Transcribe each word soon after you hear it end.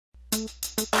Hello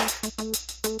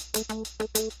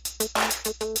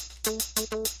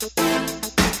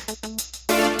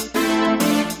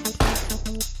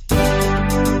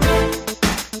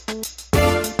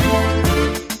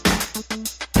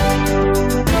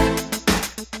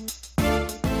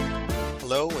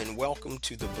and welcome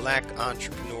to the Black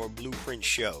Entrepreneur Blueprint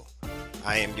Show.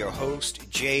 I am your host,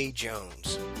 Jay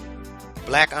Jones.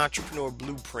 Black Entrepreneur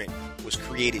Blueprint was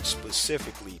created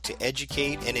specifically to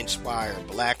educate and inspire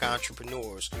Black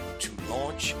entrepreneurs to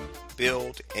launch,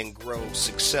 build, and grow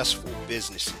successful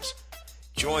businesses.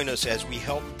 Join us as we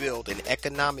help build an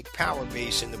economic power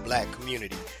base in the Black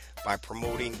community by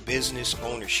promoting business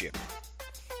ownership.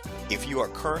 If you are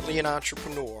currently an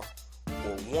entrepreneur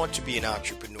or want to be an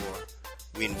entrepreneur,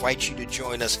 we invite you to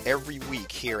join us every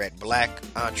week here at Black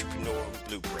Entrepreneur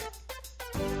Blueprint.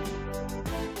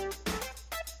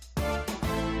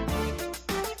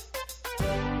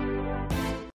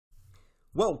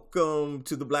 Welcome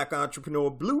to the Black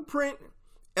Entrepreneur Blueprint,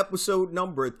 episode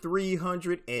number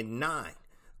 309.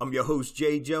 I'm your host,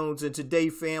 Jay Jones, and today,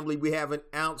 family, we have an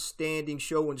outstanding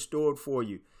show in store for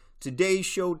you. Today's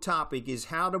show topic is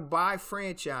how to buy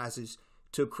franchises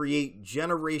to create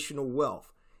generational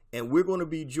wealth. And we're going to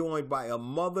be joined by a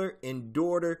mother and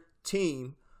daughter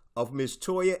team of Miss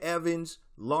Toya Evans,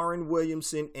 Lauren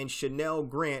Williamson, and Chanel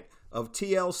Grant of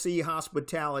TLC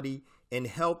Hospitality and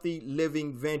Healthy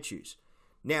Living Ventures.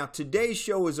 Now, today's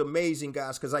show is amazing,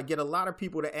 guys, because I get a lot of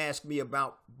people to ask me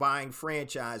about buying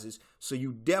franchises. So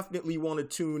you definitely want to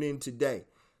tune in today.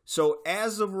 So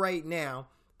as of right now,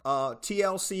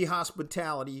 TLC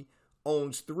Hospitality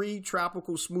owns 3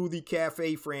 Tropical Smoothie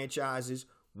Cafe franchises,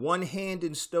 1 Hand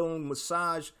and Stone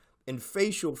massage and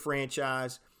facial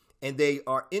franchise, and they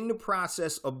are in the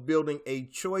process of building a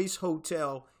Choice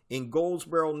Hotel in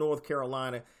Goldsboro, North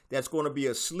Carolina, that's going to be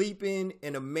a sleep-in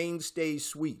and a mainstay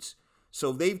suites.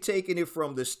 So they've taken it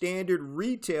from the standard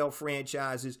retail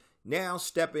franchises, now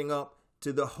stepping up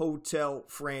to the hotel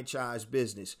franchise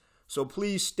business. So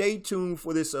please stay tuned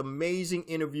for this amazing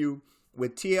interview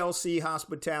with TLC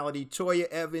Hospitality, Toya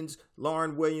Evans,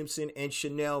 Lauren Williamson, and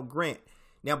Chanel Grant.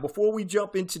 Now, before we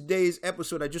jump into today's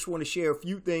episode, I just want to share a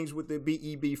few things with the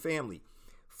BEB family.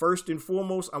 First and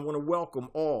foremost, I want to welcome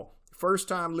all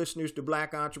first-time listeners to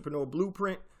Black Entrepreneur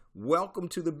Blueprint. Welcome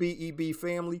to the BEB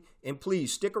family, and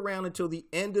please stick around until the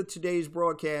end of today's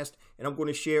broadcast, and I'm going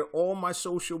to share all my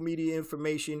social media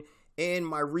information and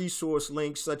my resource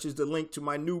links, such as the link to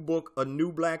my new book, A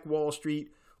New Black Wall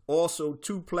Street, also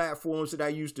 2 platforms that I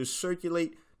use to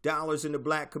circulate dollars in the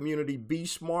Black community,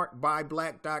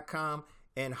 BeSmartByBlack.com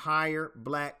and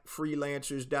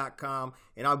HireBlackFreelancers.com,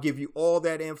 and I'll give you all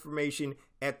that information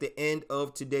at the end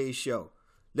of today's show.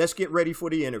 Let's get ready for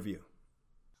the interview.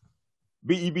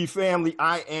 BEB family,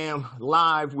 I am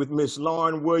live with Miss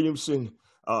Lauren Williamson,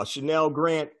 Chanel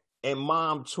Grant, and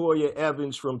Mom Toya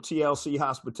Evans from TLC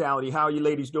Hospitality. How are you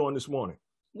ladies doing this morning?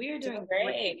 We are doing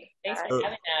great. Thanks for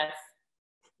having us.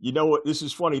 You know what? This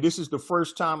is funny. This is the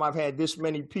first time I've had this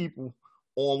many people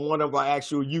on one of our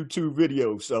actual YouTube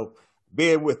videos. So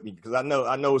bear with me because I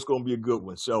know it's going to be a good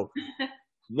one. So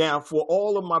now for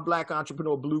all of my Black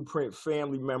Entrepreneur Blueprint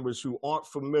family members who aren't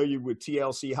familiar with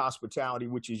TLC Hospitality,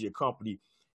 which is your company,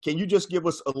 can you just give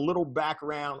us a little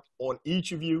background on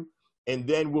each of you? And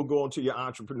then we'll go into your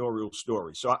entrepreneurial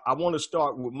story. So I want to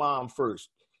start with Mom first.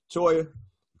 Toya,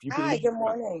 if you can. Hi, good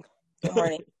morning. Good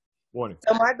morning. Morning.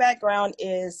 So my background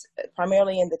is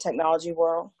primarily in the technology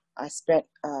world. I spent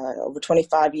over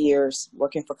 25 years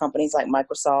working for companies like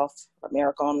Microsoft,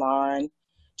 America Online,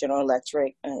 General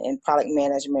Electric, in product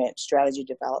management, strategy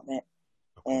development,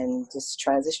 and just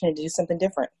transitioning to do something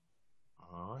different.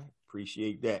 All right.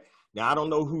 Appreciate that. Now, I don't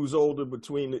know who's older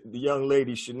between the young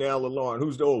ladies, Chanel and Lauren.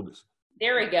 Who's the oldest?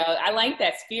 There we go. I like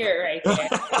that spirit right there.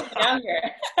 Younger.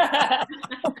 I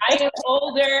am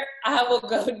older. I will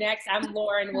go next. I'm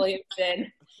Lauren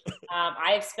Williamson.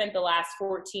 I have spent the last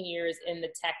 14 years in the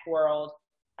tech world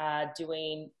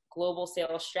doing global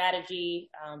sales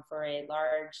strategy for a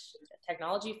large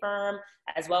technology firm,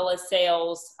 as well as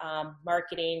sales,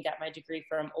 marketing. Got my degree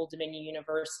from Old Dominion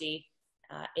University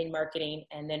in marketing,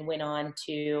 and then went on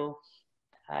to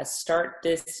start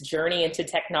this journey into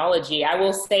technology. I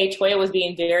will say Toya was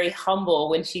being very humble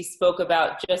when she spoke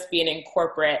about just being in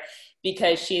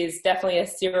because she is definitely a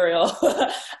serial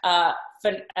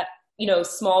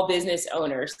small business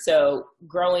owner. So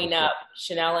growing up,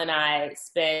 Chanel and I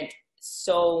spent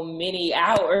so many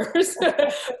hours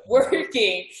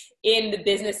working in the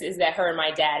businesses that her and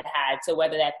my dad had. So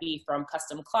whether that be from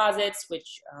custom closets,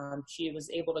 which she was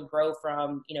able to grow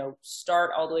from,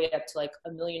 start all the way up to like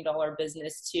 $1 million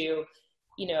business, to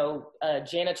a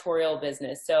janitorial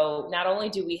business. So not only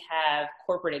do we have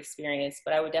corporate experience,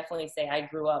 but I would definitely say I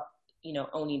grew up,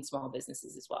 owning small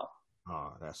businesses as well.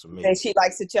 Oh, that's amazing. And she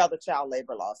likes to tell the child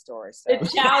labor law story. So. The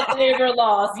child labor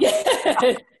laws,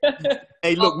 yes.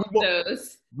 Hey, look,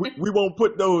 we won't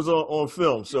put those on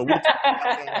film, so we'll talk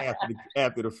about that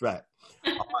after the fact.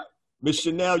 All right. Ms.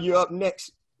 Chanel, you're up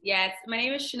next. Yes, my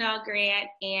name is Chanel Grant,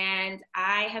 and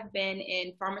I have been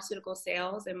in pharmaceutical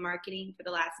sales and marketing for the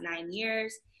last 9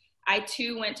 years. I,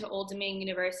 too, went to Old Dominion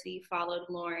University, followed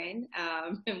Lauren,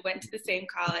 and went to the same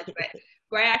college. But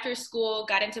right after school,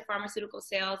 got into pharmaceutical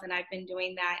sales, and I've been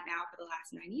doing that now for the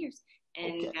last 9 years.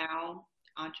 And now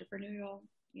entrepreneurial,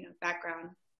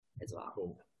 background as well.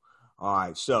 Cool. All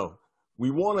right, so we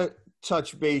want to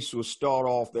touch base or start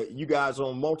off that you guys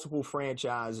own multiple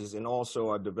franchises and also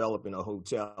are developing a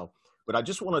hotel. But I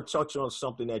just want to touch on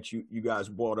something that you guys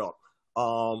brought up.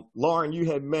 Lauren, you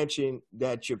had mentioned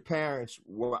that your parents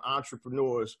were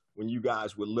entrepreneurs when you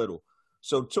guys were little.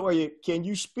 So Toya, can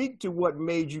you speak to what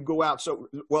made you go out? So,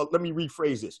 well, let me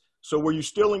rephrase this. So were you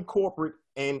still in corporate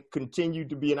and continued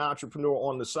to be an entrepreneur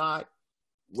on the side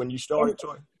when you started,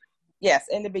 Toya? Yes.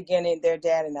 In the beginning, their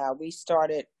dad and I, we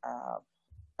started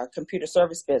a computer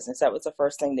service business. That was the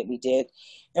first thing that we did,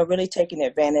 and really taking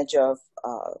advantage of,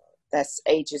 that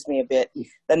ages me a bit,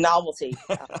 the novelty.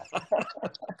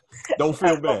 Don't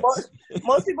feel bad.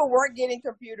 Most people weren't getting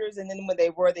computers, and then when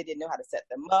they were, they didn't know how to set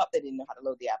them up. They didn't know how to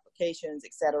load the applications,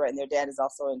 et cetera. And their dad is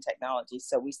also in technology,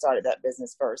 so we started that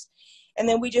business first. And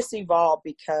then we just evolved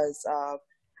because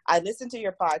I listened to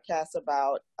your podcast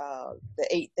about the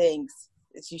 8 things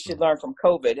that you should learn from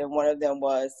COVID, and one of them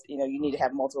was, you need to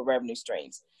have multiple revenue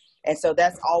streams. And so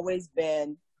that's always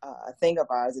been a thing of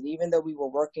ours. And even though we were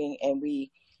working and we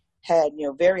had,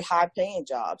 very high paying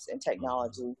jobs in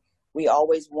technology, we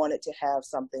always wanted to have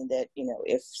something that,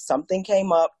 if something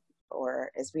came up, or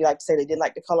as we like to say, they didn't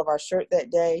like the color of our shirt that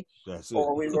day,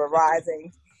 or we were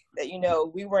rising,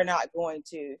 that, we were not going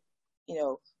to,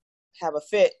 have a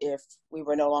fit if we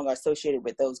were no longer associated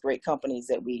with those great companies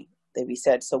that we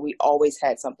said. So we always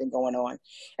had something going on.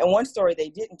 And one story they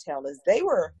didn't tell is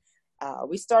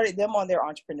we started them on their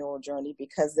entrepreneurial journey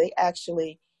because they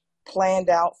actually planned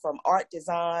out from art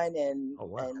design and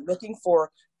looking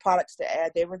for products to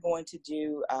add. They were going to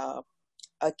do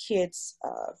a kids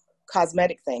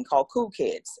cosmetic thing called Cool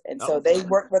Kids. And so they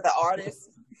worked with the artists,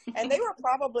 and they were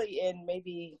probably in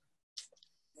maybe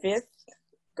 5th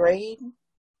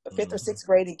or 6th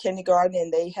grade in kindergarten,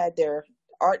 and they had their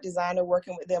art designer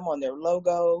working with them on their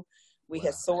logo. We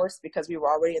had sourced, because we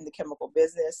were already in the chemical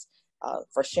business,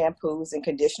 for shampoos and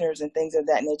conditioners and things of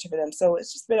that nature for them. So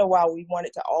it's just been a while. We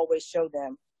wanted to always show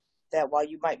them that while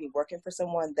you might be working for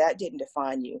someone, that didn't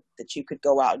define you, that you could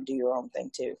go out and do your own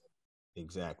thing too.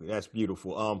 Exactly. That's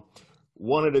beautiful.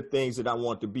 One of the things that I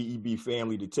want the BEB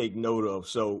family to take note of.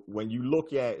 So when you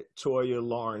look at Toya,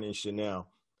 Lauren, and Chanel,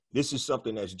 this is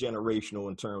something that's generational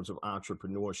in terms of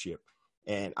entrepreneurship.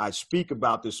 And I speak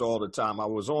about this all the time. I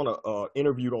was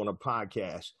interviewed on a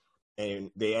podcast,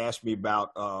 and they asked me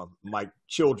about my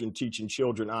children, teaching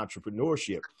children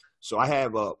entrepreneurship. So I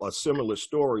have a similar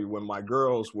story. When my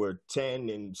girls were 10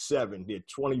 and 7, they're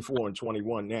 24 and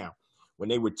 21 now. When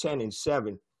they were 10 and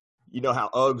 7, you know how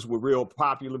Uggs were real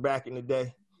popular back in the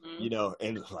day,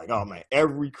 and it's like, oh man,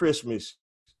 every Christmas,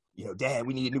 Dad,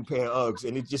 we need a new pair of Uggs.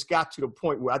 And it just got to the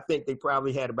point where I think they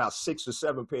probably had about 6 or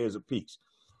 7 pairs apiece.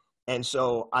 And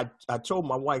so I told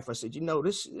my wife, I said,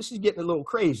 this is getting a little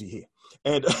crazy here.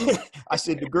 And I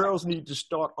said, the girls need to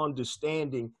start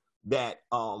understanding that,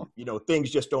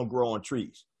 things just don't grow on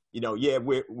trees.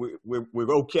 We're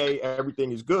okay.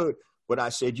 Everything is good. But I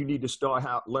said, you need to start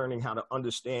learning how to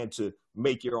understand to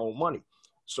make your own money.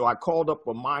 So I called up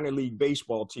a minor league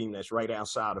baseball team that's right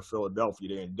outside of Philadelphia.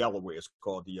 They're in Delaware. It's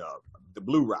called the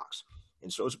Blue Rocks.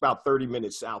 And so it's about 30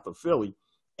 minutes south of Philly.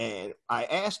 And I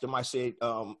asked them, I said,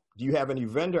 do you have any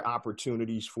vendor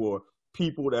opportunities for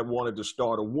people that wanted to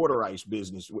start a water ice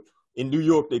business? In New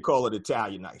York, they call it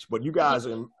Italian ice. But you guys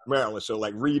are in Maryland, so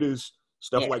like Rita's,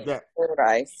 stuff like that. Water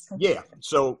ice. Yeah.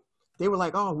 So they were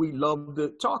like, oh, we'd love to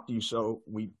talk to you. So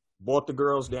we brought the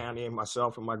girls down there,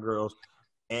 myself and my girls.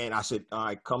 And I said, all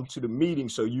right, come to the meeting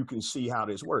so you can see how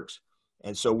this works.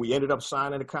 And so we ended up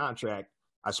signing a contract.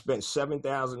 I spent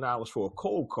 $7,000 for a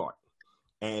cold cart,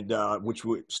 and which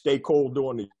would stay cold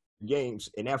during the games.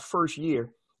 In that first year,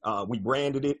 we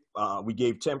branded it. We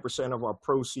gave 10% of our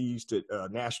proceeds to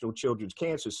National Children's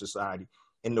Cancer Society.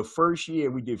 In the first year,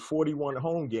 we did 41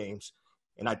 home games,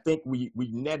 and I think we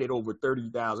netted over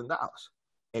 $30,000.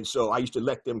 And so I used to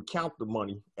let them count the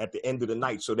money at the end of the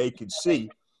night so they could see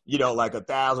like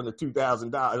 $1,000 or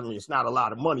 $2,000. I mean, it's not a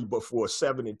lot of money, but for a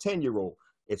 7 and 10-year-old,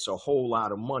 it's a whole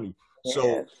lot of money. Yes.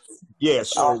 So, yeah.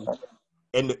 So, Awesome.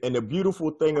 and the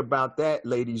beautiful thing about that,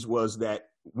 ladies, was that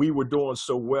we were doing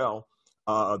so well.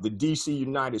 The DC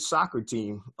United soccer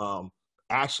team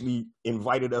actually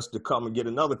invited us to come and get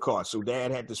another cart. So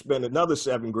Dad had to spend another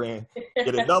 $7,000,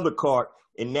 get another cart.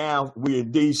 And now we're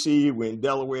in DC, we're in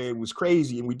Delaware. It was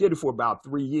crazy. And we did it for about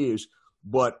 3 years.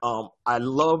 But I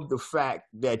love the fact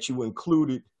that you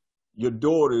included your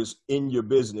daughters in your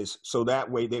business, so that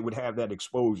way they would have that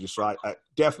exposure. So I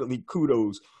definitely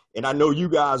kudos. And I know you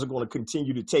guys are going to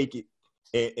continue to take it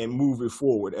and move it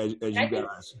forward as you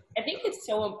guys. I think it's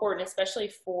so important, especially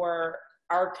for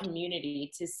our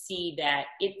community, to see that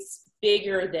it's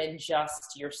bigger than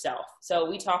just yourself. So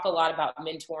we talk a lot about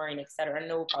mentoring, et cetera. I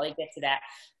know we'll probably get to that,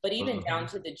 but even down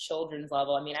to the children's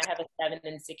level. I mean, I have a 7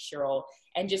 and 6-year-old,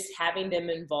 and just having them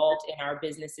involved in our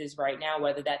businesses right now,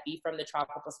 whether that be from the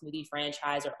Tropical Smoothie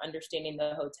franchise or understanding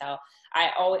the hotel.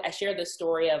 I share the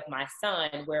story of my son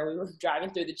where we were driving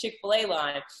through the Chick-fil-A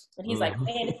line, and he's like,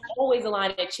 man, it's always a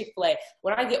line at Chick-fil-A.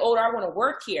 When I get older, I want to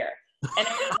work here. And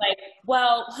I was like,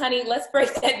 well, honey, let's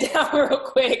break that down real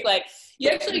quick. Like,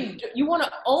 you want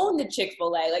to own the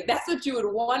Chick-fil-A. Like, that's what you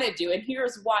would want to do. And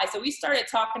here's why. So we started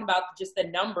talking about just the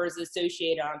numbers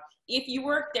associated on, if you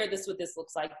work there, this is what this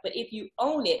looks like. But if you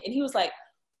own it, and he was like,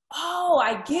 oh,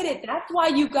 I get it. That's why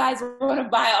you guys want to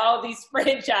buy all these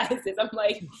franchises. I'm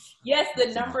like, yes, the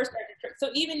numbers start to trick.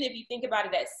 So even if you think about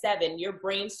it at 7, your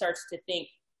brain starts to think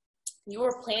you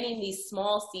are planting these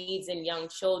small seeds in young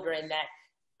children that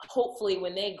hopefully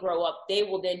when they grow up, they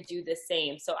will then do the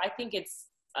same. So I think it's,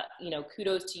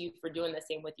 kudos to you for doing the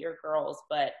same with your girls.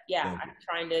 But yeah, I'm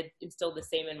trying to instill the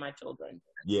same in my children.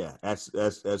 Yeah,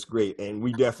 that's great. And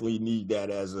we definitely need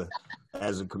that as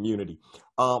a community.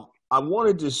 I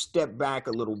wanted to step back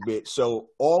a little bit. So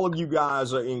all of you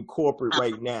guys are in corporate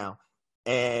right now.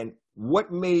 And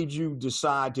what made you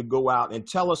decide to go out and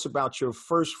tell us about your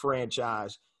first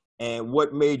franchise, and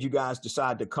what made you guys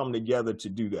decide to come together to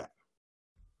do that?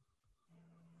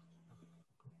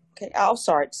 Okay, I'll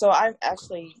start. So I'm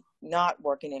actually not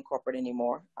working in corporate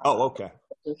anymore. Oh, okay.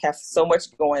 We have so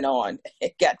much going on.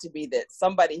 It got to be that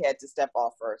somebody had to step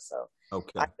off first. So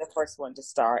okay. I'm the first one to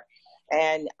start.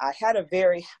 And I had a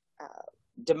very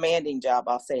demanding job,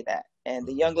 I'll say that. And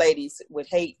the young ladies would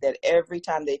hate that every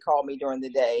time they call me during the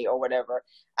day or whatever,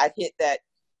 I'd hit that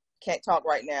can't talk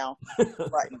right now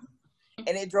button.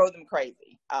 And it drove them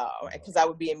crazy because I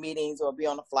would be in meetings or be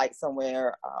on a flight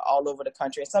somewhere all over the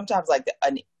country. And sometimes like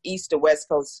an east to west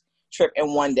coast trip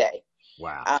in one day.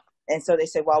 Wow. And so they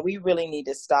said, well, we really need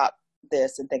to stop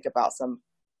this and think about some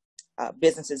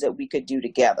businesses that we could do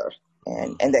together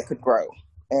and that could grow.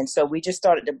 And so we just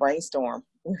started to brainstorm.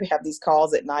 We would have these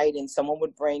calls at night and someone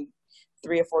would bring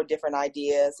 3 or 4 different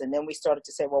ideas. And then we started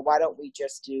to say, well, why don't we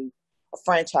just do a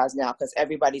franchise now? Because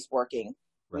everybody's working.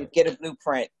 Right. We get a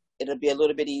blueprint. It'll be a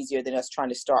little bit easier than us trying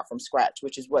to start from scratch,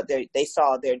 which is what they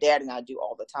saw their dad and I do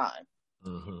all the time.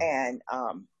 And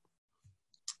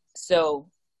so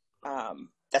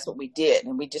that's what we did.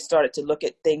 And we just started to look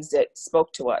at things that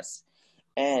spoke to us.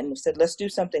 And we said, let's do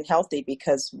something healthy,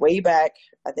 because way back,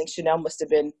 I think Chanel must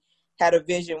have had a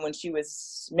vision when she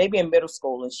was maybe in middle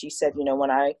school. And she said,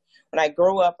 when I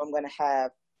grow up, I'm going to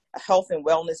have a health and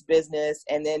wellness business.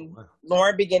 And then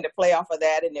Lauren began to play off of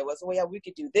that. And it was, well, yeah, we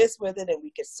could do this with it, and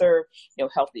we could serve,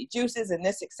 healthy juices and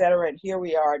this, et cetera. And here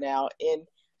we are now in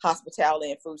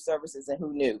hospitality and food services, and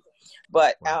who knew?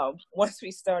 But once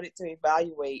we started to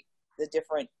evaluate the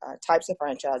different types of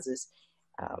franchises,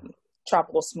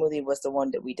 Tropical Smoothie was the one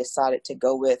that we decided to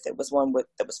go with. It was one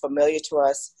that was familiar to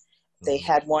us. They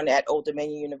had one at Old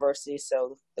Dominion University,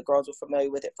 so the girls were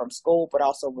familiar with it from school, but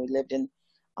also we lived in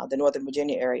the Northern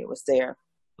Virginia area, was there.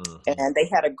 And they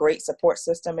had a great support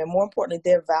system, and more importantly,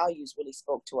 their values really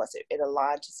spoke to us. It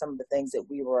aligned to some of the things that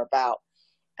we were about.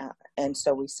 And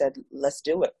so we said, let's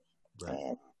do it. Right.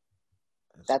 And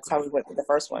that's how we went with the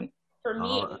first one. For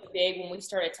me, it was big when we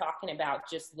started talking about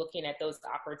just looking at those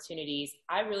opportunities.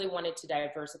 I really wanted to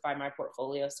diversify my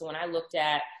portfolio. So when I looked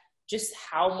at just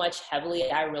how much heavily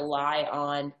I rely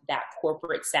on that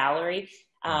corporate salary,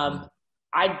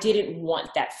 I didn't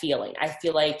want that feeling. I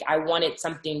feel like I wanted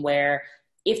something where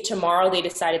if tomorrow they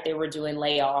decided they were doing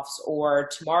layoffs, or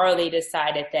tomorrow they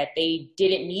decided that they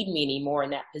didn't need me anymore in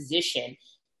that position,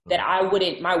 that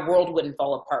my world wouldn't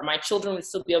fall apart. My children would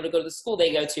still be able to go to the school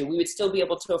they go to. We would still be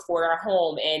able to afford our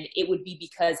home. And it would be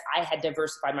because I had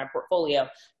diversified my portfolio,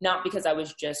 not because I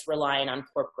was just relying on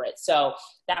corporate. So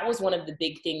that was one of the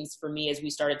big things for me as we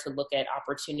started to look at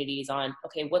opportunities on,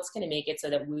 okay, what's going to make it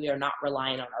so that we are not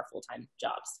relying on our full-time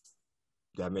jobs?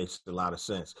 That makes a lot of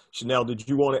sense. Chanel, did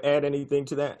you want to add anything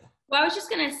to that? Well, I was just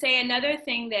going to say another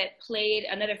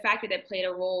factor that played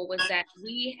a role was that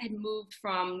we had moved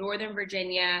from Northern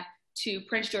Virginia to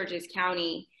Prince George's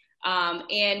County.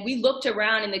 And we looked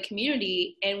around in the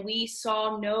community and we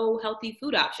saw no healthy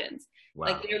food options. Wow.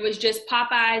 Like there was just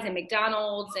Popeyes and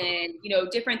McDonald's and,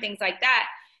 different things like that.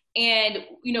 And,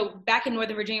 back in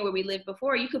Northern Virginia where we lived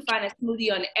before, you could find a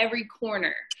smoothie on every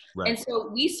corner. Right. And so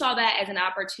we saw that as an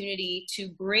opportunity to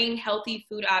bring healthy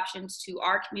food options to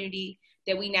our community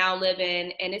that we now live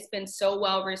in. And it's been so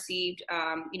well received,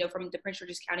 from the Prince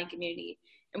George's County community.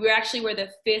 And we're the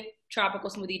 5th tropical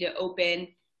smoothie to open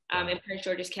in Prince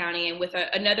George's County. And with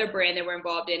another brand that we're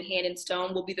involved in, Hand and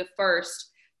Stone, will be the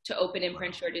first to open in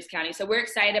Prince George's County. So we're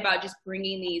excited about just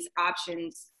bringing these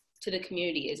options to the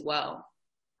community as well.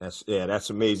 That's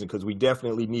amazing, because we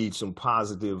definitely need some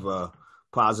positive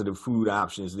food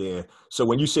options there. So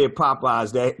when you said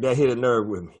Popeyes, that hit a nerve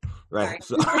with me, right?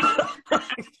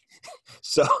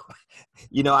 So,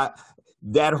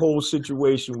 that whole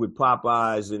situation with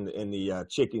Popeyes and the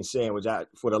chicken sandwich,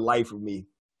 for the life of me,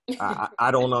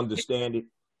 I don't understand it.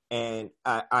 And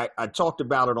I talked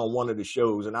about it on one of the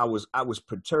shows, and I was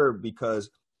perturbed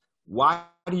because why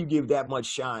do you give that much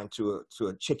shine to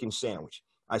a chicken sandwich?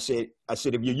 I said, if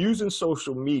you're using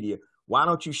social media, why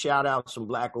don't you shout out some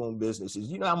Black-owned businesses?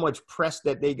 You know how much press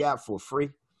that they got for free?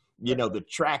 The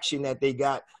traction that they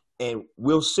got, and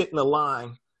we'll sit in the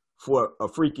line for a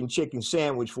freaking chicken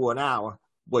sandwich for an hour,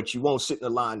 but you won't sit in the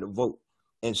line to vote.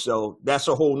 And so that's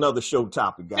a whole nother show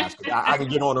topic, guys, because I can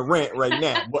get on a rant right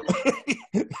now. But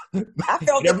I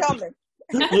felt it coming.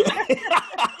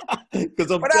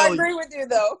 But I agree with you,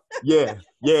 though. Yeah,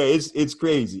 it's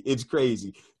crazy. It's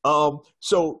crazy.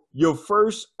 So your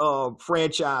first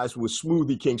franchise was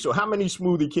Smoothie King. So how many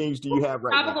Smoothie Kings do you have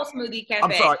right now? Tropical Smoothie Cafe.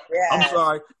 I'm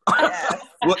sorry. Yes.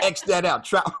 We'll X that out.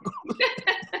 Tropical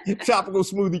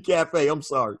Smoothie Cafe. I'm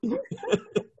sorry.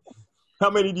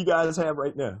 How many do you guys have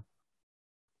right now?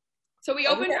 So we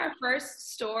opened our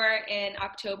first store in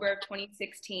October of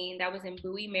 2016. That was in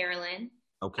Bowie, Maryland.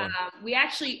 Okay. We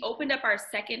actually opened up our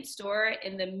second store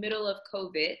in the middle of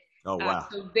COVID. Oh, wow.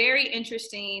 So very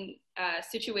interesting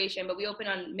situation, but we opened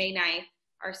on May 9th,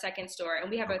 our second store, and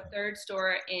we have a third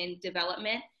store in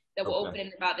development that will open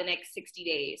in about the next 60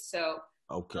 days. So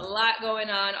a lot going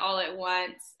on all at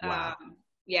once. Wow.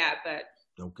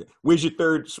 Okay. Where's your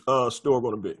third store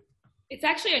going to be? It's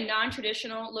actually a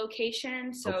non-traditional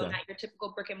location, so not your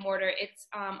typical brick and mortar. It's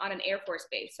on an Air Force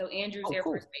base, so Andrews Air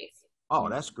Force Base. Oh,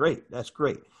 that's great. That's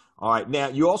great. All right. Now,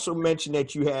 you also mentioned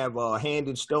that you have Hand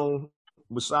and Stone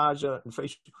massage and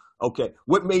facial. Okay.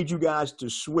 What made you guys to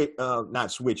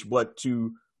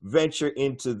to venture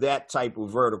into that type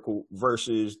of vertical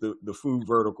versus the food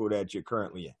vertical that you're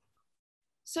currently in?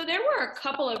 So there were a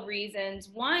couple of reasons.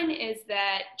 One is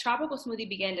that Tropical Smoothie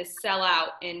began to sell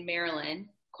out in Maryland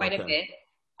quite a bit.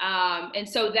 And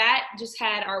so that just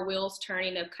had our wheels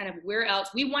turning of kind of where else.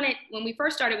 When we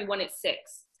first started, we wanted 6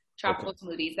 tropical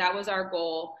smoothies. That was our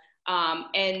goal.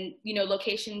 And,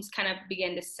 locations kind of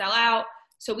began to sell out.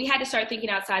 So we had to start thinking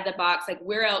outside the box, like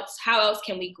how else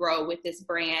can we grow with this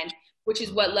brand, which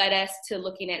is what led us to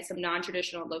looking at some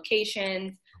non-traditional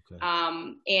locations. Okay.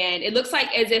 And it looks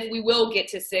like as if we will get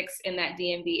to 6 in that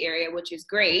DMV area, which is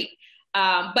great.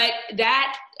 But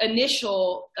that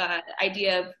initial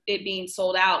idea of it being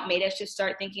sold out made us just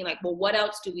start thinking like, well, what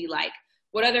else do we like?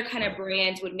 What other kind of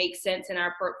brands would make sense in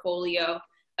our portfolio?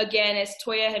 Again, as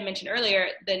Toya had mentioned earlier,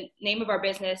 the name of our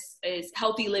business is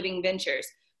Healthy Living Ventures.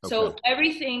 So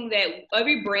every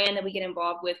brand that we get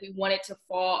involved with, we want it to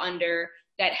fall under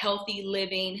that healthy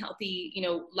living, healthy,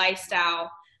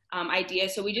 lifestyle idea.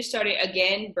 So we just started,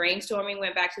 again, brainstorming,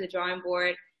 went back to the drawing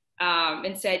board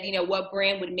and said, what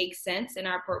brand would make sense in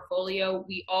our portfolio?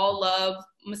 We all love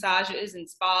massages and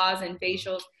spas and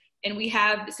facials. And we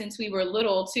have since we were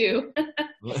little too,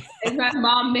 as my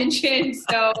mom mentioned.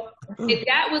 So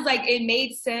that was like, it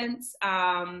made sense,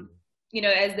 as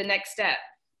the next step.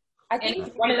 I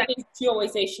think one of the things you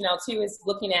always say, Chanel, too, is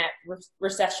looking at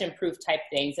recession-proof type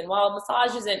things. And while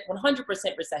massage isn't 100%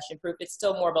 recession-proof, it's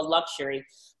still more of a luxury,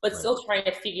 but still trying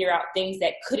to figure out things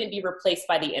that couldn't be replaced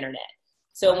by the internet.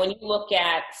 So when you look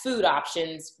at food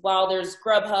options, while there's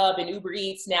Grubhub and Uber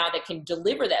Eats now that can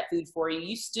deliver that food for you,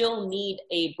 you still need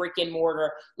a brick and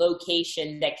mortar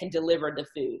location that can deliver the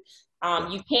food.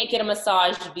 You can't get a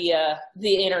massage via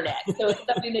the internet. So it's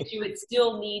something that you would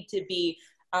still need to be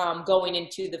going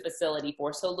into the facility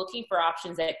for. So looking for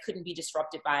options that couldn't be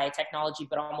disrupted by technology,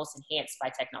 but almost enhanced by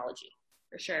technology.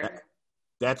 For sure.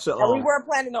 That's And we weren't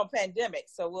planning on pandemic,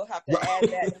 so we'll have to add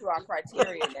that to our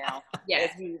criteria now as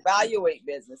we evaluate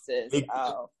businesses.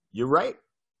 You're right.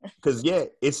 Because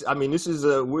this is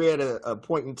we're at a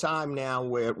point in time now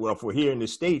where, well, for here in the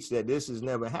States, that this has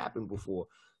never happened before.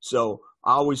 So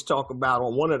I always talk about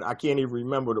on I can't even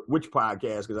remember which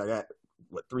podcast, because I got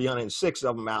 306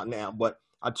 of them out now, but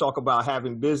I talk about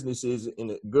having businesses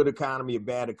in a good economy, a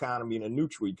bad economy, and a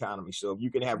neutral economy. So if you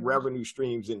can have revenue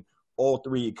streams in all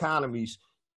three economies,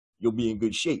 you'll be in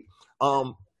good shape.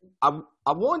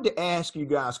 I wanted to ask you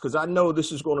guys, because I know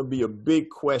this is going to be a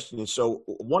big question. So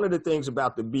one of the things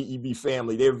about the BEB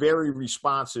family, they're very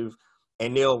responsive,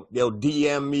 and they'll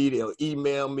DM me, they'll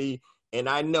email me. And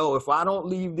I know if I don't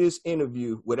leave this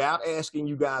interview without asking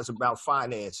you guys about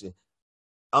financing,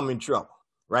 I'm in trouble,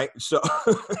 right? So,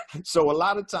 so a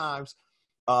lot of times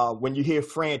when you hear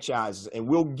franchises, and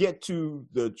we'll get to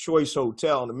the Choice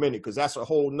Hotel in a minute, because that's a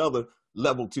whole nother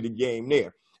level to the game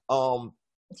there.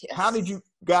 How did you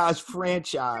guys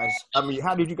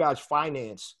how did you guys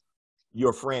finance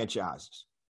your franchises?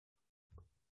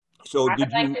 So I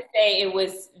would like to say it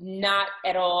was not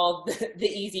at all the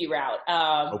easy route.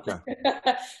 Okay.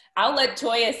 I'll let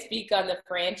Toya speak on the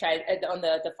franchise, on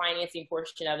the financing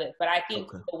portion of it. But I think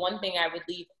the one thing I would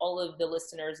leave all of the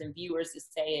listeners and viewers to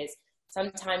say is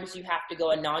sometimes you have to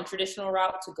go a non-traditional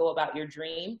route to go about your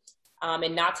dream.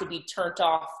 And not to be turned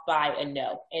off by a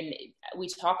no. And we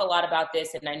talk a lot about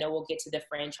this, and I know we'll get to the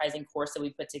franchising course that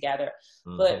we put together,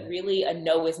 but really a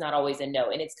no is not always a no.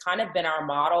 And it's kind of been our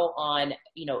model on,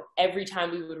 every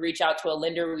time we would reach out to a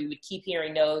lender, we would keep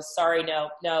hearing no's, sorry, no,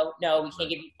 we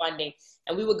can't give you funding.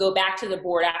 And we would go back to the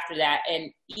board after that.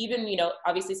 And even,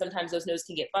 obviously sometimes those no's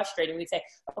can get frustrating. We'd say,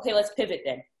 okay, let's pivot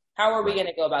then. How are we going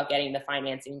to go about getting the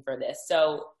financing for this?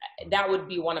 So that would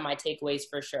be one of my takeaways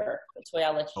for sure. But Toya,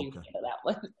 I'll let you handle that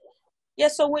one. Yeah,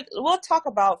 so we'll talk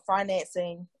about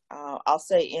financing, I'll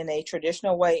say in a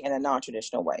traditional way and a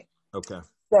non-traditional way. Okay.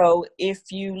 So if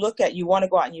you want to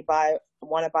go out and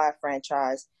want to buy a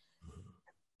franchise,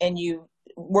 and you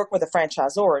work with a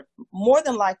franchisor, more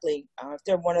than likely, if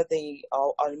they're one of a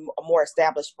more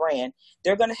established brand,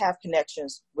 they're going to have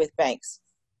connections with banks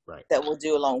that will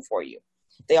do a loan for you.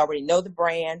 They already know the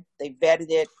brand, they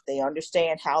vetted it, they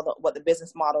understand what the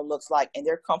business model looks like, and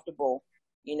they're comfortable,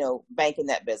 banking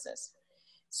that business.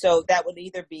 So that would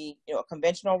either be, a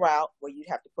conventional route where you'd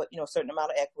have to put, a certain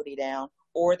amount of equity down,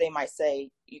 or they might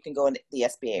say you can go in the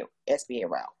SBA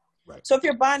route. Right. So if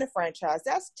you're buying a franchise,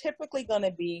 that's typically going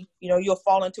to be, you'll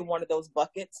fall into one of those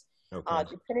buckets. Okay.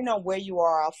 Depending on where you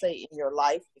are, I'll say in your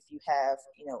life, if you have,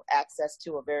 access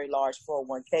to a very large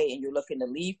 401k and you're looking to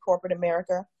leave corporate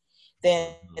America,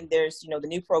 then there's, the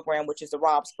new program, which is the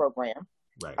ROBS program.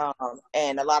 Right.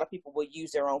 And a lot of people will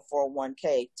use their own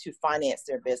 401k to finance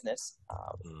their business.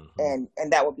 And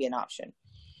that would be an option.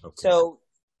 Okay. So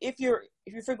if you're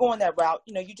going that route,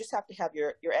 you just have to have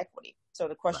your equity. So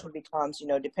the question becomes,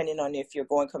 depending on if you're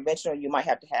going conventional, you might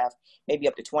have to have maybe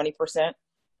up to 20%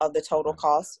 of the total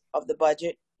cost of the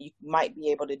budget. You might be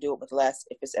able to do it with less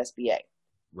if it's SBA.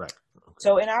 Right. Okay.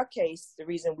 So in our case, the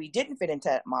reason we didn't fit into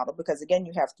that model, because again,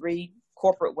 you have 3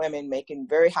 corporate women making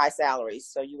very high salaries.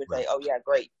 So you would say, oh yeah,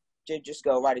 great. Just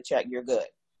go write a check. You're good.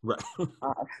 Right.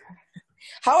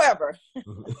 However,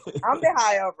 I'm the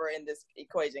high over in this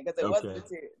equation because it wasn't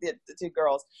the two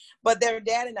girls, but their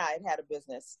dad and I had a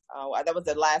business. That was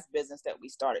the last business that we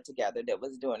started together that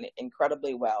was doing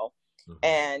incredibly well.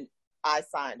 And I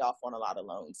signed off on a lot of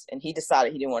loans, and he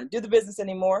decided he didn't want to do the business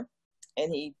anymore.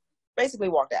 And he basically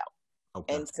walked out.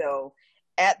 Okay. And so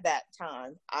at that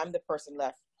time, I'm the person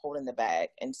left holding the bag.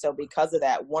 And so because of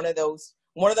that, one of those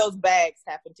bags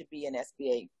happened to be an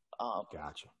SBA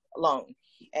loan.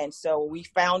 And so we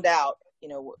found out,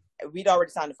 we'd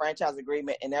already signed the franchise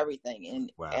agreement and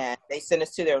everything. And they sent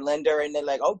us to their lender, and they're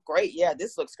like, oh, great. Yeah,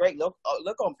 this looks great. Look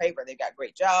on paper. They've got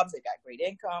great jobs. They've got great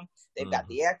income. They've got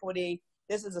the equity.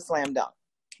 This is a slam dunk.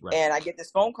 Right. And I get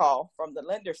this phone call from the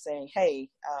lender saying, hey,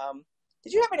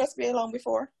 did you have an SBA loan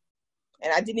before?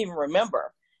 And I didn't even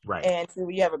remember. Right. And so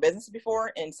you have a business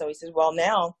before? And so he says, well,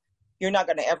 now you're not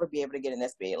going to ever be able to get an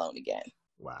SBA loan again.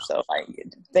 Wow. So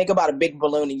think about a big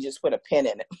balloon and you just put a pin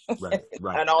in it. Right.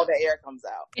 And all the air comes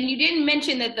out. And you didn't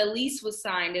mention that the lease was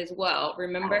signed as well,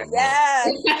 remember? Yes.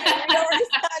 We already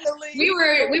signed the lease.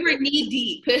 We were knee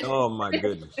deep. Oh my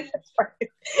goodness. Right.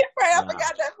 I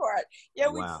forgot that part. Yeah,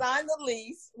 we signed the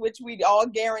lease, which we all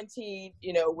guaranteed,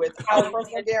 with our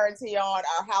personal guarantee on.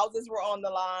 Our houses were on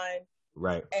the line.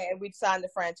 Right. And we signed the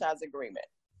franchise agreement.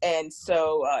 And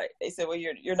so they said, well,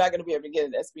 you're not going to be able to get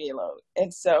an SBA loan.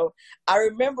 And so I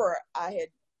remember I had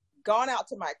gone out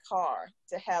to my car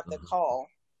to have the call,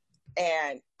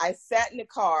 and I sat in the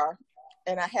car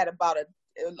and I had about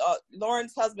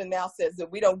Lauren's husband now says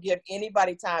that we don't give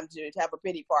anybody time to have a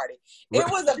pity party. It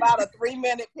was about a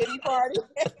 3-minute pity party.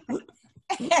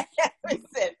 And we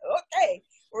said, okay,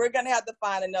 we're going to have to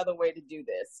find another way to do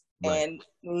this. Right. And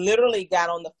literally got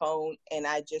on the phone and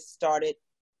I just started,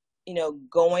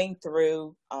 going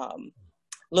through,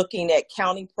 looking at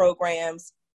county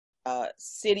programs,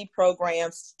 city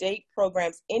programs, state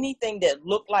programs, anything that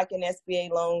looked like an SBA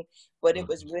loan, but it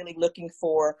was really looking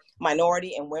for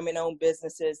minority and women-owned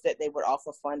businesses that they would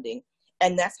offer funding.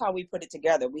 And that's how we put it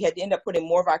together. We had to end up putting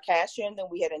more of our cash in than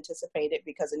we had anticipated,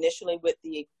 because initially with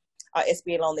the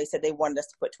SBA loan, they said they wanted us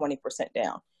to put 20%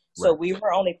 down. So we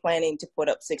were only planning to put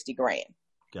up $60,000.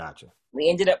 Gotcha. We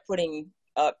ended up putting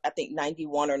up, I think,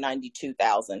 91 or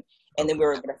 92,000, and then we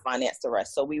were able to finance the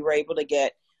rest. So we were able to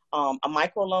get a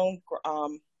micro loan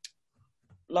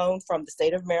from the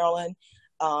state of Maryland,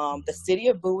 the city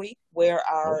of Bowie, where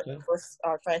our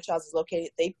franchise is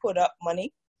located. They put up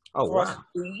money for us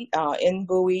in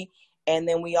Bowie, and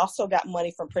then we also got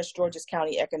money from Prince George's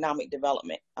County Economic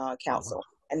Development Council,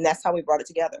 and that's how we brought it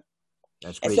together.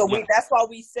 That's great. And so that's why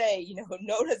we say,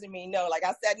 no doesn't mean no. Like,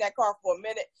 I sat in that car for a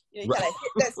minute, you kind of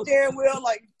hit that steering wheel,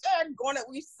 like,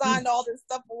 we signed all this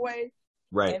stuff away.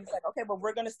 Right. And it's like, okay, but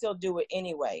we're going to still do it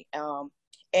anyway.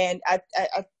 And I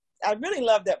really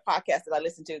love that podcast that I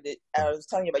listened to that I was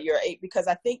telling you about, Your 8, because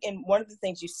I think in one of the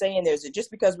things you say in there is that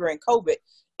just because we're in COVID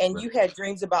and you had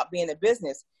dreams about being a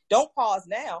business, don't pause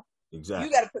now. Exactly.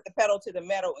 You got to put the pedal to the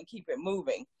metal and keep it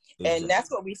moving. Exactly. And that's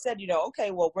what we said,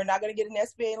 okay, well, we're not going to get an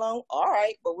SBA loan. All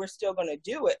right, but we're still going to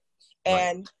do it.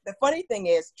 And the funny thing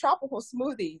is, Tropical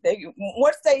Smoothie,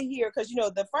 once they hear, because,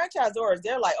 the franchisors,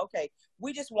 they're like, okay,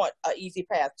 we just want an easy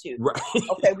path too. Right.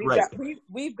 Okay,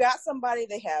 we've got somebody,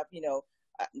 they have,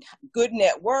 good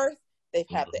net worth. They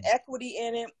have the equity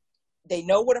in it. They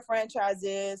know what a franchise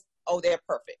is. Oh, they're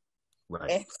perfect. Right.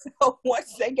 And so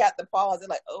once they got the pause, they're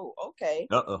like, oh, okay.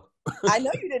 Uh-oh. I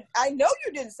know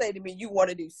you didn't say to me you want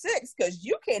to do 6 because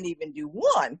you can't even do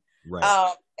 1.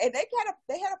 Right. And they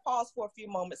had a pause for a few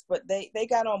moments, but they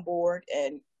got on board.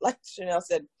 And like Chanel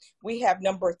said, we have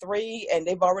number 3, and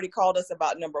they've already called us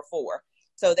about number 4.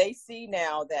 So they see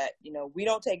now that, we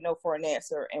don't take no for an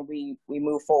answer, and we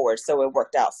move forward. So it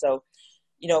worked out. So,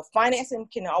 financing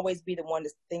can always be the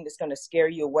thing that's going to scare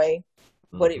you away,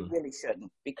 but it really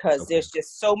shouldn't, because there's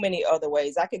just so many other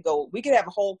ways. We could have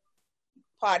a whole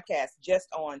podcast just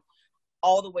on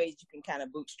all the ways you can kind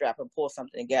of bootstrap and pull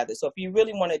something together. So if you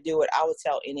really want to do it, I would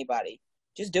tell anybody,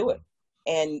 just do it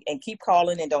and keep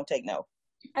calling and don't take no.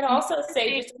 I'd also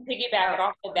say, just to piggyback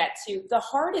off of that too, the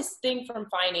hardest thing from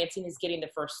financing is getting the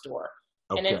first store.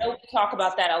 And I know we talk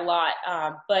about that a lot,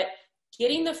 but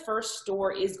getting the first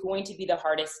store is going to be the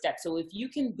hardest step. So if you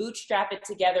can bootstrap it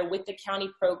together with the county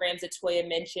programs that Toya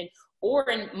mentioned, or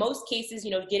in most cases,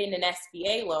 getting an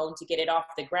SBA loan to get it off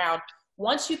the ground,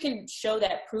 once you can show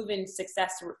that proven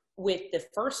success with the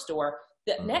first store,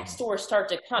 the next stores start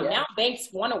to come. Yeah. Now banks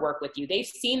want to work with you. They've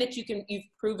seen that you've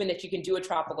proven that you can do a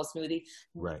tropical smoothie.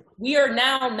 Right. We are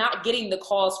now not getting the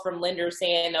calls from lenders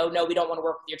saying, oh no, we don't want to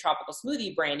work with your tropical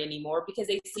smoothie brand anymore, because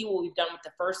they see what we've done with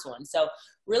the first one. So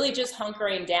really just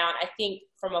hunkering down. I think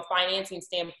from a financing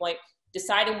standpoint,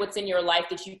 deciding what's in your life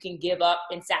that you can give up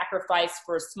and sacrifice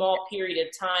for a small period of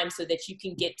time so that you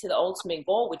can get to the ultimate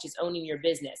goal, which is owning your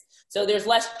business. So there's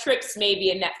less tricks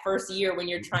maybe in that first year when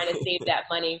you're trying to save that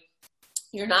money.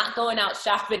 You're not going out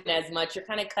shopping as much. You're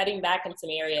kind of cutting back in some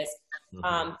areas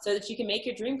so that you can make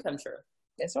your dream come true.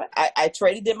 That's right. I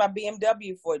traded in my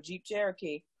BMW for a Jeep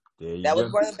Cherokee. That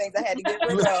was one of the things I had to get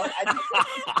rid of.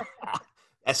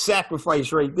 That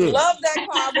sacrifice right there. Love that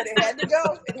car, but it had to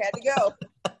go. It had to go.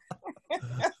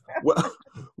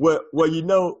 well,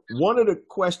 one of the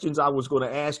questions I was going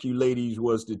to ask you ladies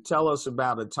was to tell us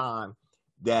about a time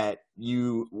that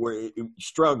you were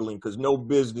struggling, because no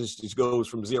business just goes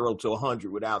from 0 to 100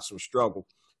 without some struggle,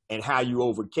 and how you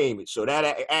overcame it. So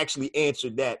that actually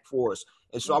answered that for us.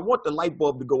 And so I want the light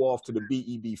bulb to go off to the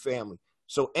BEB family.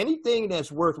 So anything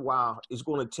that's worthwhile is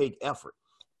going to take effort.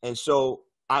 And so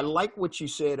I like what you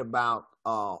said about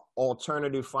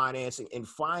alternative financing and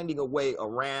finding a way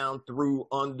around, through,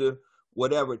 under,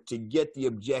 whatever, to get the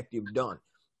objective done.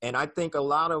 And I think a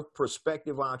lot of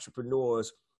prospective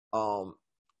entrepreneurs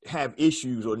have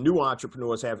issues, or new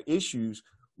entrepreneurs have issues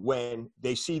when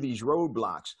they see these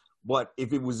roadblocks. But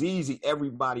if it was easy,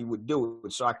 everybody would do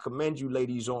it. So I commend you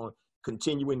ladies on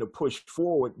continuing to push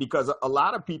forward, because a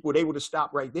lot of people, they would have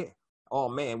stopped right there. Oh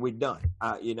man, we're done.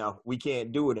 We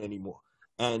can't do it anymore.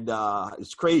 And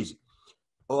it's crazy.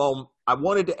 I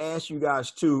wanted to ask you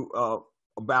guys too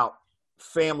about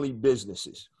family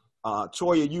businesses.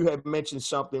 Toya, you had mentioned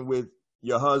something with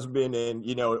your husband and,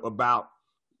 about,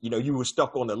 you were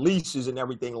stuck on the leases and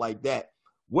everything like that.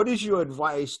 What is your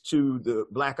advice to the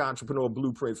Black Entrepreneur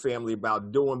Blueprint family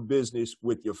about doing business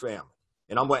with your family?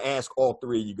 And I'm going to ask all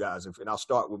three of you guys, and I'll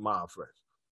start with mine first.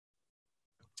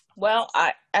 Well,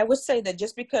 I would say that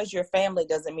just because you're family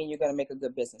doesn't mean you're going to make a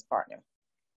good business partner.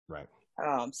 Right.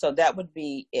 So that would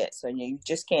be it. So you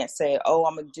just can't say, oh,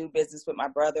 I'm going to do business with my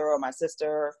brother or my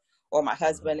sister or my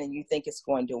husband, and you think it's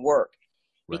going to work.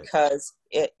 Right. Because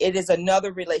it is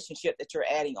another relationship that you're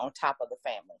adding on top of the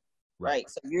family. Right.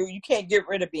 So you can't get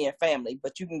rid of being family,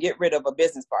 but you can get rid of a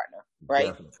business partner. Right.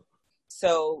 Definitely.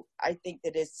 So I think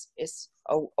that it's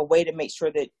a way to make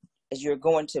sure that as you're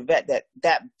going to vet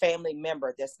that family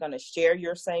member that's going to share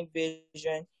your same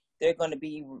vision, they're going to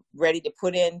be ready to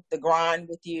put in the grind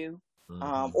with you,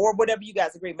 or whatever you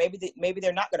guys agree. Maybe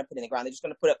they're not going to put in the grind. They're just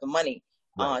going to put up the money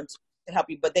to help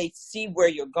you, but they see where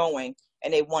you're going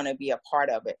and they want to be a part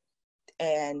of it.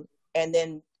 And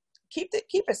then keep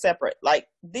it separate. Like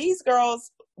these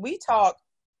girls, we talk.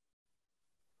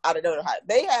 I don't know how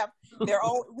they have their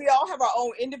own. We all have our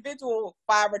own individual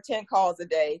 5 or 10 calls a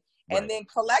day, and then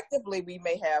collectively we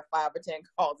may have 5 or 10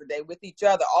 calls a day with each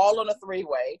other, all on a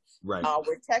 3-way. Right.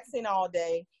 We're texting all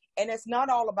day, and it's not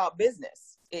all about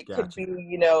business. It could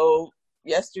be,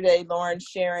 yesterday Lauren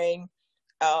sharing,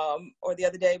 or the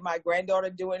other day my granddaughter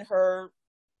doing her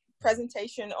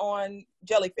presentation on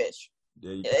jellyfish.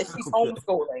 She's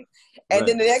homeschooling, and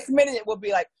then the next minute it will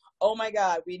be like, oh my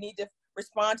God, we need to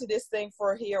respond to this thing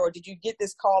for here, or did you get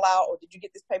this call out, or did you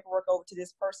get this paperwork over to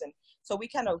this person? So we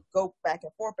kind of go back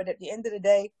and forth, but at the end of the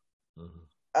day,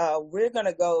 we're going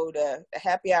to go to a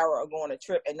happy hour or go on a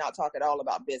trip and not talk at all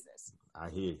about business. I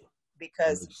hear you.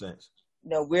 Because,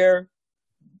 we're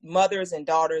mothers and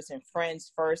daughters and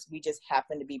friends first. We just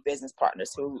happen to be business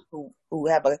partners who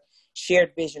have a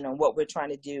shared vision on what we're trying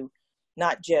to do,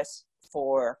 not just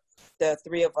for the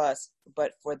 3 of us,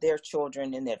 but for their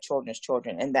children and their children's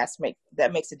children. And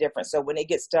that makes a difference. So when they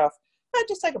get stuff,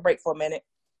 just take a break for a minute.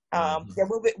 Then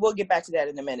we'll get back to that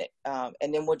in a minute.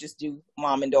 And then we'll just do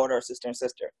mom and daughter or sister and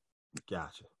sister.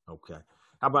 Gotcha. Okay.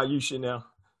 How about you, Chanel?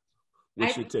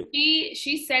 What's your take?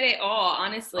 She said it all,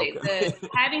 honestly. Okay.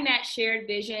 Having that shared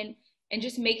vision and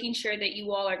just making sure that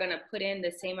you all are going to put in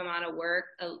the same amount of work.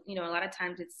 A lot of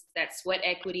times it's that sweat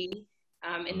equity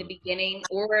in the beginning,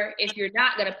 or if you're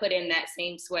not going to put in that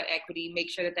same sweat equity, make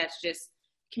sure that that's just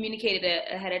communicated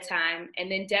ahead of time. And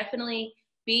then definitely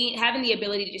having the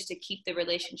ability just to keep the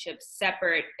relationship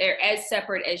separate, or as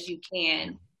separate as you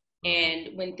can.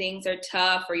 And when things are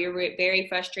tough or you're very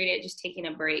frustrated, just taking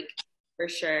a break for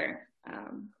sure.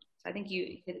 So I think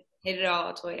you hit it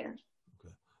all, Toya.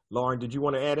 Okay. Lauren, did you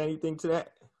want to add anything to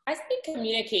that? I think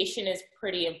communication is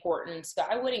pretty important. So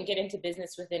I wouldn't get into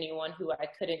business with anyone who I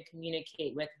couldn't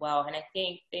communicate with well. And I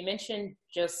think they mentioned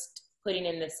just putting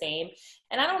in the same.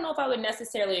 And I don't know if I would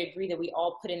necessarily agree that we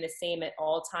all put in the same at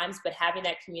all times, but having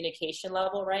that communication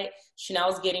level, right?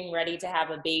 Chanel's getting ready to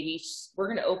have a baby. We're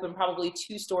going to open probably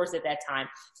 2 stores at that time.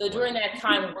 So during that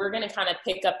time, we're going to kind of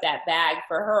pick up that bag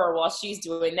for her while she's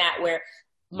doing that, where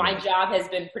my job has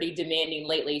been pretty demanding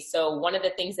lately. So one of the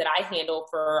things that I handle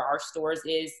for our stores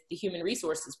is the human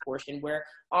resources portion, where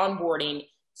onboarding.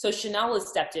 So Chanel has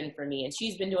stepped in for me, and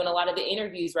she's been doing a lot of the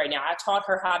interviews right now. I taught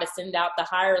her how to send out the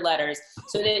hire letters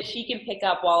so that she can pick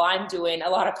up while I'm doing a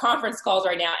lot of conference calls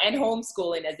right now and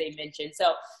homeschooling, as they mentioned.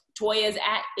 So Toya's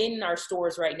in our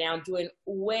stores right now doing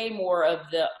way more of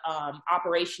the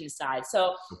operations side.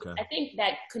 So I think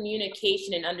that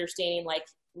communication and understanding, like,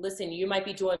 listen, you might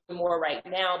be doing more right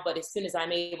now, but as soon as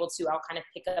I'm able to, I'll kind of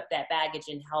pick up that baggage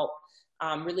and help.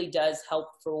 Really does help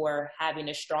for having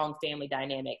a strong family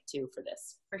dynamic too for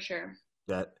this. For sure.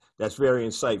 That's very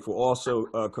insightful. Also,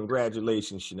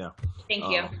 congratulations, Chanel. Thank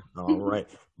you. All right.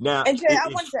 Now, and Jay, I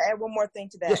wanted to add one more thing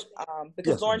to that,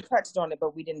 because Lauren touched on it,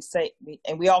 but we didn't say,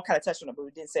 and we all kind of touched on it, but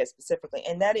we didn't say it specifically.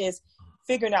 And that is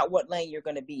figuring out what lane you're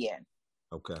going to be in.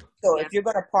 Okay. So if you're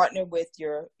going to partner with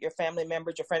your family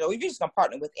members, your friends, or if you're just going to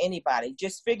partner with anybody,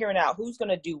 just figuring out who's going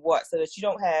to do what, so that you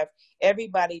don't have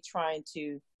everybody trying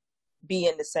to be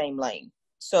in the same lane.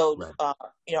 So,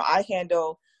 I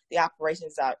handle the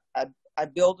operations. I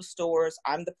build the stores.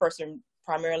 I'm the person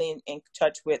primarily in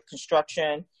touch with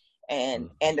construction and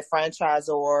the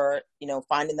franchisor,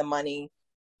 finding the money.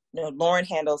 Lauren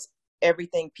handles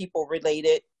everything people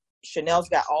related. Chanel's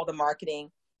got all the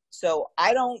marketing. So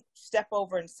I don't step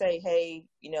over and say, hey,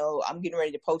 I'm getting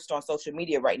ready to post on social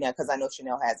media right now because I know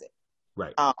Chanel has it.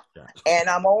 Right. And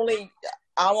I'm only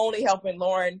helping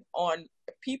Lauren on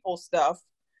people stuff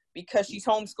because she's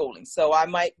homeschooling. So I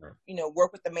might,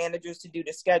 work with the managers to do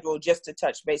the schedule just to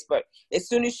touch base. But as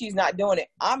soon as she's not doing it,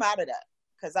 I'm out of that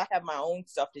because I have my own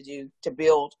stuff to do to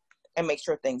build and make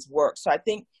sure things work. So I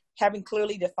think having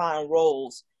clearly defined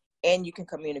roles and you can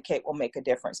communicate will make a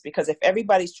difference, because if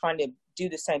everybody's trying to do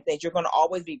the same things, you're going to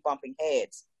always be bumping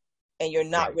heads and you're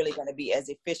not really going to be as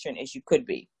efficient as you could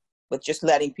be with just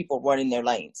letting people run in their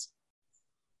lanes.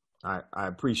 I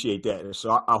appreciate that. And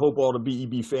so I hope all the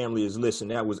BEB family is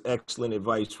listening. That was excellent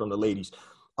advice from the ladies.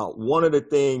 One of the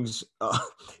things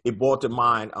it brought to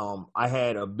mind, I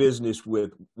had a business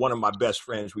with one of my best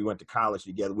friends. We went to college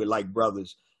together. We're like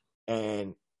brothers.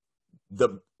 And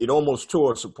it almost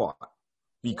tore us apart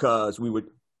because we were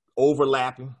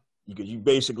overlapping. Because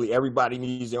basically everybody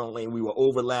needs their own lane. We were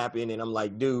overlapping, and I'm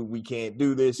like, dude, we can't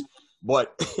do this.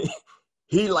 But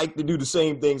he liked to do the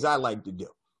same things I like to do.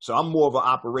 So I'm more of an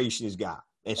operations guy,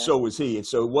 and so is he. And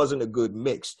so it wasn't a good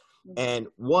mix. And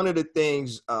one of the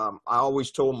things I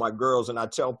always told my girls, and I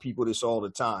tell people this all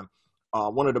the time,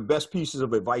 one of the best pieces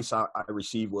of advice I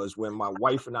received was when my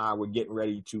wife and I were getting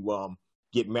ready to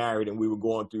get married, and we were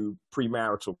going through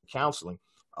premarital counseling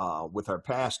with her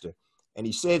pastor. And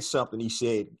he said something. He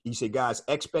said, guys,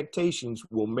 expectations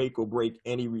will make or break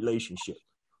any relationship.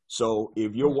 So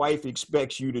if your wife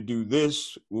expects you to do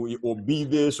this or be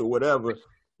this or whatever,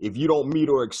 if you don't meet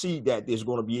or exceed that, there's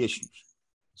going to be issues.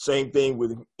 Same thing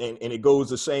with, and it goes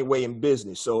the same way in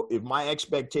business. So if my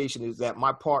expectation is that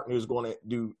my partner is going to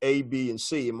do A, B, and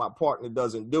C, and my partner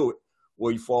doesn't do it,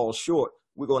 or he falls short,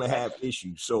 we're going to have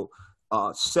issues. So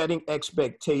setting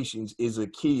expectations is a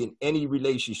key in any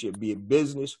relationship, be it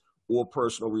business or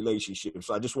personal relationship.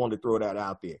 So I just wanted to throw that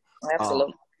out there.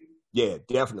 Absolutely. Yeah,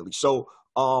 definitely. So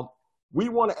I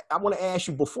want to ask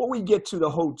you, before we get to the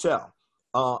hotel,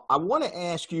 I want to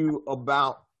ask you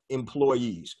about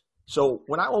employees. So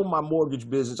when I owned my mortgage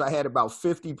business, I had about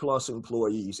 50 plus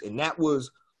employees, and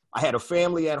I had a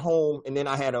family at home, and then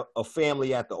I had a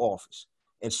family at the office.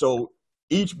 And so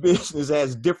each business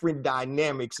has different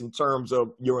dynamics in terms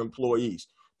of your employees.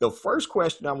 The first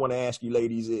question I want to ask you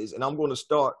ladies is, and I'm going to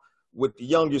start with the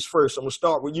youngest first. I'm going to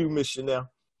start with you, Miss Chanel.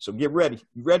 So get ready.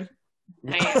 You ready?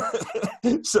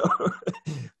 So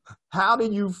how do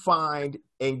you find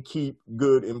and keep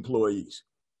good employees?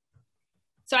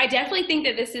 So I definitely think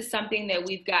that this is something that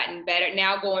we've gotten better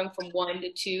now, going from 1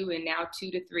 to 2 and now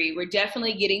 2 to 3. We're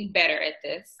definitely getting better at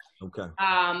this. Okay.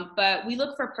 But we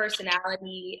look for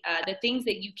personality. The things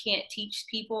that you can't teach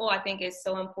people, I think, is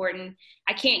so important.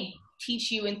 I can't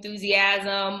teach you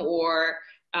enthusiasm or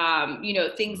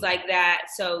things like that.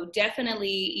 So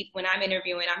definitely when I'm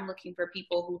interviewing, I'm looking for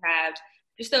people who have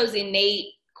just those innate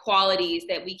qualities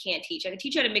that we can't teach. I can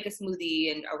teach you how to make a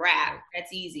smoothie and a wrap.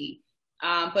 That's easy.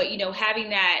 But having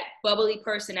that bubbly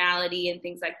personality and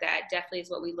things like that definitely is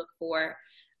what we look for.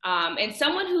 And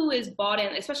someone who is bought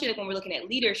in, especially like when we're looking at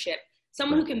leadership,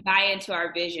 someone who can buy into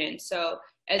our vision. So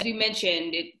as we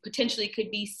mentioned, it potentially could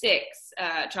be 6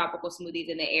 tropical smoothies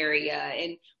in the area.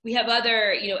 And we have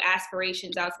other,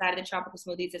 aspirations outside of the tropical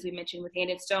smoothies, as we mentioned, with Hand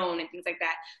and Stone and things like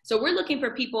that. So we're looking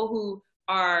for people who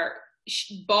are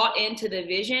bought into the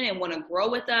vision and want to grow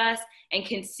with us and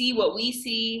can see what we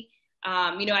see.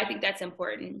 I think that's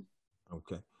important.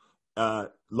 Okay.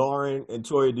 Lauren and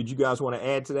Toya, did you guys want to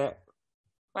add to that?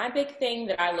 My big thing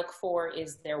that I look for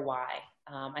is their why.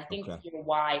 I think your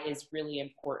why is really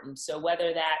important. So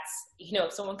whether that's,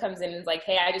 if someone comes in and is like,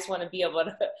 hey, I just want to be able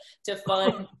to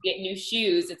fund, get new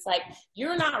shoes. It's like,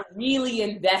 you're not really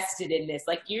invested in this.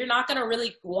 Like, you're not going to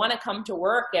really want to come to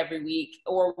work every week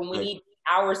or when we need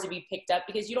hours to be picked up,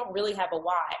 because you don't really have a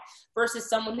why, versus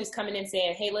someone who's coming in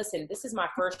saying, hey, listen, this is my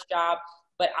first job,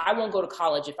 but I won't go to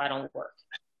college if I don't work.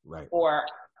 Right. Or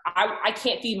I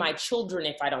can't feed my children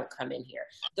if I don't come in here.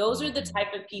 Those are the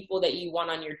type of people that you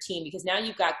want on your team, because now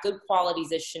you've got good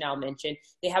qualities, as Chanel mentioned.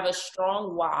 They have a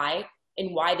strong why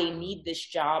and why they need this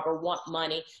job or want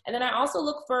money. And then I also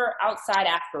look for outside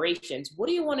aspirations. What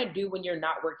do you want to do when you're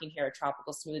not working here at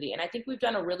Tropical Smoothie? And I think we've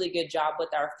done a really good job with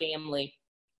our family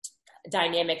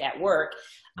dynamic at work,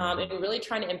 and really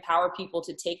trying to empower people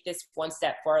to take this one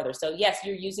step farther. So yes,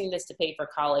 you're using this to pay for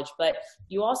college, but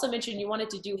you also mentioned you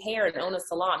wanted to do hair and own a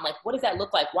salon. Like, what does that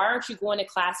look like? Why aren't you going to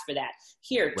class for that?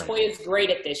 Here, Toya's great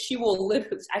at this. She will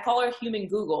literally, I call her human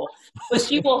Google, but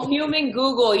she will human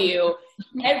Google you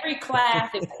every class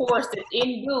and course that's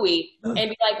in GUI and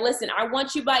be like, listen, I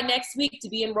want you by next week to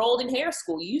be enrolled in hair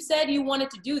school. You said you wanted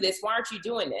to do this. Why aren't you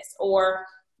doing this? Or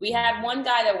we had one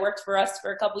guy that worked for us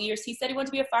for a couple of years. He said he wanted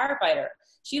to be a firefighter.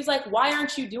 She was like, why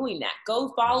aren't you doing that?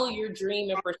 Go follow your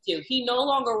dream and pursue. He no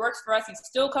longer works for us. He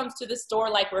still comes to the store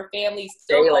like we're family.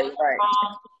 Still daily,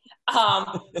 right.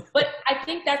 But I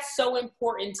think that's so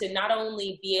important to not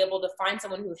only be able to find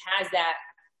someone who has that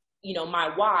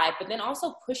my why, but then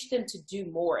also push them to do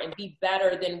more and be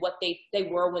better than what they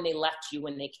were when they left you,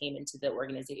 when they came into the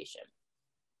organization.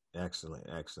 Excellent.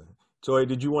 Toy,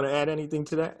 did you want to add anything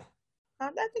to that? I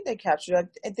think they captured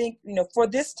it. I think, for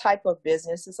this type of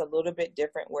business, it's a little bit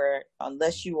different where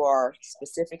unless you are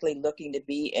specifically looking to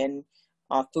be in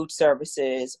food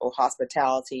services or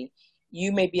hospitality,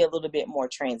 you may be a little bit more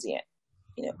transient,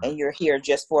 and you're here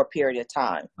just for a period of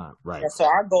time. Right. And so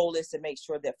our goal is to make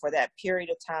sure that for that period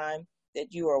of time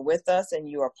that you are with us and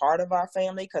you are part of our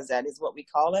family, because that is what we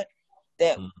call it,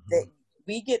 that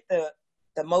we get the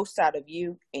most out of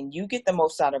you and you get the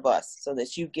most out of us, so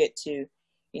that you get to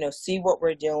see what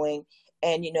we're doing.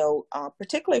 And,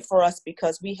 particularly for us,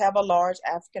 because we have a large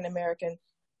African-American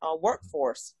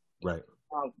workforce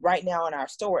right now in our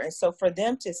store. And so for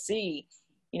them to see,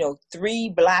 3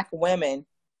 Black women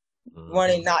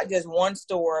running not just one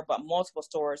store, but multiple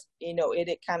stores,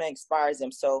 it kind of inspires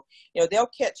them. So, they'll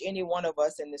catch any one of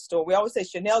us in the store. We always say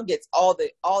Chanel gets all the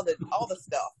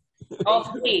stuff.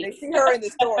 They see her in the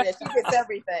store, and she gets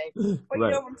everything. But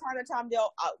from time to time,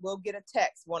 we'll get a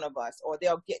text, one of us, or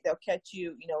they'll catch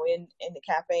you, in the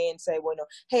cafe and say, well,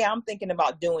 hey, I'm thinking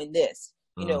about doing this.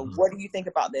 What do you think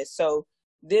about this? So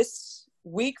this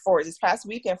past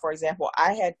weekend, for example,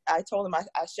 I told them I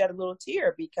shed a little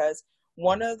tear because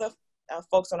one of the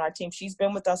folks on our team, she's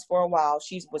been with us for a while.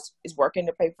 Is working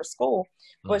to pay for school,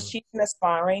 but she's an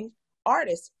aspiring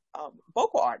artist,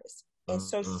 vocal artist. And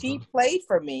so she played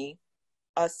for me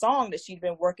a song that she'd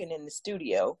been working in the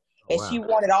studio, and she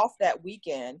wanted off that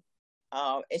weekend.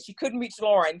 And she couldn't reach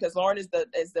Lauren, because Lauren is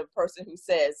the person who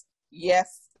says,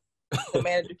 yes, the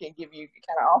manager can give you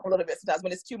kind of off a little bit sometimes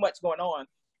when there's too much going on.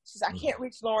 She says, I can't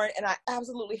reach Lauren, and I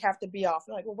absolutely have to be off.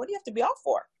 I'm like, well, what do you have to be off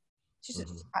for? She said,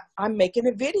 I'm making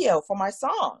a video for my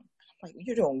song. I'm like,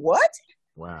 you're doing what?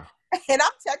 Wow. And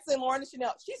I'm texting Lauren and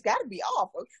Chanel, she's got to be off.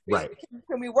 Right.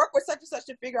 Can we work with such and such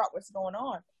to figure out what's going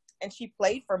on? And she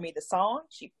played for me the song.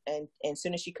 And as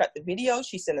soon as she cut the video,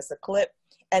 she sent us a clip.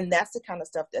 And that's the kind of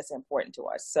stuff that's important to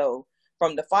us. So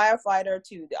from the firefighter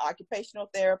to the occupational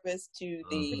therapist to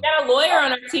the... We got a lawyer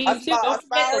on our team too.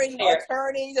 Aspiring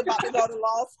attorneys about to go to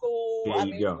law school. There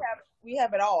you go. We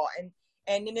have it all.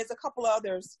 And then there's a couple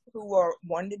others who are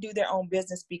wanting to do their own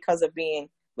business because of being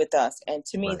with us. And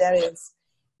to me, that is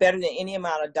better than any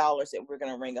amount of dollars that we're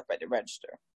going to ring up at the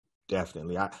register.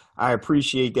 Definitely. I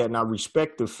appreciate that. And I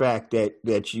respect the fact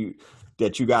that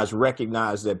you guys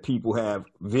recognize that people have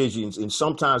visions, and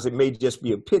sometimes it may just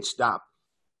be a pit stop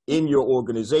in your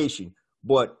organization,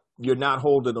 but you're not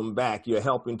holding them back. You're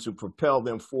helping to propel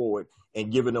them forward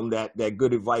and giving them that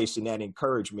good advice and that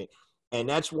encouragement. And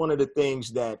that's one of the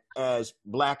things that as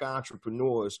Black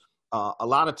entrepreneurs, a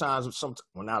lot of times,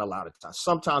 not a lot of times,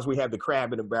 sometimes we have the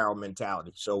crab in the barrel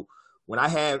mentality. So when I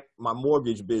had my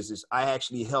mortgage business, I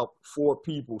actually helped 4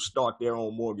 people start their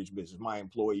own mortgage business, my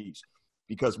employees,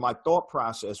 because my thought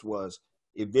process was,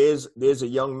 if there's a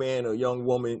young man or young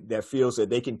woman that feels that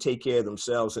they can take care of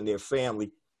themselves and their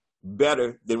family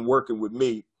better than working with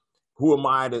me, who am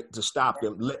I to stop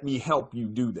them? Let me help you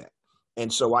do that.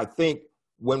 And so I think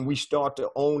when we start to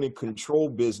own and control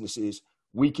businesses,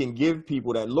 we can give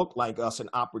people that look like us an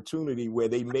opportunity where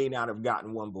they may not have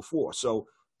gotten one before. So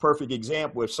perfect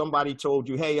example, if somebody told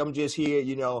you, hey, I'm just here,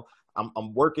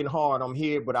 I'm working hard, I'm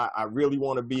here, but I really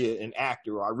want to be an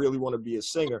actor, or I really want to be a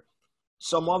singer.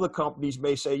 Some other companies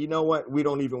may say, you know what, we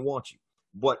don't even want you.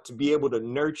 But to be able to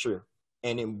nurture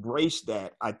and embrace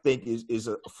that, I think is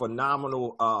a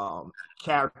phenomenal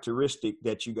characteristic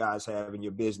that you guys have in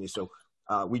your business. So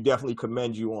we definitely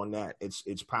commend you on that.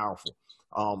 It's powerful.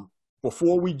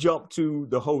 Before we jump to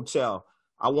the hotel,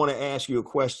 I want to ask you a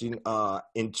question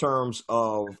in terms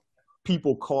of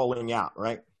people calling out,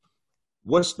 right?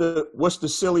 What's the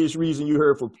silliest reason you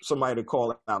heard for somebody to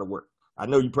call out of work? I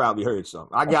know you probably heard some.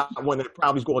 I got one that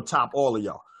probably is going to top all of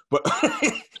y'all. But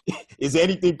is there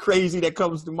anything crazy that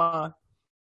comes to mind?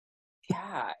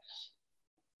 Gosh,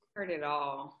 heard it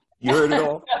all. You heard it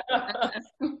all?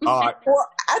 All right. Well,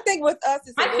 I think with us,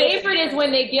 my favorite is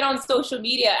when they get on social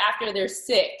media after they're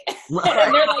sick and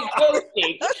they're like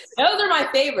ghosting. Those are my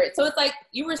favorites. So it's like,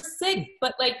 you were sick,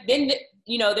 but like then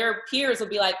their peers will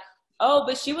be like, oh,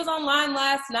 but she was online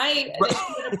last night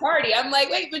at a party. I'm like,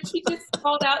 wait, but she just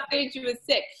called out saying she was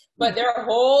sick. But their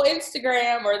whole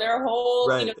Instagram or their whole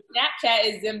Snapchat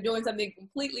is them doing something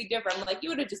completely different. I'm like, you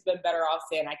would have just been better off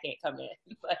saying I can't come in.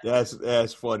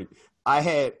 That's funny. I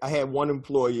had one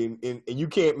employee, and you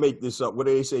can't make this up. What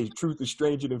do they say? Truth is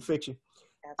stranger than fiction.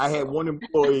 Absolutely. I had one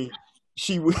employee.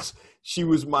 She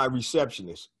was my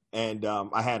receptionist, and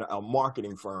I had a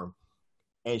marketing firm.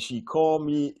 And she called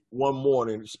me one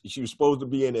morning. She was supposed to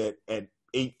be in at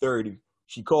 8:30.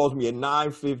 She calls me at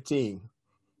 9:15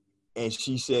 and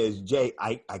she says, Jay,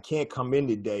 I can't come in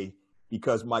today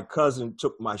because my cousin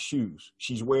took my shoes.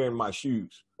 She's wearing my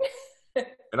shoes.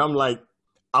 And I'm like,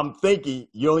 I'm thinking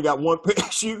you only got one pair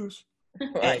of shoes?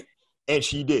 Right. And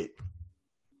she did.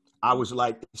 I was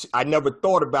like, I never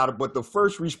thought about it, but the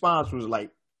first response was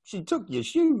like, she took your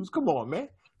shoes. Come on, man.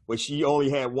 But she only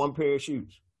had one pair of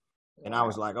shoes. And I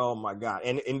was like, oh my God.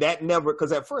 And that never,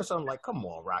 because at first I'm like, come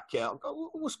on, Raquel,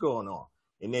 what's going on?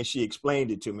 And then she explained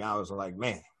it to me. I was like,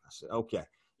 man, I said, okay.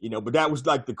 You know, but that was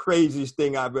like the craziest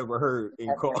thing I've ever heard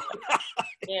in call.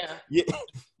 Yeah.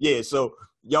 Yeah. So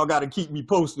y'all got to keep me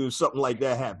posted if something like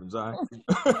that happens. All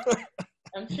right.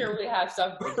 I'm sure we have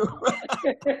something.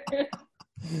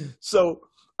 So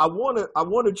I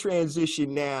want to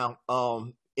transition now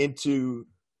into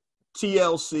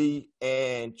TLC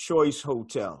and Choice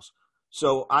Hotels.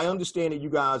 So I understand that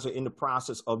you guys are in the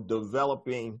process of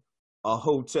developing a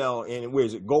hotel in, where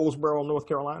is it, Goldsboro, North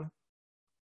Carolina?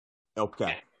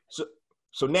 Okay.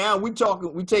 So now we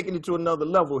taking it to another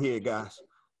level here, guys.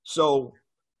 So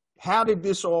how did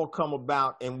this all come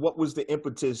about, and what was the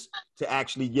impetus to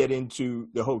actually get into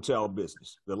the hotel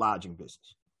business, the lodging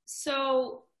business?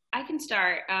 So I can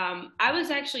start. I was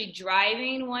actually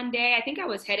driving one day. I think I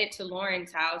was headed to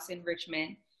Lauren's house in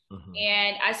Richmond,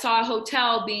 and I saw a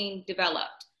hotel being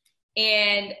developed.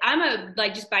 And I'm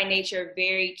just by nature,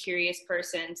 very curious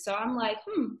person. So I'm like,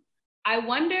 I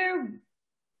wonder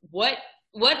what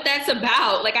that's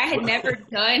about. Like, I had never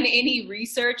done any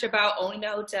research about owning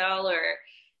a hotel, or,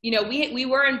 you know, we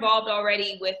were involved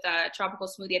already with Tropical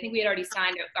Smoothie. I think we had already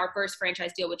signed our first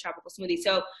franchise deal with Tropical Smoothie.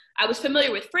 So I was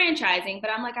familiar with franchising,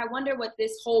 but I'm like, I wonder what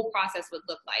this whole process would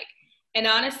look like. And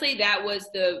honestly, that was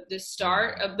the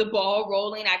start of the ball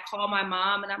rolling. I called my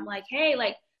mom and I'm like, hey,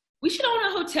 like, we should own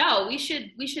a hotel. We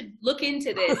should look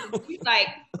into this. And she's like,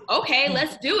 okay,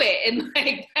 let's do it. And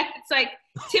like, that's like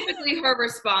typically her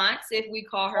response if we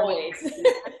call her.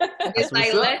 It's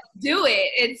like, let's do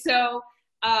it. And so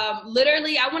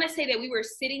literally, I want to say that we were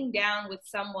sitting down with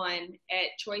someone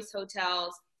at Choice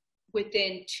Hotels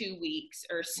within 2 weeks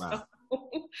or so.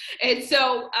 Wow. And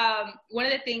so one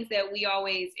of the things that we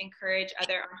always encourage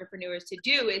other entrepreneurs to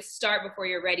do is start before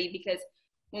you're ready, because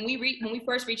when we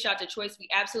first reached out to Choice, we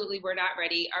absolutely were not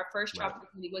ready. Our first Tropical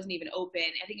Smoothie wasn't even open.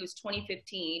 I think it was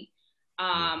 2015.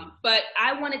 But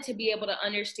I wanted to be able to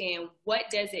understand, what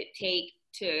does it take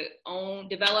to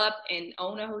develop and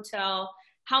own a hotel?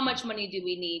 How much money do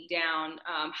we need down?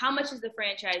 How much is the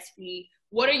franchise fee?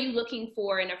 What are you looking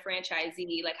for in a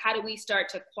franchisee? Like, how do we start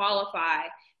to qualify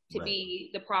to be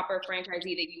the proper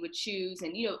franchisee that you would choose?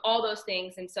 And, you know, all those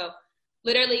things. And so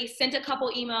literally sent a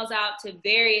couple emails out to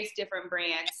various different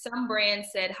brands. Some brands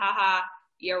said, haha,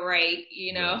 you're right.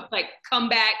 You know, like, come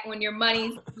back when your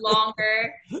money's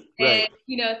longer and,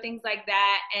 you know, things like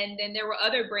that. And then there were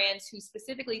other brands who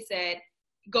specifically said,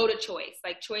 go to Choice.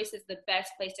 Like, Choice is the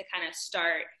best place to kind of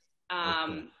start,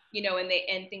 you know, and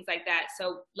things like that.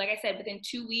 So like I said, within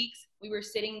 2 weeks, we were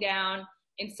sitting down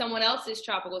in someone else's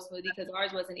Tropical Smoothie, because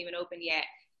ours wasn't even open yet.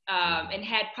 And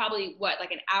had probably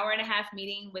like an hour and a half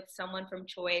meeting with someone from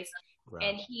Choice.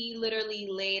 And he literally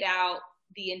laid out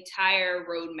the entire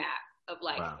roadmap of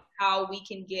like how we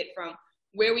can get from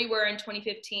where we were in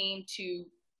 2015 to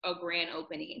a grand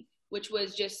opening, which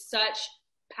was just such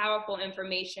powerful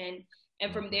information.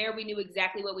 And from there, we knew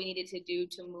exactly what we needed to do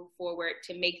to move forward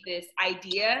to make this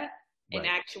idea an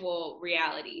actual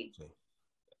reality.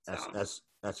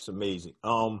 That's amazing.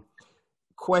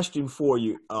 Question for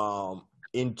you.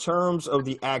 In terms of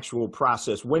the actual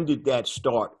process, when did that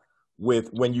start,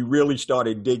 with when you really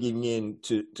started digging in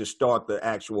to start the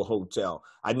actual hotel?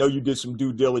 I know you did some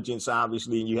due diligence,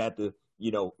 obviously, and you had to,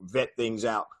 you know, vet things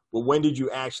out. But when did you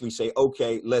actually say,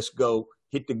 okay, let's go,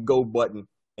 hit the go button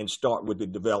and start with the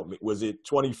development? Was it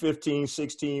 2015,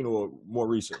 16, or more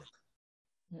recently?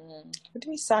 When did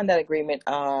we sign that agreement?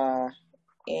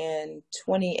 In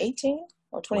 2018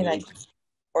 or 2019?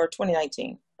 Or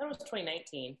 2019? That was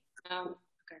 2019. Okay.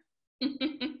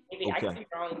 Maybe I could be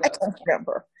wrong. I don't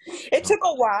remember. It took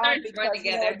a while because,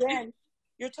 you know, again,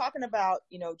 you're talking about,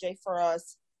 you know, Jay, for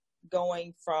us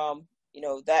going from, you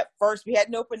know, that first, we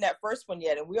hadn't opened that first one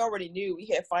yet, and we already knew we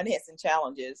had financing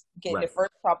challenges getting the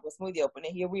first Tropical Smoothie open.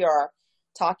 And here we are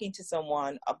talking to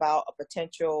someone about a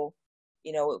potential,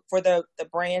 you know, for the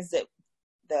brands that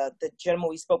the gentleman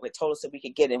we spoke with told us that we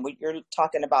could get in. You're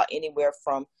talking about anywhere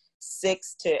from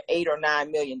 $6 to $8 or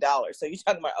 $9 million. So you're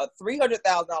talking about a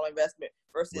 $300,000 investment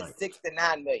versus $6 to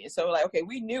 $9 million. So like, okay,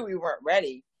 we knew we weren't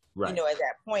ready, you know, at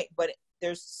that point, but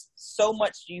there's so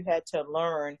much you had to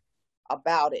learn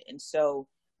about it. And so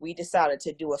we decided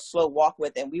to do a slow walk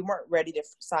with, and we weren't ready to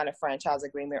sign a franchise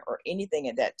agreement or anything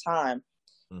at that time.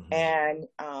 Mm-hmm.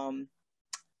 And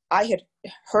I had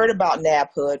heard about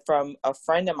NABHOOD from a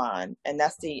friend of mine, and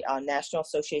that's the National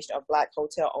Association of Black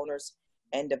Hotel Owners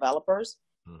and Developers.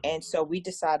 Mm-hmm. And so we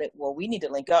decided, well, we need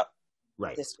to link up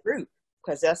this group,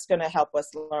 because that's going to help us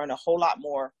learn a whole lot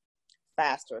more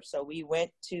faster. So we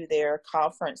went to their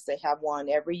conference. They have one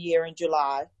every year in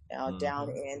July down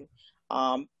in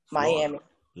Miami.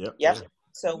 Yep.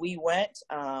 So we went,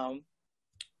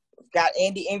 got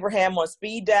Andy Ingraham on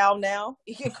speed dial now.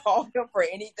 You can call him for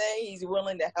anything. He's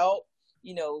willing to help,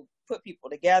 put people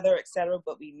together, etc.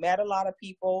 But we met a lot of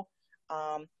people.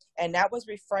 And that was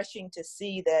refreshing to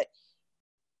see that,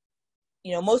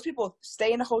 most people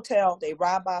stay in a hotel, they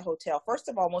ride by a hotel. First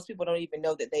of all, most people don't even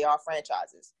know that they are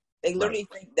franchises. They literally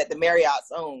think that the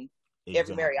Marriotts own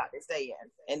every Marriott they stay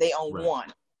in, and they own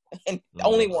one. And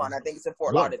only one, I think it's in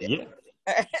Fort Lauderdale.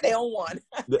 Yeah. They own one.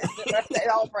 They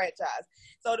all franchise.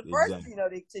 So the first,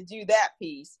 to do that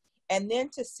piece, and then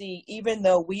to see, even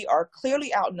though we are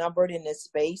clearly outnumbered in this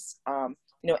space,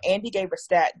 Andy gave a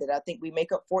stat that I think we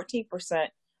make up 14%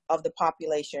 of the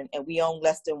population, and we own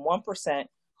less than 1%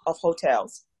 of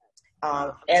hotels,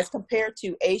 as compared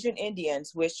to Asian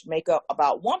Indians, which make up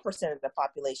about 1% of the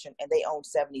population, and they own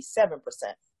 77%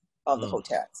 of the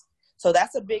hotels. So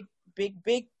that's a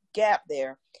big gap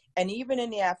there. And even in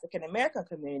the African American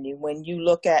community, when you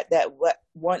look at that,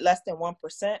 less than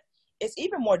 1%, it's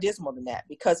even more dismal than that,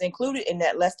 because included in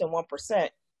that less than 1%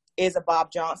 is a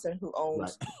Bob Johnson who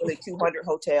owns really 200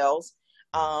 hotels,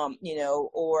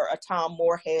 or a Tom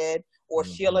Moorhead or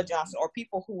Sheila Johnson, or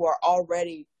people who are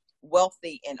already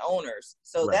wealthy and owners.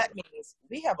 So that means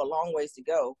we have a long ways to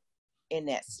go in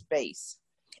that space.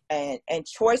 And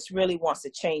Choice really wants to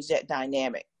change that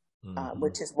dynamic,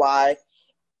 which is why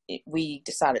we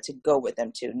decided to go with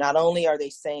them too. Not only are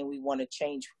they saying we want to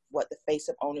change what the face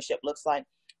of ownership looks like,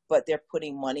 but they're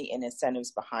putting money and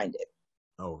incentives behind it.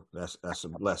 Oh, that's a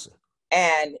blessing.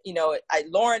 And,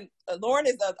 Lauren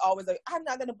is always like, I'm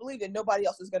not going to believe that nobody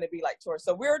else is going to be like Choice.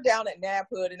 So we're down at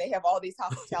NABHOOD, and they have all these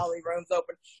hospitality rooms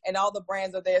open, and all the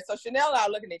brands are there. So Chanel and I are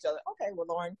looking at each other. Okay, well,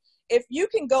 Lauren, if you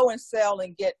can go and sell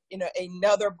and get,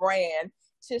 another brand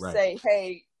to say,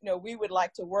 hey, we would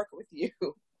like to work with you,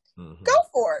 go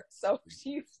for it. So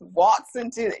she walks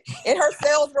in her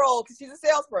sales role, because she's a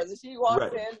salesperson. She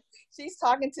walks in, she's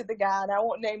talking to the guy, and I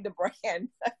won't name the brand,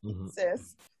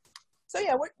 sis. So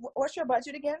yeah, what's your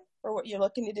budget again for what you're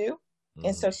looking to do?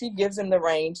 And so she gives him the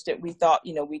range that we thought,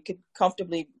 we could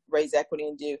comfortably raise equity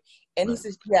and do. And he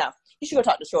says, yeah, you should go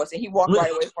talk to Choice. And he walked right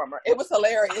away from her. It was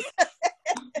hilarious.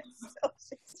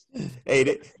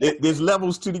 Hey, there's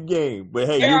levels to the game, but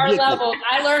hey, there are levels.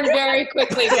 I learned very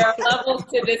quickly there are levels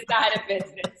to this side of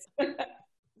business.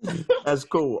 That's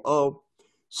cool.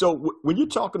 So when you're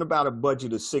talking about a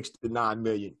budget of $6 to $9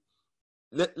 million,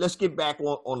 let's get back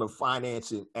on the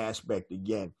financing aspect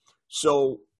again.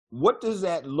 So what does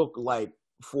that look like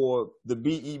for the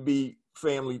BEB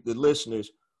family, the listeners?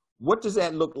 What does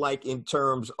that look like in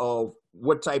terms of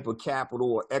what type of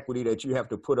capital or equity that you have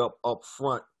to put up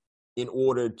front in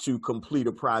order to complete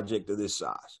a project of this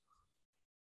size?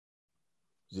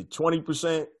 Is it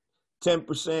 20%,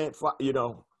 10%, Yeah,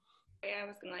 I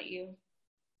was going to let you.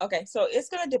 Okay, so it's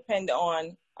going to depend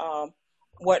on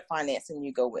what financing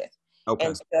you go with. Okay.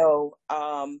 And so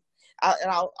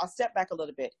I'll step back a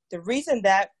little bit. The reason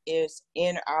that is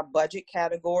in our budget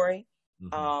category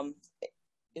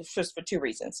is just for two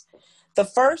reasons. The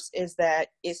first is that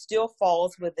it still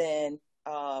falls within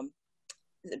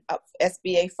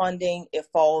SBA funding. It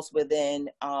falls within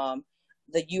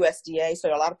the USDA.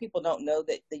 So a lot of people don't know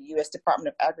that the U.S. Department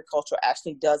of Agriculture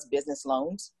actually does business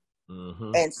loans.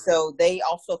 And so they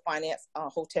also finance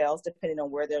hotels depending on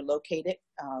where they're located.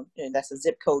 And that's a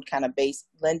zip code kind of based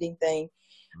lending thing.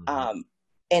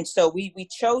 And so we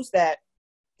chose that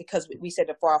because we said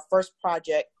that for our first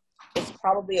project, it's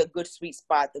probably a good sweet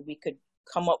spot that we could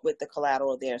come up with the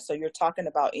collateral there. So you're talking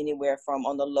about anywhere from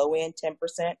on the low end 10%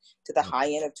 to the high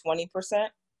end of 20%.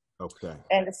 Okay.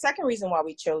 And the second reason why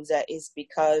we chose that is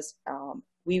because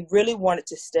we really wanted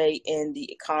to stay in the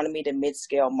economy to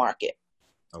mid-scale market.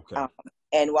 Okay.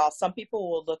 And while some people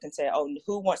will look and say, oh,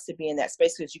 who wants to be in that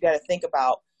space? Because you got to think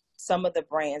about some of the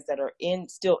brands that are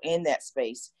still in that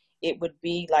space. It would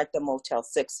be like the Motel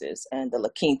 6s and the La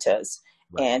Quintas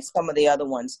and some of the other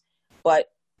ones. But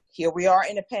here we are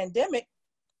in a pandemic,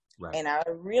 and I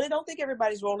really don't think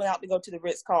everybody's rolling out to go to the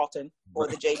Ritz-Carlton or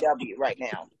the JW right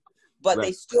now. But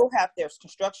they still there's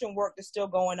construction work that's still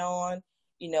going on.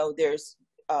 There's,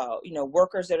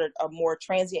 workers that are more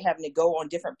transient having to go on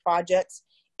different projects.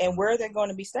 And where are they going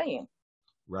to be staying?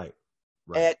 Right.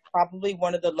 at probably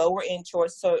one of the lower end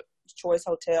choice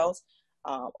hotels,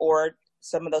 or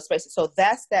some of those spaces. So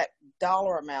that's that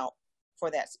dollar amount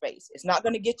for that space. It's not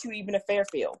going to get you even a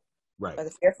Fairfield. Right. But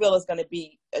the Fairfield is going to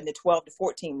be in the $12 to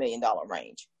 $14 million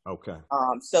range. Okay.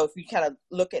 So if you kind of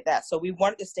look at that, so we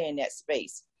wanted to stay in that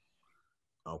space.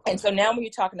 Okay. And so now when you're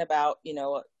talking about,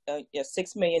 a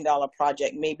 $6 million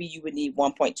project, maybe you would need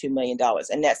 $1.2 million.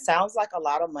 And that sounds like a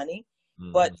lot of money,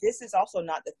 but this is also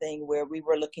not the thing where we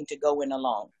were looking to go in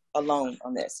alone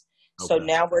on this. So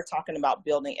now we're talking about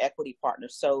building equity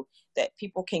partners so that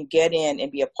people can get in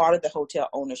and be a part of the hotel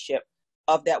ownership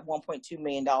of that $1.2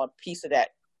 million piece of that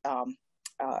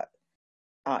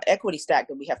equity stack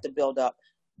that we have to build up,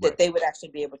 that they would actually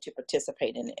be able to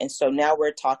participate in it. And so now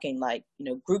we're talking like,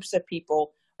 groups of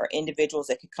people or individuals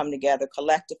that could come together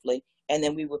collectively, and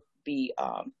then we would be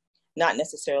not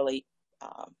necessarily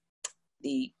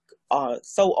the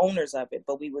sole owners of it,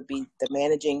 but we would be the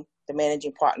managing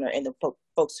partner and the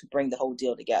folks who bring the whole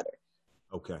deal together.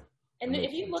 Okay. And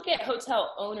if you look at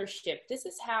hotel ownership, this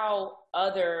is how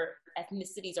other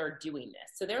ethnicities are doing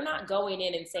this. So they're not going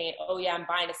in and saying, oh yeah, I'm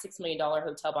buying a $6 million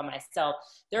hotel by myself.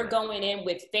 They're going in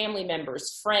with family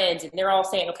members, friends, and they're all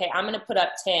saying, okay, I'm going to put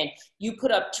up 10, you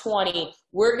put up 20.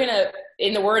 We're going to,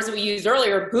 in the words that we used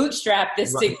earlier, bootstrap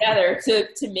this together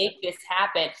to make this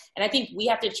happen. And I think we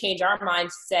have to change our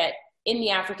mindset in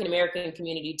the African-American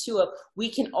community too, of we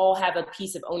can all have a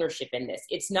piece of ownership in this.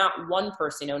 It's not one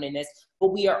person owning this, but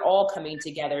we are all coming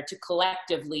together to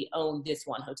collectively own this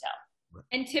one hotel.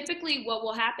 And typically what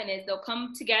will happen is they'll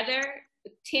come together,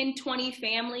 10, 20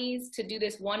 families to do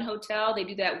this one hotel. They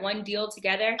do that one deal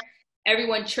together.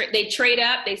 Everyone, they trade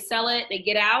up, they sell it, they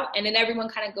get out, and then everyone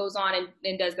kind of goes on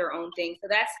and does their own thing. So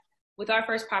that's, with our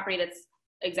first property, that's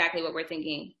exactly what we're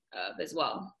thinking of as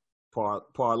well.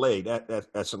 Parlay.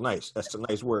 That's a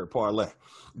nice word, parlay.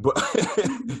 But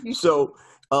so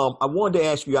I wanted to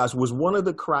ask you guys, was one of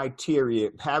the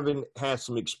criteria, having had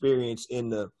some experience in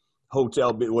the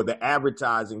hotel bit or the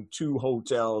advertising to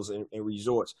hotels and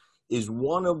resorts, was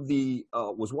one of the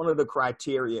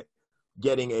criteria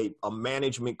getting a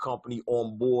management company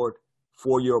on board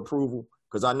for your approval?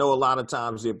 Because I know a lot of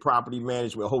times there are property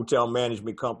management, hotel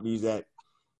management companies that,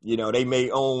 they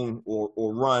may own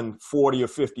or run 40 or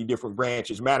 50 different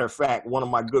branches. Matter of fact, one of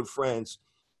my good friends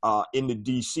in the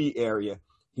DC area,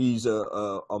 he's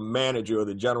a manager, or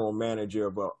the general manager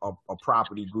of a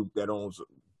property group that owns a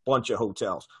bunch of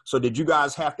hotels. So did you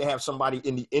guys have to have somebody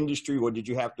in the industry, or did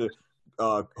you have to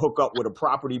hook up with a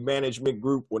property management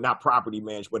group, or not property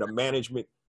management, but a management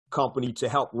company to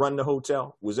help run the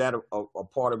hotel? Was that a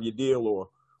part of your deal, or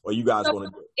you guys want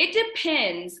to do it? It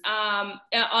depends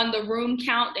on the room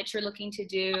count that you're looking to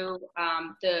do,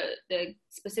 the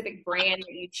specific brand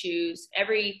that you choose.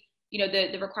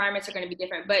 The requirements are going to be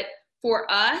different. But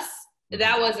for us,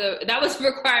 that was a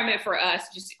requirement for us,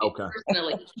 just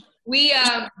personally. We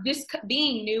just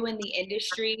being new in the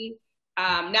industry,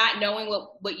 not knowing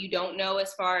what you don't know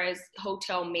as far as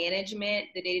hotel management,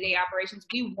 the day-to-day operations,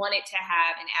 we wanted to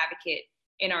have an advocate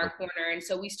in our corner. And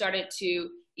so we started to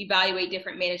evaluate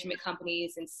different management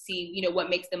companies and see, what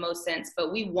makes the most sense.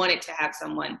 But we wanted to have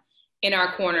someone in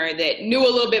our corner that knew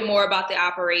a little bit more about the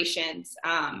operations.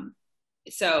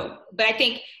 But I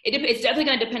think it's definitely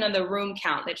going to depend on the room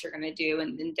count that you're going to do,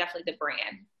 and definitely the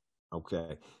brand.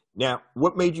 Okay. Now,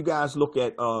 what made you guys look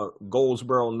at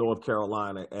Goldsboro, North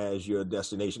Carolina as your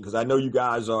destination? Because I know you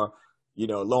guys are,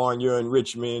 Lauren, you're in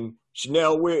Richmond.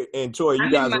 Chanel, and Toya, you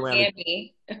guys are around.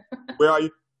 Miami. Where are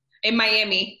you? In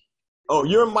Miami. Oh,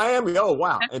 you're in Miami? Oh,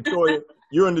 wow. And Toya,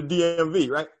 you're in the DMV,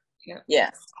 right? Yeah.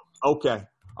 Yes. Okay.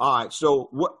 All right. So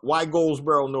why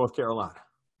Goldsboro, North Carolina?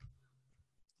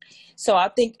 So I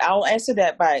think I'll answer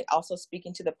that by also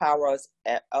speaking to the power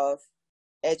of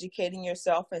educating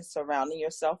yourself and surrounding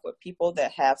yourself with people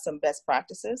that have some best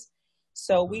practices.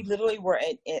 So we literally were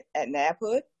at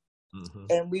NABHOOD,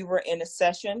 and we were in a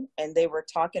session, and they were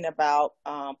talking about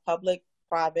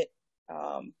public-private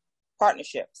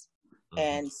partnerships.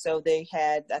 And so they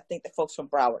had, I think, the folks from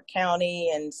Broward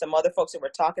County and some other folks that were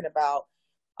talking about,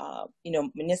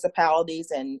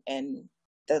 municipalities and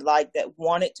the like that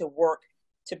wanted to work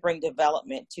to bring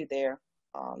development to their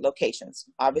locations,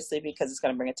 obviously, because it's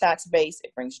going to bring a tax base,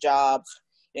 it brings jobs,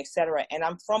 et cetera. And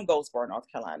I'm from Goldsboro, North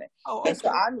Carolina. Oh, okay. And so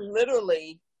I'm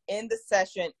literally in the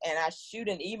session, and I shoot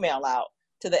an email out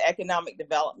to the economic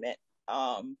development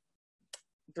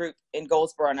group in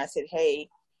Goldsboro. And I said, hey,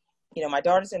 my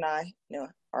daughters and I,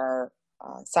 are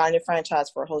signing a franchise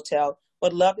for a hotel.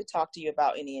 Would love to talk to you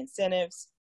about any incentives,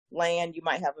 land you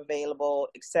might have available,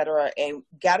 et cetera. And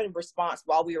got a response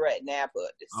while we were at NABHOOD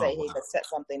to say, hey, let's set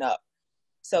something up.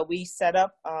 So we set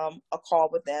up a call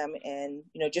with them and,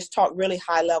 just talk really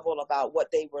high level about what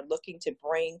they were looking to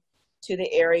bring to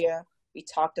the area. We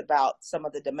talked about some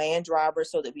of the demand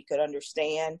drivers so that we could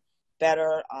understand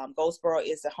better. Goldsboro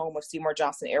is the home of Seymour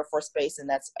Johnson Air Force Base, and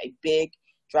that's a big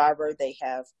driver. They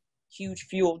have huge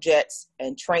fuel jets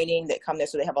and training that come there.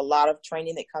 So they have a lot of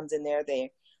training that comes in there.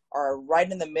 They are right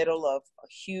in the middle of a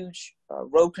huge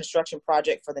road construction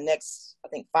project for the next, I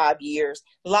think, 5 years.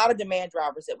 A lot of demand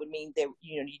drivers that would mean they,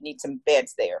 you need some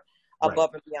beds there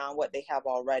above and beyond what they have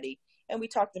already. And we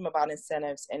talked to them about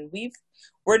incentives, and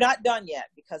we're not done yet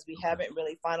because we haven't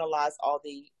really finalized all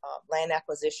the land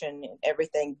acquisition and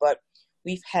everything, but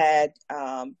we've had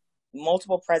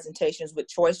multiple presentations with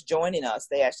Choice joining us.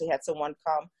 They actually had someone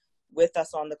come with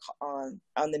us on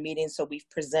the meeting. So we've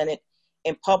presented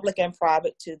in public and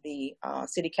private to the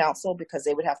city council because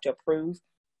they would have to approve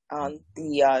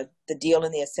the deal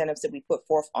and the incentives that we put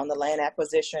forth on the land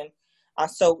acquisition.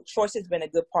 So Choice has been a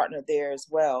good partner there as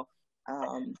well.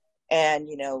 And,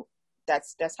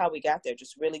 that's how we got there,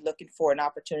 just really looking for an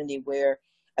opportunity where,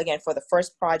 again, for the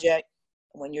first project,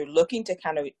 when you're looking to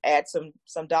kind of add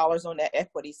some dollars on that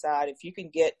equity side, if you can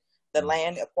get the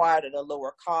land acquired at a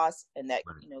lower cost and that,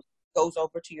 goes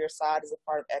over to your side as a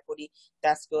part of equity,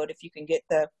 that's good. If you can get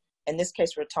in this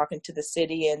case, we're talking to the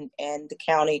city and the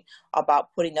county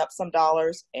about putting up some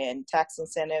dollars and tax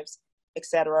incentives, et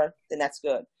cetera, then that's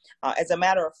good. As a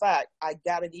matter of fact, I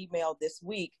got an email this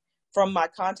week from my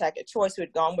contact at Choice who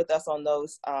had gone with us on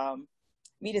those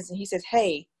meetings. And he says,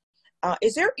 hey,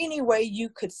 is there any way you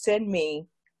could send me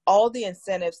all the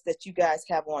incentives that you guys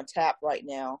have on tap right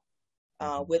now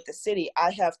with the city?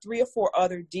 I have 3 or 4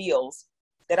 other deals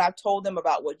that I've told them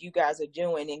about what you guys are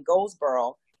doing in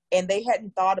Goldsboro, and they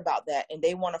hadn't thought about that, and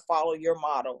they want to follow your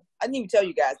model. I didn't even tell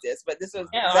you guys this, but this was...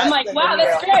 Yeah, I'm like, wow,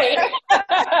 that's great.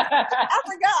 I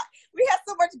forgot. We had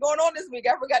so much going on this week.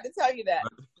 I forgot to tell you that.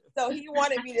 So he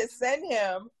wanted me to send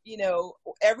him,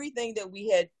 everything that we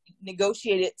had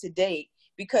negotiated to date,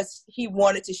 because he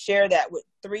wanted to share that with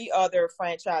 3 other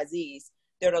franchisees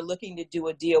that are looking to do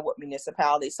a deal with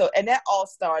municipalities. So, and that all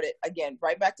started, again,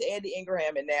 right back to Andy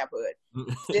Ingraham in Nabhood,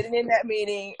 sitting in that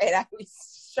meeting, and I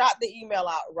shot the email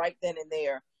out right then and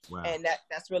there. Wow. And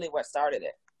that's really what started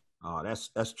it. Oh,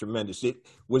 that's tremendous.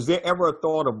 Was there ever a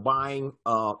thought of buying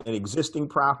an existing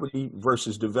property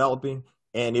versus developing?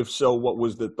 And if so, what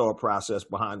was the thought process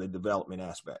behind the development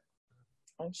aspect?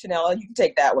 Chanel, you can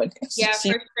take that one. Yeah,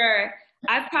 for sure.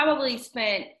 I've probably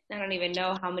spent, I don't even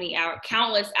know how many hours,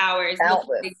 countless hours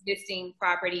looking at existing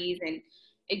properties and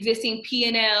existing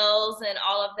P&Ls and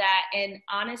all of that. And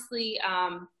honestly,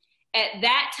 at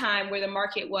that time where the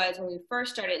market was, when we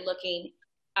first started looking,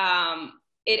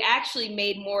 it actually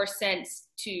made more sense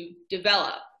to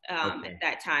develop at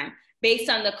that time based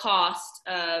on the cost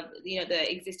of,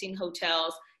 the existing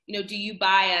hotels. Do you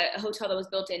buy a hotel that was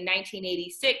built in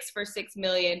 1986 for $6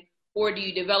 million? Or do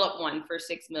you develop one for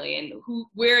 $6 million?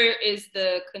 Where is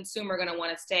the consumer going to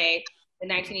want to stay? The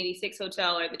 1986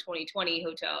 hotel or the 2020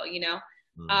 hotel?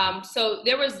 Mm-hmm. So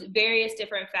there was various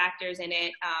different factors in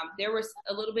it. There was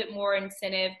a little bit more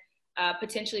incentive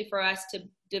potentially for us to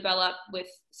develop with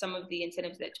some of the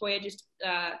incentives that Toya just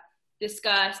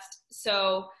discussed.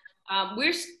 So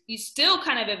we're still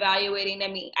kind of evaluating. I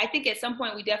mean, I think at some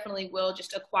point we definitely will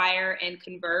just acquire and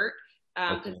convert.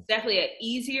 Because it's definitely an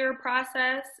easier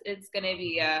process. It's going to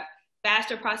be a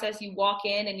faster process. You walk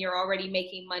in and you're already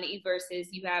making money versus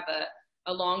you have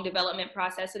a long development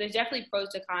process. So there's definitely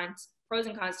pros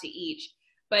and cons to each.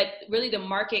 But really the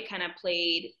market kind of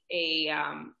played a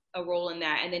role in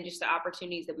that, and then just the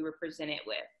opportunities that we were presented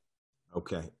with.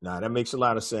 Okay. Now that makes a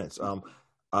lot of sense.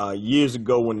 Years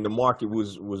ago when the market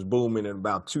was booming in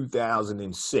about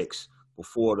 2006,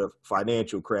 before the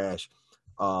financial crash,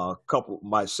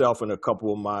 myself and a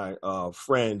couple of my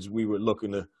friends, we were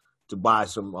looking to buy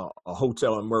a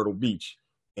hotel in Myrtle Beach,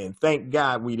 and thank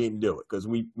God we didn't do it, because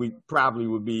we probably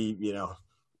would be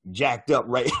jacked up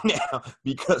right now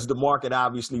because the market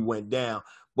obviously went down.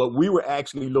 But we were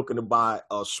actually looking to buy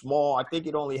a small, I think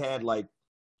it only had like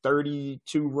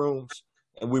 32 rooms,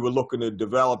 and we were looking to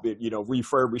develop it,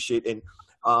 refurbish it, and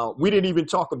we didn't even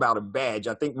talk about a badge.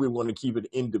 I think we wanted to keep it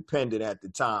independent at the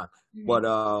time. Mm-hmm. But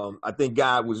I think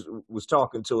God was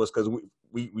talking to us, because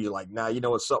we were like, nah,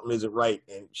 something isn't right.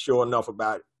 And sure enough,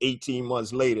 about 18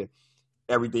 months later,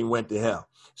 everything went to hell.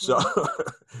 So,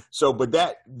 mm-hmm. But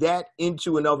that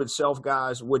into and of itself,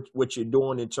 guys, what you're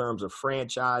doing in terms of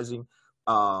franchising,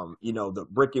 the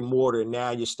brick and mortar, and now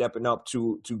you're stepping up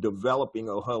to developing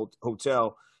a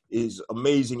hotel is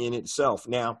amazing in itself.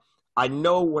 Now, I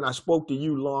know when I spoke to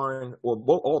you, Lauren, or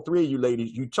all 3 of you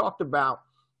ladies, you talked about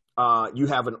you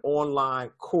have an online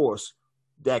course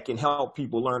that can help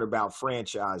people learn about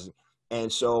franchising.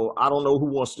 And so I don't know who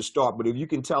wants to start, but if you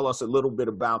can tell us a little bit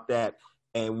about that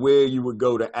and where you would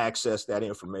go to access that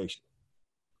information.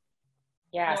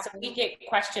 Yeah, so we get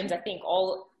questions, I think,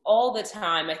 all the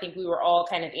time. I think we were all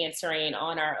kind of answering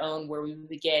on our own, where we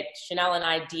would get Chanel and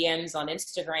I DMs on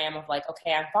Instagram of like,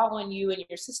 okay, I'm following you and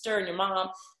your sister and your mom.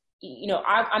 You know,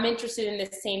 I'm interested in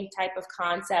this same type of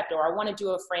concept, or I want to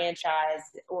do a franchise,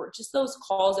 or just those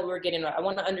calls that we're getting. I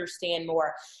want to understand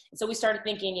more. And so we started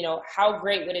thinking, you know, how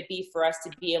great would it be for us to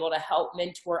be able to help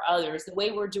mentor others the way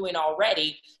we're doing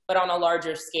already, but on a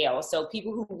larger scale. So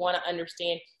people who want to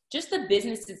understand just the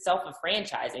business itself of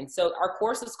franchising. So our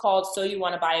course is called So You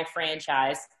Want to Buy a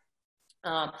Franchise.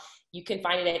 You can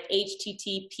find it at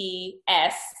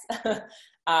https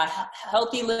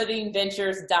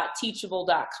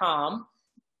healthylivingventures.teachable.com.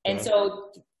 And so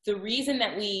the reason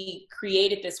that we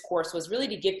created this course was really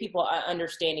to give people an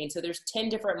understanding. So there's 10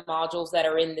 different modules that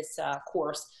are in this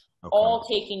course, all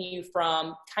taking you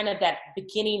from kind of that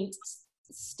beginning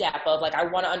step of like, I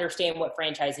want to understand what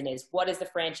franchising is. What is the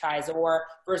franchisor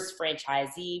versus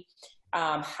franchisee?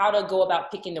 How to go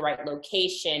about picking the right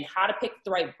location, how to pick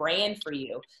the right brand for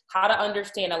you, how to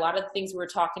understand a lot of the things we were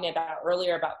talking about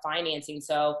earlier about financing.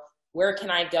 So where can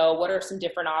I go? What are some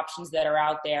different options that are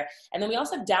out there? And then we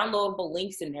also have downloadable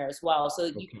links in there as well.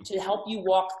 So to help you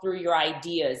walk through your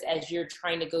ideas as you're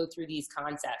trying to go through these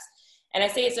concepts. And I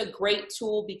say it's a great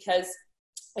tool because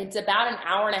it's about an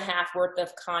hour and a half worth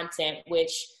of content,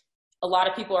 which a lot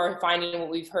of people are finding, what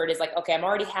we've heard is like, okay, I'm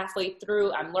already halfway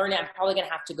through. I'm learning. I'm probably going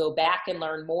to have to go back and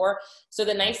learn more. So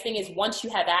the nice thing is once you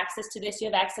have access to this, you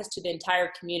have access to the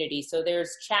entire community. So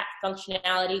there's chat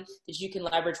functionality that you can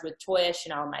leverage with Toya,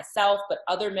 Chanel, and myself, but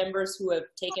other members who have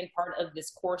taken part of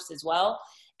this course as well.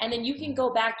 And then you can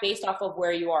go back based off of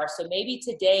where you are. So maybe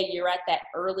today you're at that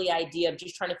early idea of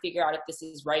just trying to figure out if this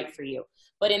is right for you.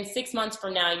 But in 6 months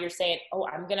from now, you're saying, oh,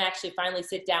 I'm going to actually finally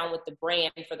sit down with the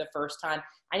brand for the first time.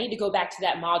 I need to go back to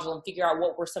that module and figure out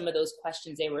what were some of those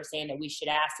questions they were saying that we should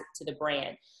ask to the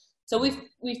brand. So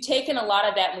we've taken a lot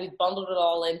of that and we've bundled it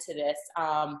all into this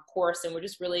course, and we're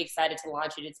just really excited to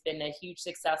launch it. It's been a huge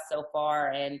success so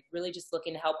far, and really just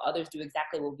looking to help others do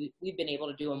exactly what we've been able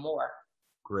to do and more.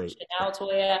 Great. Chanel,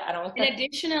 Toya, And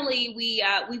additionally, we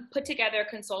put together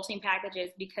consulting packages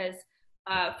because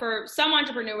for some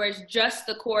entrepreneurs, just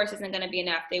the course isn't going to be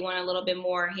enough. They want a little bit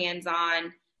more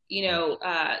hands-on,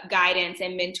 guidance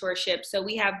and mentorship. So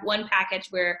we have one package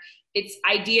where it's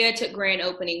idea to grand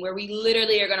opening, where we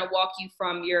literally are going to walk you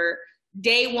from your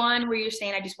day one, where you're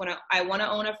saying, I want to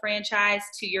own a franchise,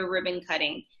 to your ribbon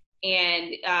cutting,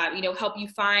 and help you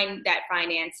find that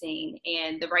financing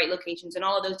and the right locations and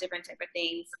all of those different type of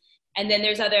things. And then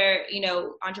there's other,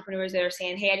 entrepreneurs that are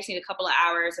saying, hey, I just need a couple of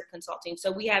hours of consulting.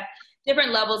 So we have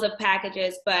different levels of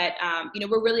packages, but,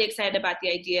 we're really excited about the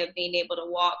idea of being able to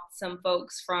walk some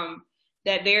folks from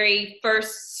that very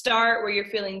first start where you're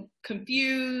feeling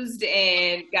confused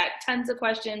and got tons of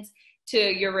questions to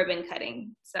your ribbon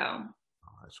cutting. So.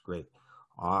 Oh, that's great.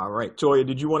 All right. Toya,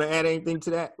 did you want to add anything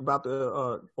to that about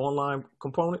the online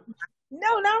component?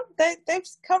 No, they've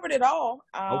covered it all.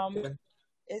 Okay.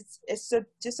 It's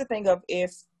just a thing of,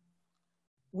 if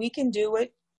we can do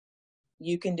it,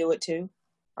 you can do it too.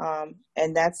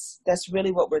 And that's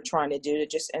really what we're trying to do, to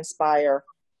just inspire,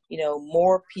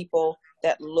 more people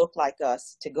that look like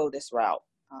us to go this route.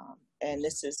 And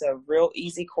this is a real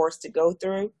easy course to go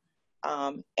through.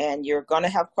 And you're going to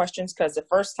have questions, because the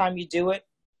first time you do it,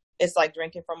 it's like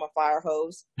drinking from a fire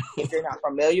hose if you're not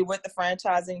familiar with the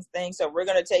franchising thing. So we're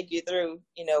going to take you through,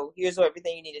 here's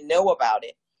everything you need to know about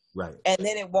it. Right. And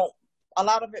then a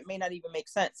lot of it may not even make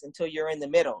sense until you're in the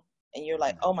middle. And you're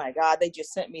like, oh my God, they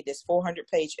just sent me this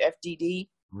 400-page FDD.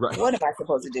 Right. What am I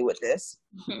supposed to do with this?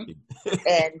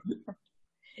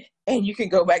 and you can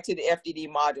go back to the FDD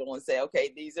module and say,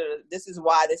 okay, this is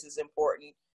why this is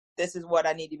important. This is what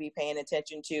I need to be paying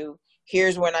attention to.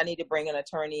 Here's when I need to bring an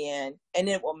attorney in, and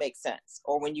it will make sense.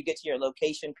 Or when you get to your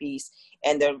location piece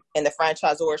and the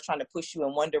franchisor is trying to push you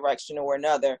in one direction or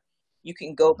another, you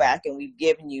can go back, and we've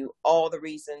given you all the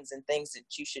reasons and things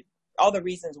that all the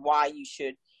reasons why you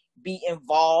should be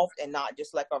involved and not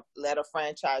just let a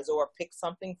franchisor pick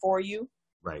something for you.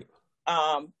 Right.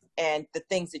 And the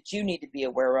things that you need to be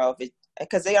aware of,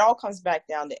 because it all comes back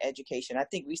down to education. I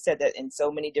think we said that in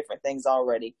so many different things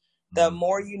already. The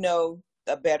more you know,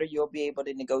 the better you'll be able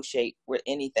to negotiate with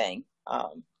anything.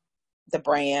 The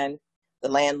brand, the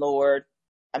landlord.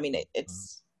 I mean,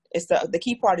 it's the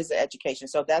key part is the education.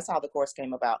 So that's how the course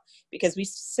came about, because we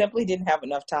simply didn't have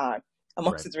enough time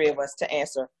amongst the three of us to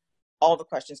answer all the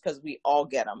questions, because we all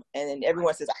get them. And then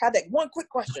everyone says, I had that one quick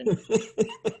question.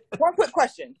 One quick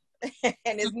question.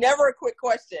 And it's never a quick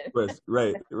question.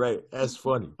 Right. That's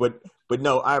funny. But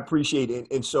no, I appreciate it.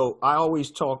 And so I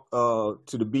always talk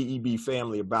to the BEB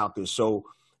family about this. So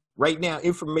right now,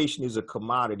 information is a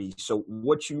commodity. So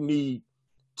what you need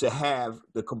to have,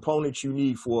 the components you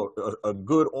need for a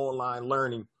good online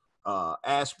learning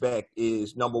aspect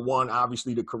is, number one,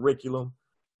 obviously the curriculum,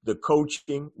 the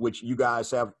coaching, which you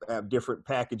guys have different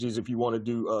packages if you want to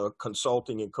do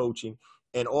consulting and coaching,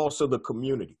 and also the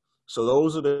community. So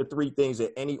those are the three things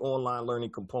that any online learning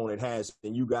component has,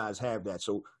 and you guys have that.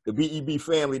 So the BEB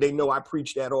family, they know I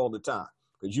preach that all the time,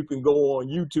 because you can go on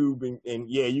YouTube and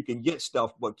yeah, you can get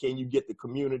stuff, but can you get the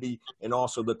community and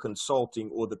also the consulting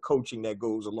or the coaching that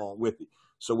goes along with it?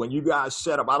 So when you guys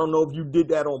set up, I don't know if you did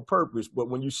that on purpose, but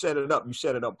when you set it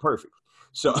up perfect.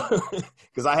 So,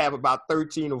 because I have about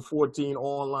 13 or 14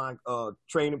 online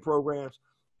training programs.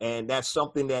 And that's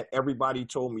something that everybody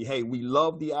told me, hey, we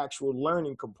love the actual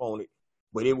learning component,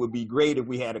 but it would be great if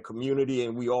we had a community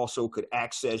and we also could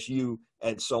access you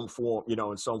at some form,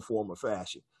 in some form or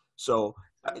fashion. So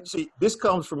see, this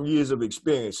comes from years of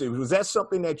experience. So was that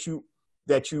something that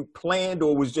you planned,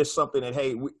 or was just something that,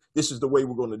 hey, this is the way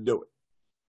we're going to do it?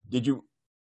 Did you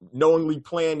knowingly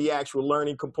plan the actual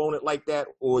learning component like that?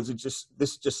 Or is it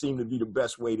this just seemed to be the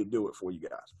best way to do it for you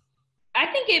guys? I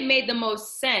think it made the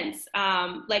most sense.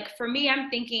 Like for me, I'm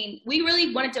thinking we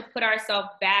really wanted to put ourselves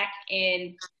back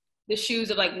in the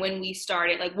shoes of like when we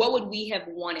started, like what would we have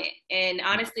wanted? And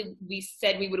honestly, we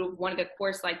said we would have wanted a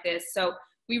course like this. So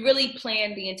we really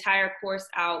planned the entire course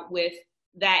out with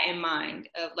that in mind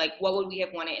of like, what would we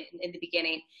have wanted in the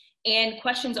beginning? And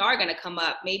questions are going to come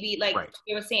up. Maybe like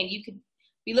you were saying, you could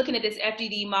be looking at this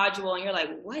FDD module and you're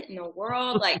like, what in the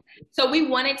world? Like, so we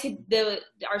wanted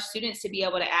our students to be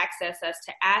able to access us,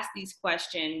 to ask these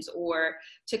questions or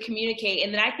to communicate.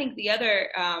 And then I think the other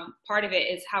part of it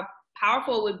is how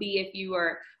powerful it would be if you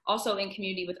were also in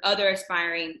community with other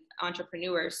aspiring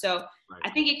entrepreneurs. So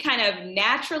I think it kind of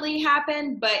naturally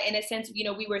happened, but in a sense,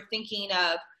 we were thinking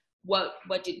of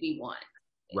what did we want?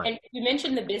 Right. And you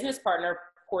mentioned the business partner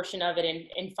portion of it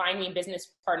and finding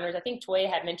business partners. I think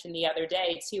Toya had mentioned the other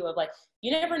day too, of like,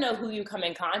 you never know who you come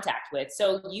in contact with.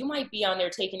 So you might be on there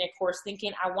taking a course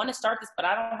thinking, I want to start this, but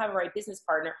I don't have a right business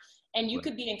partner. And you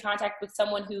could be in contact with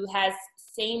someone who has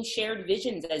same shared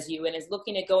visions as you and is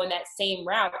looking to go in that same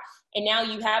route. And now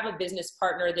you have a business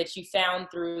partner that you found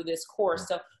through this course.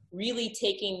 So really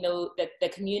taking the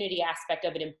community aspect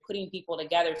of it and putting people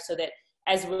together so that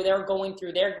as they're going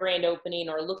through their grand opening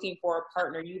or looking for a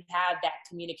partner, you have that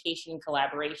communication and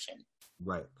collaboration.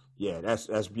 Right. Yeah,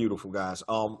 that's beautiful, guys.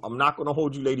 I'm not going to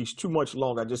hold you ladies too much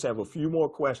longer. I just have a few more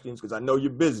questions because I know you're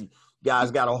busy.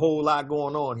 Guys got a whole lot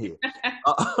going on here.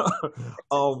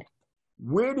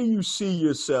 Where do you see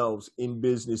yourselves in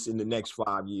business in the next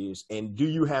 5 years? And do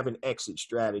you have an exit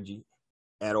strategy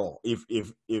at all? If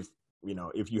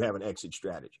you have an exit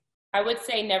strategy? I would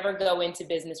say never go into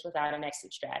business without an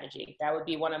exit strategy. That would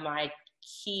be one of my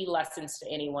key lessons to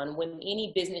anyone. When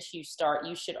any business you start,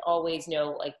 you should always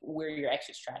know like where your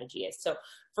exit strategy is. So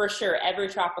for sure, every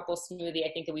tropical smoothie,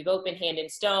 I think that we've opened, Hand and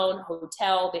Stone,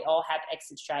 Hotel, they all have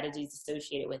exit strategies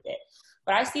associated with it.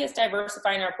 But I see us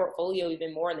diversifying our portfolio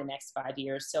even more in the next 5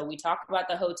 years. So we talked about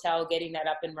the hotel, getting that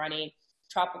up and running,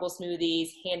 tropical smoothies,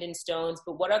 Hand and Stones,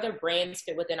 but what other brands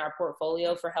fit within our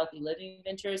portfolio for healthy living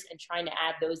ventures and trying to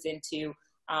add those into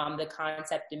the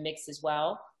concept and mix as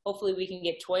well. Hopefully we can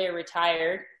get Toya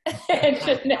retired and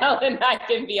Janelle and I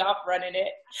can be off running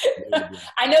it.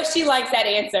 I know she likes that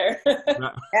answer.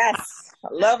 Yes, I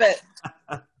love it.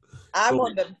 I'm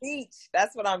on the beach.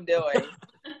 That's what I'm doing.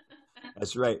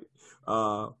 That's right.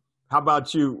 How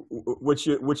about you? What's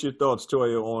your thoughts,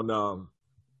 Toya, on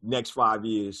next 5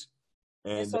 years?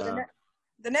 And so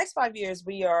the next 5 years,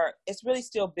 it's really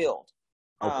still build.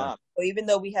 Okay. So even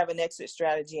though we have an exit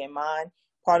strategy in mind,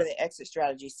 part of the exit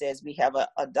strategy says we have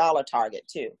a dollar target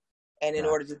too. And in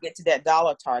order to get to that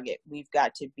dollar target, we've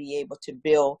got to be able to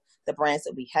build the brands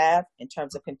that we have in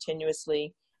terms of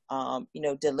continuously,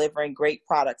 delivering great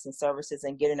products and services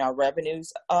and getting our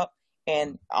revenues up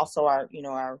and also our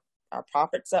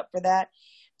profits up for that.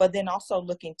 But then also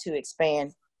looking to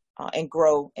expand and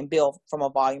grow and build from a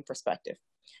volume perspective.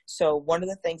 So one of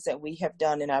the things that we have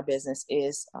done in our business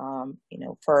is, I'm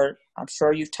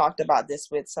sure you've talked about this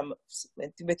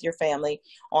with your family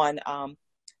on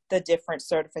the different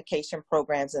certification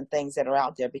programs and things that are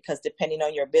out there, because depending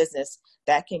on your business,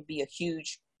 that can be a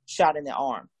huge shot in the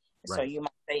arm. Right. So you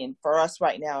might say, and for us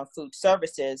right now in food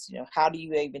services, how do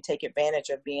you even take advantage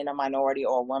of being a minority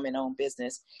or a woman-owned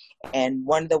business? And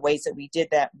one of the ways that we did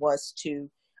that was to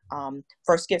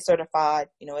first get certified,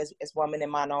 as women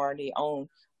and minority owned,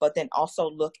 but then also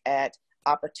look at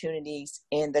opportunities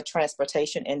in the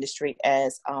transportation industry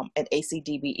as an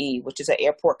ACDBE, which is an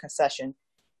airport concession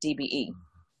DBE.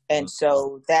 And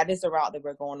so that is the route that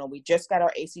we're going on. We just got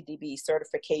our ACDBE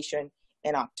certification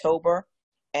in October.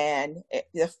 And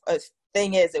the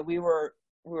thing is that we were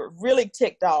really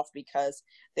ticked off because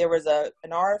there was an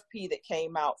RFP that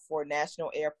came out for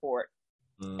National Airport,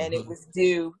 and it was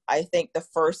due, I think, the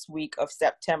first week of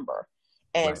September.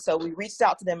 And so we reached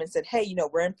out to them and said, hey,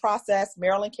 we're in process.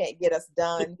 Maryland can't get us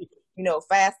done,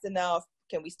 fast enough.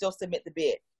 Can we still submit the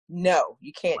bid? No,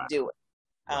 you can't do it.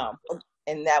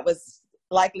 And that was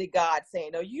likely God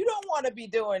saying, no, you don't want to be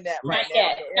doing that right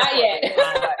now. Not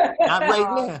yet. Not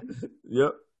right now.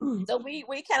 Yep. So we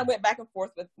kind of went back and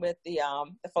forth with the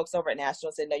folks over at National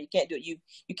and said, no, you can't do it.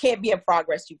 You can't be in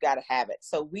progress. You've got to have it.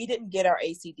 So we didn't get our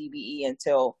ACDBE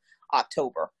until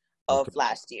October of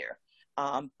last year.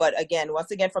 But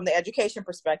once again, from the education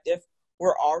perspective,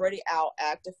 we're already out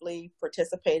actively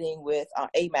participating with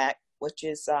AMAC, which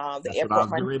is the That's airport.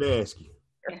 what I was going to ask you.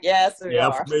 Yes, we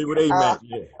are. I'm familiar with AMAC.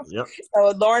 Yep. So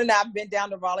Lauren and I have been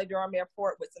down to Raleigh-Durham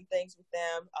Airport with some things with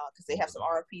them because they have some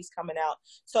RFPs coming out.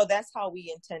 So that's how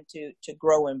we intend to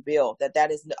grow and build. That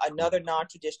is another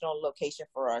non-traditional location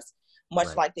for us,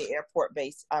 much like the airport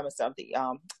base.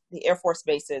 The Air Force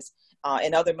bases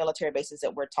and other military bases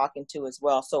that we're talking to as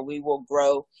well. So we will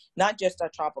grow not just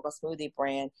our tropical smoothie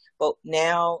brand, but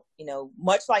now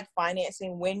much like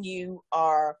financing, when you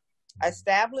are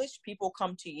established, people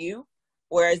come to you.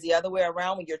 Whereas the other way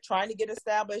around, when you're trying to get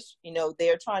established,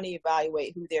 they're trying to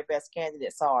evaluate who their best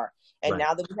candidates are. And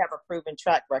now that we have a proven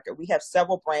track record, we have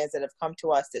several brands that have come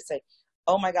to us that say,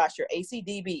 oh my gosh, you're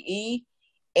ACDBE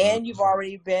and you've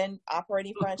already been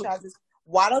operating franchises.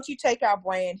 Why don't you take our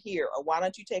brand here? Or why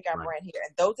don't you take our brand here?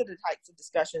 And those are the types of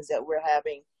discussions that we're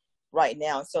having right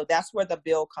now. So that's where the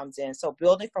build comes in. So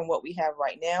building from what we have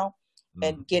right now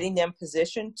and getting them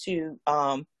positioned to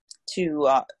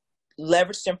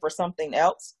leverage them for something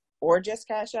else or just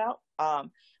cash out.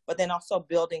 But then also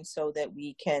building so that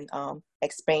we can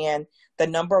expand the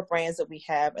number of brands that we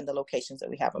have and the locations that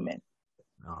we have them in.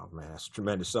 Oh man, that's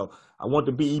tremendous. So I want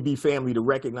the BEB family to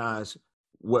recognize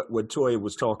what Toya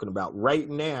was talking about. Right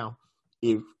now,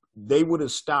 if they would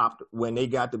have stopped when they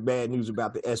got the bad news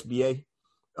about the SBA,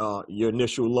 your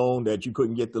initial loan, that you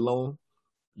couldn't get the loan,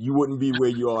 you wouldn't be where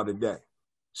you are today.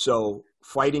 So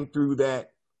fighting through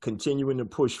that, continuing to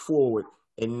push forward.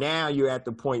 And now you're at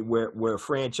the point where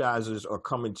franchises are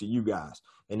coming to you guys.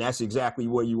 And that's exactly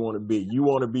where you want to be. You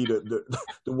want to be the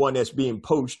one that's being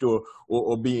poached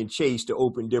or being chased to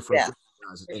open different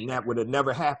franchises. And that would have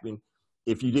never happened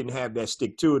if you didn't have that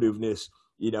stick-to-itiveness,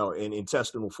 and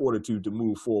intestinal fortitude to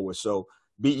move forward. So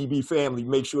BEB family,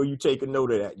 make sure you take a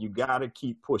note of that. You got to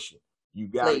keep pushing. You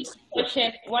got to keep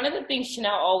pushing. One of the things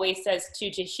Chanel always says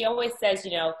too, she always says,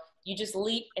 you just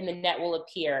leap and the net will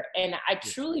appear. And I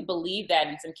truly believe that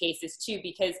in some cases too,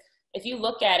 because if you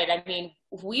look at it, I mean,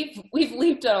 we've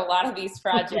leaped on a lot of these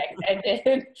projects and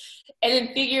then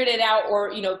figured it out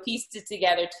or, pieced it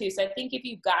together too. So I think if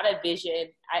you've got a vision,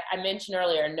 I mentioned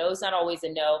earlier, no's not always a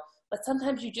no, but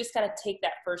sometimes you just got to take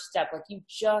that first step. Like you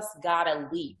just got to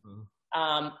leap.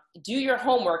 Do your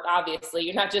homework, obviously.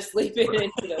 You're not just leaping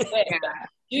into the wind.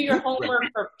 Do your homework,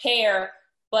 prepare,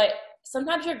 but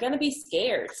sometimes you're going to be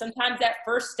scared. Sometimes that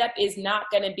first step is not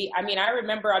going to be, I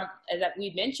remember that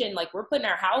we mentioned, like we're putting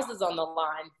our houses on the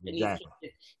line. Exactly.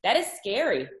 That is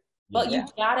scary, but you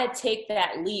got to take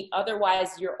that leap.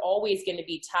 Otherwise you're always going to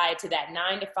be tied to that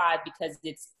 9 to 5 because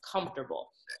it's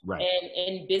comfortable. Right.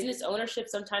 And business ownership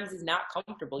sometimes is not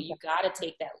comfortable. You got to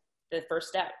take the first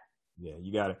step. Yeah,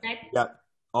 you got it.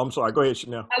 Oh, I'm sorry. Go ahead,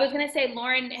 Chanel. I was going to say,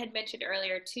 Lauren had mentioned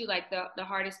earlier too, like the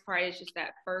hardest part is just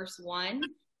that first one.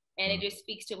 And it just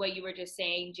speaks to what you were just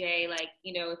saying, Jay, like,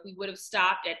 if we would have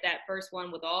stopped at that first one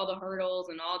with all the hurdles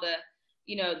and all the,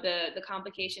 the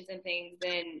complications and things,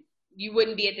 then you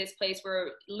wouldn't be at this place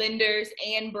where lenders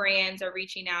and brands are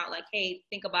reaching out like, hey,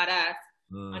 think about us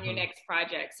on your next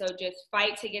project. So just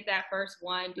fight to get that first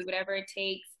one, do whatever it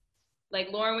takes.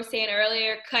 Like Lauren was saying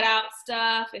earlier, cut out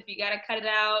stuff if you got to cut it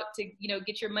out to,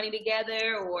 get your money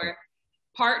together, or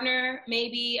partner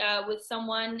maybe with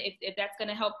someone if that's going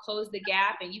to help close the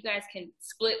gap, and you guys can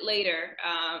split later,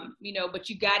 but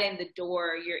you got in the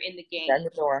door, you're in the game. Got in the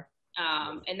door.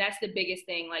 And that's the biggest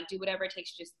thing, like do whatever it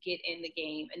takes to just get in the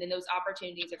game, and then those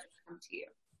opportunities are going to come to you.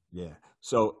 Yeah.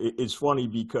 So it's funny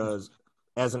because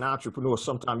as an entrepreneur,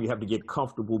 sometimes you have to get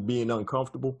comfortable being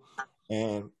uncomfortable.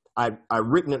 And I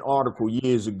written an article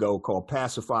years ago called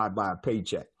Pacified by a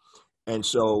Paycheck. And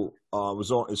so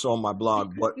it's on my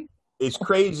blog, but it's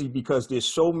crazy because there's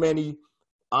so many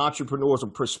entrepreneurs or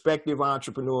prospective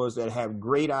entrepreneurs that have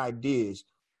great ideas,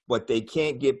 but they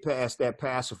can't get past that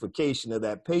pacification of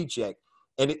that paycheck.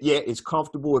 And it's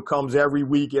comfortable. It comes every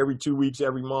week, every 2 weeks,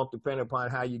 every month, depending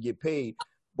upon how you get paid.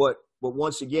 But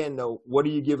once again, though, what are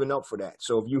you giving up for that?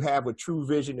 So if you have a true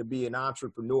vision to be an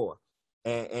entrepreneur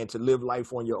and to live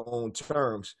life on your own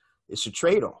terms, it's a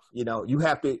trade-off. You know, you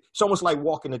have to, it's almost like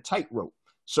walking a tightrope.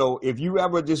 So if you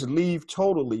ever just leave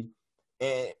totally,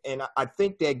 and I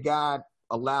think that God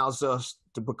allows us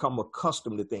to become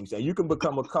accustomed to things. Now, you can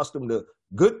become accustomed to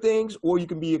good things, or you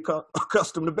can be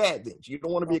accustomed to bad things. You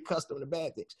don't want to be accustomed to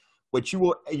bad things, but you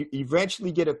will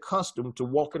eventually get accustomed to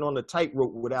walking on the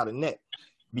tightrope without a net,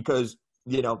 because,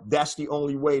 you know, that's the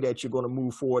only way that you're going to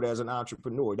move forward as an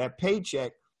entrepreneur. That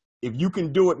paycheck, if you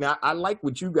can do it. Now, I like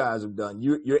what you guys have done.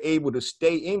 You're able to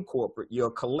stay in corporate. You're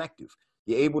a collective.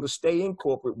 You're able to stay in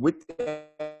corporate with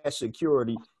that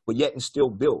security, but yet and still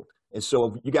build. And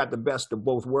so you got the best of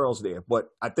both worlds there. But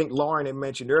I think Lauren had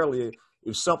mentioned earlier,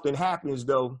 if something happens,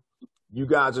 though, you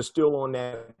guys are still on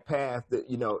that path that,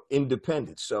 you know,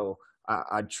 independence. So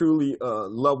I truly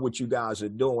love what you guys are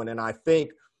doing. And I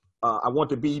think I want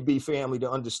the BB family to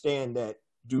understand that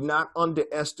do not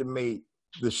underestimate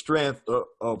the strength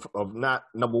of not,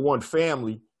 number one,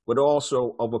 family, but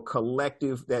also of a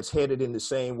collective that's headed in the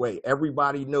same way.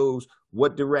 Everybody knows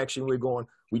what direction we're going.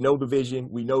 We know the vision,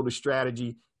 we know the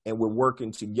strategy, and we're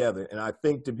working together. And I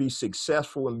think to be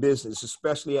successful in business,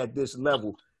 especially at this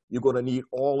level, you're going to need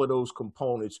all of those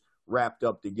components wrapped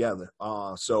up together.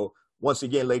 So once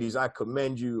again, ladies, I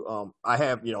commend you. I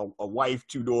have, you know, a wife,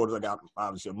 2 daughters. I got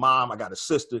obviously a mom. I got a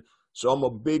sister. So I'm a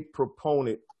big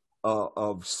proponent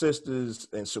of sisters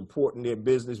and supporting their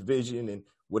business vision, and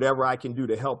whatever I can do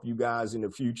to help you guys in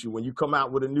the future. When you come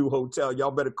out with a new hotel,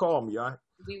 y'all better call me, all right?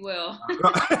 We will.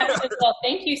 Well,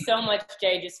 thank you so much,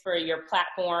 Jay, just for your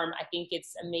platform. I think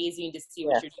it's amazing to see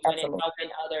what you're doing and helping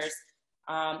others,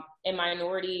 and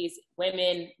minorities,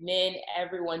 women, men,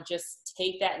 everyone just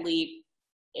take that leap,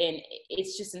 and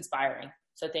it's just inspiring.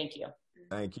 So thank you.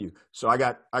 Thank you. So I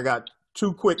got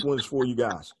 2 quick ones for you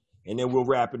guys, and then we'll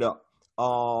wrap it up.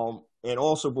 And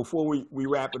also, before we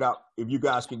wrap it up, if you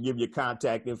guys can give your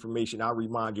contact information, I'll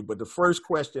remind you. But the first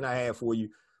question I have for you,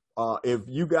 if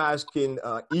you guys can,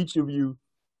 each of you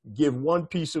give one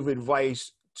piece of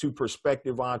advice to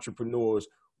prospective entrepreneurs,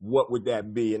 what would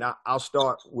that be? And I'll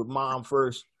start with Mom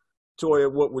first.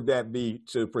 Toya, what would that be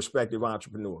to prospective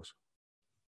entrepreneurs?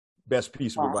 Best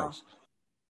piece of advice.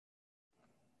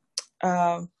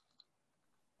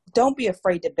 Don't be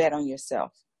afraid to bet on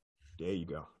yourself. There you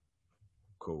go.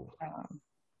 Cool.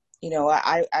 You know,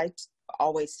 I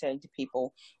always say to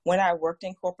people, when I worked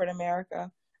in corporate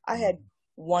America, I had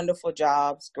wonderful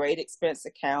jobs, great expense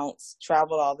accounts,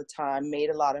 traveled all the time, made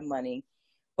a lot of money,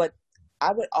 but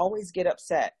I would always get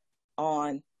upset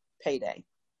on payday.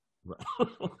 Right.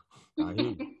 I hear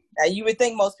you. Now, you would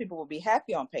think most people would be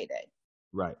happy on payday.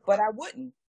 Right. But I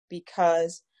wouldn't,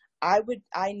 because I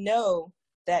know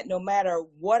that no matter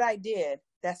what I did,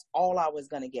 that's all I was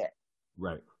going to get.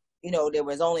 Right. You know, there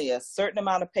was only a certain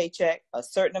amount of paycheck, a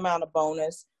certain amount of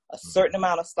bonus, a certain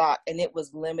amount of stock, and it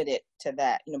was limited to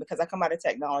that. You know, because I come out of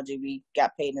technology, we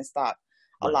got paid in stock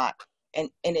a lot, and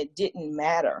it didn't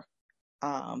matter.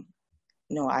 You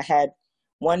know, I had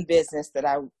one business that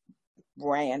I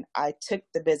ran. I took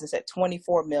the business at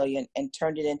 24 million and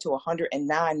turned it into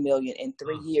 109 million in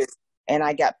 3 years, and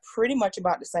I got pretty much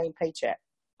about the same paycheck.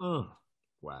 Wow.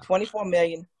 24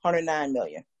 million, 109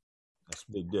 million. That's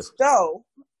a big difference. So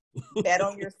bet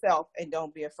on yourself and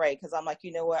don't be afraid. Because I'm like,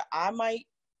 you know what? I might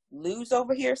lose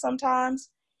over here sometimes,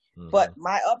 but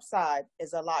my upside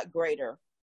is a lot greater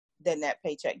than that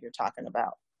paycheck you're talking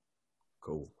about.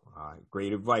 Cool. All right.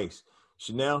 Great advice.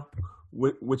 Chanel,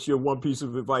 what's your one piece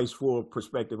of advice for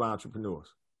prospective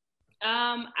entrepreneurs?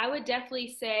 I would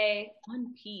definitely say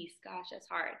one piece. Gosh, that's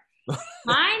hard.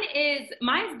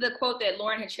 Mine's the quote that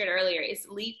Lauren had shared earlier. It's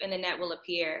leap and the net will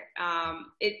appear. I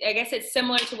guess it's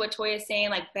similar to what Toya is saying,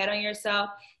 like bet on yourself.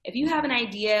 If you have an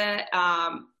idea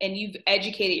and you've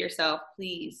educated yourself,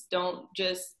 please don't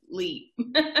just leap.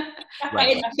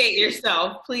 Educate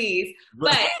yourself, please.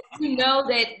 But you know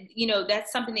that, you know,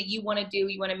 that's something that you want to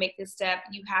do. You want to make this step.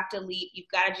 You have to leap.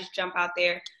 You've got to just jump out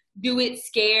there. Do it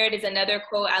scared is another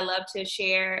quote I love to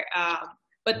share.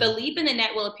 But the leap in the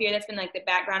net will appear. That's been like the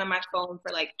background on my phone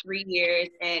for like 3 years.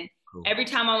 And every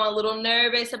time I'm a little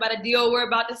nervous about a deal we're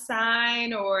about to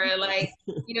sign or like,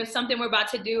 you know, something we're about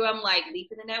to do, I'm like, leap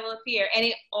in the net will appear. And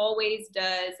it always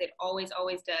does. It always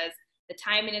does. The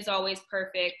timing is always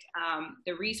perfect.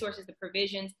 The resources, the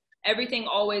provisions, everything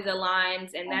always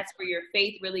aligns. And that's where your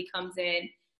faith really comes in.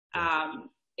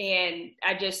 And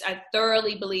I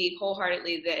thoroughly believe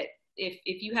wholeheartedly that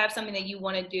if you have something that you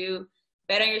want to do,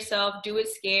 bet on yourself, do it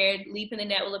scared, leap in the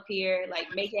net will appear, like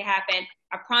make it happen.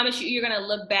 I promise you, you're going to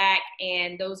look back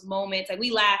and those moments, like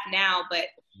we laugh now, but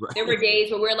there were days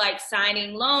where we're like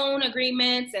signing loan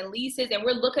agreements and leases and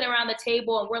we're looking around the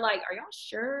table and we're like, are y'all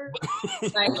sure?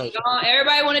 Like,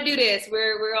 everybody want to do this.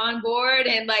 We're on board.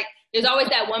 And like, there's always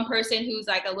that one person who's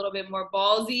like a little bit more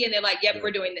ballsy and they're like, yep,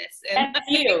 we're doing this. And that's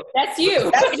you. That's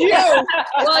you. That's you.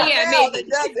 Well, yeah, maybe.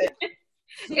 Does it.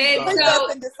 And so,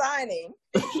 into signing.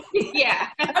 Yeah.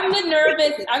 I'm the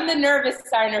nervous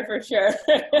signer for sure.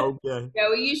 Okay. Yeah,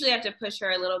 we usually have to push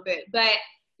her a little bit. But,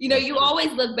 you know, you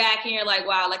always look back and you're like,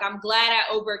 wow, like I'm glad I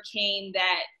overcame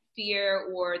that fear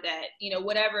or that, you know,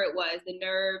 whatever it was, the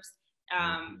nerves,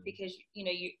 because, you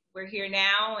know, we're here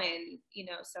now and, you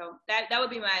know, so that would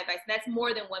be my advice. That's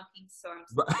more than one piece. So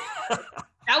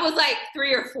that was like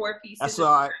 3 or 4 pieces. That's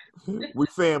all right. We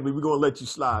family. We're going to let you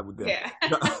slide with that. Yeah.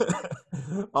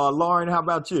 Lauren, how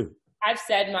about you? I've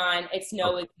said mine. It's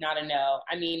no, it's not a no.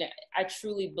 I mean, I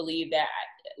truly believe that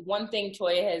one thing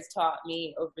Toya has taught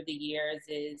me over the years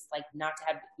is like not to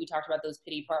have, we talked about those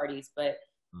pity parties, but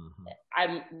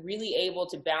I'm really able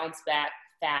to bounce back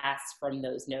fast from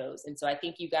those no's. And so I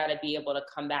think you got to be able to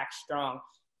come back strong,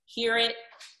 hear it,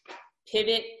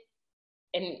 pivot,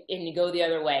 and you go the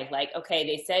other way. Like, okay,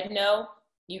 they said no.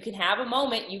 You can have a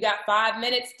moment. You got 5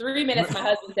 minutes, 3 minutes, my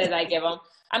husband says I give them.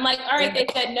 I'm like, all right, they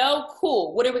said no,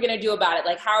 cool. What are we going to do about it?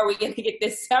 Like, how are we going to get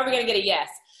this? How are we going to get a yes?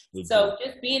 Exactly. So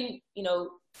just being, you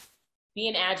know,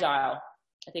 being agile,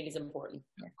 I think is important.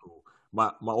 Cool.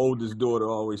 My oldest daughter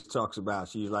always talks about,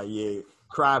 she's like, yeah,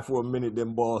 cry for a minute,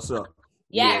 then boss up.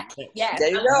 Yeah. Yes. There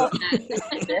you go.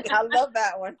 I love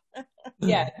that one.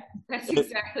 Yeah. That's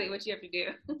exactly what you have to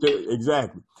do.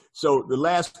 Exactly. So the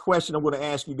last question I'm going to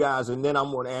ask you guys, and then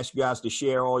I'm going to ask you guys to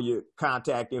share all your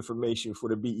contact information for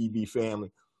the BEB family.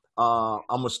 I'm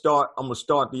gonna start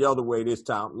the other way this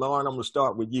time. Lauren, I'm gonna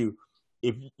start with you.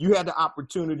 If you had the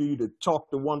opportunity to talk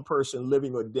to one person,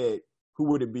 living or dead, who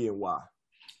would it be and why?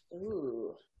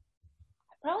 Ooh,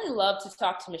 I'd probably love to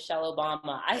talk to Michelle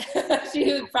Obama.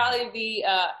 She would probably be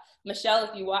Michelle,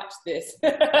 if you watch this.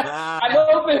 I'm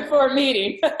open for a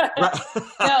meeting.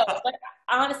 No, but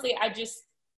honestly, I just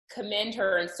commend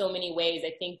her in so many ways.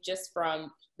 I think just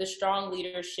from the strong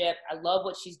leadership, I love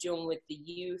what she's doing with the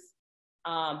youth.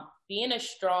 Being a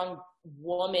strong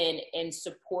woman and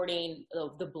supporting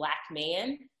the Black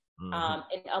man and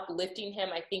uplifting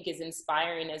him, I think is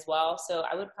inspiring as well. So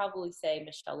I would probably say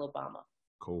Michelle Obama.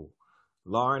 Cool.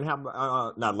 Lauren, how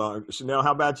about, not Lauren, Chanel,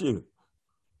 how about you?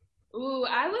 Ooh,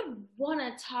 I would want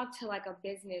to talk to like a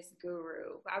business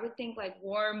guru. I would think like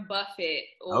Warren Buffett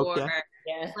or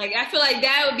like, I feel like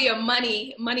that would be a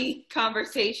money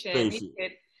conversation. He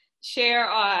could share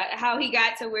how he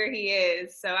got to where he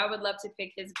is. So I would love to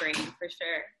pick his brain for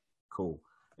sure. Cool.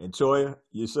 And Toya,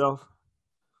 yourself?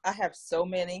 I have so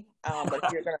many, but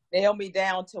if you're going to nail me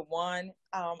down to one,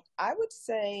 I would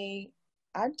say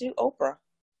I'd do Oprah.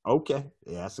 Okay.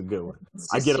 Yeah, that's a good one.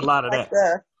 I get a lot of that.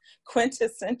 The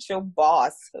quintessential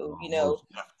boss who, you know,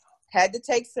 had to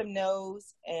take some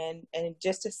no's and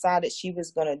just decided she was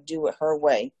going to do it her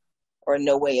way or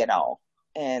no way at all.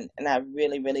 And I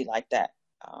really, really like that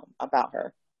about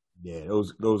her. Yeah,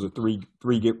 those are three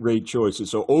great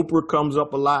choices. So Oprah comes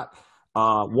up a lot.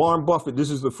 Warren Buffett, this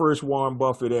is the first Warren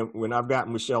Buffett, and when I've got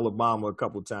Michelle Obama a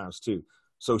couple times too.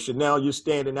 So Chanel, you're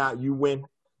standing out. You win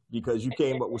because you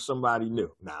came up with somebody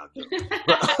new. Nah,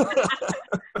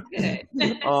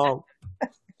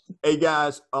 hey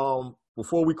guys,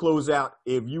 before we close out,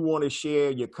 if you want to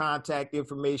share your contact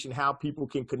information, how people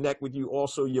can connect with you,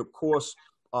 also your course,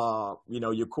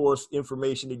 your course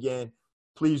information again,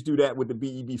 please do that with the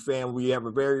BEB family. We have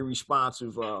a very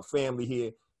responsive family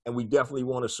here, and we definitely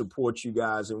want to support you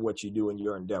guys in what you do in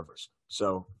your endeavors.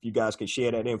 So if you guys can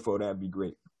share that info, that'd be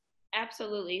great.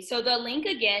 Absolutely. So the link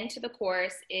again to the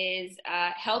course is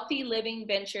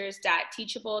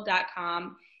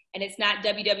healthylivingventures.teachable.com. And it's not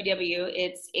www,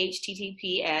 it's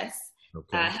HTTPS.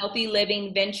 Okay.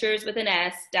 Healthylivingventures with an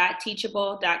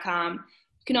S.teachable.com.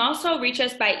 You can also reach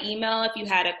us by email if you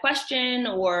had a question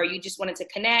or you just wanted to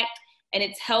connect. And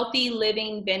it's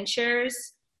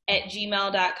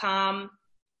healthylivingventures@gmail.com.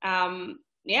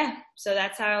 So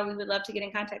that's how we would love to get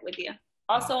in contact with you.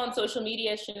 Also on social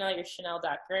media, Chanel, you're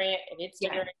Chanel.Grant. And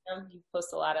Instagram, you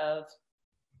post a lot of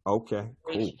cool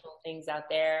things out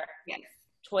there. Yes.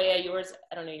 Toya, yours,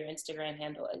 I don't know your Instagram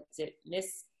handle. Is it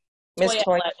Miss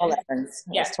Toya Evans?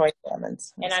 Yes. Miss Toya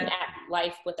Evans. And I'm at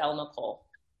Life with El Nicole.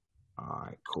 All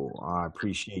right, cool. I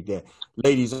appreciate that.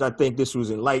 Ladies, I think this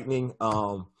was enlightening.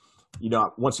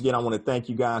 once again, I want to thank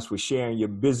you guys for sharing your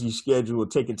busy schedule,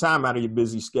 taking time out of your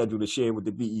busy schedule to share with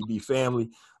the BEB family.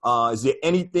 Is there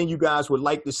anything you guys would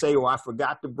like to say or I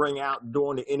forgot to bring out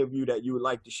during the interview that you would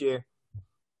like to share?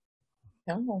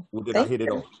 No. Or did I hit it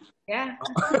all? Yeah.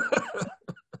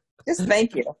 Just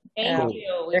thank you. Thank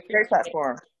you. They're a great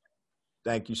platform.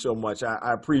 Thank you so much.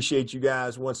 I appreciate you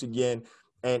guys once again.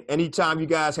 And anytime you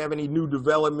guys have any new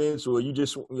developments or you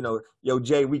just, yo,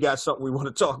 Jay, we got something we want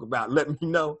to talk about, let me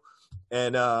know.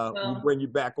 And we'll bring you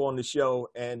back on the show.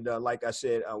 And like I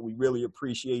said, we really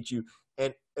appreciate you.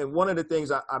 And one of the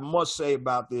things I must say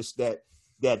about this that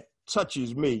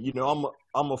touches me,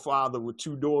 I'm a father with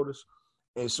 2 daughters.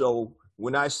 And so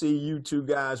when I see you 2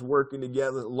 guys working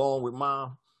together along with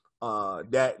mom,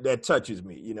 that touches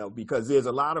me, because there's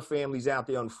a lot of families out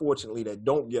there, unfortunately, that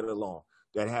don't get along,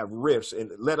 that have rifts,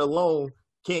 and let alone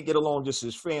can't get along just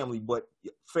as family, but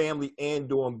family and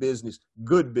doing business,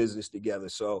 good business together.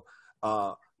 So,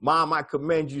 Mom, I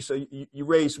commend you. So you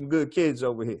raised some good kids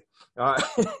over here. All right.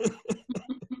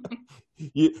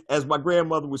 As my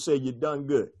grandmother would say, you done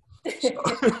good. So.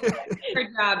 Her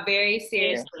job, very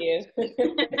seriously.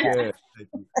 Yeah.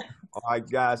 All right,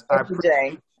 guys. Thank you,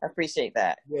 Jay. I appreciate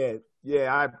that.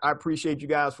 Yeah. I appreciate you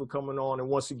guys for coming on. And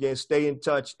once again, stay in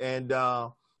touch. And,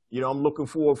 I'm looking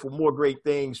forward for more great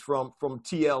things from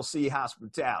TLC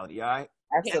Hospitality. All right.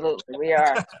 Absolutely. We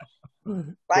are.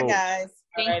 Bye, guys.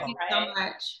 Thank you so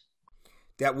much.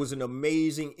 That was an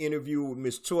amazing interview with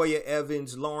Miss Toya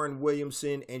Evans, Lauren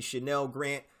Williamson, and Chanel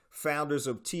Grant, founders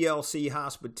of TLC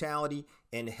Hospitality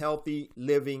and Healthy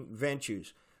Living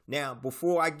Ventures. Now,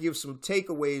 before I give some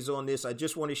takeaways on this, I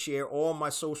just want to share all my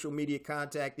social media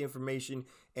contact information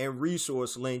and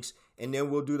resource links, and then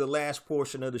we'll do the last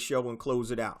portion of the show and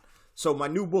close it out. So my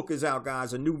new book is out,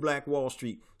 guys, A New Black Wall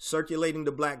Street, Circulating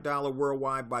the Black Dollar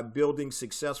Worldwide by Building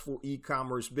Successful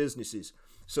E-Commerce Businesses.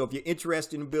 So if you're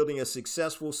interested in building a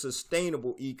successful,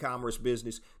 sustainable e-commerce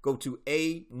business, go to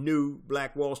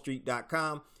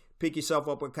anewblackwallstreet.com. Pick yourself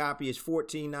up a copy. It's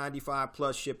 $14.95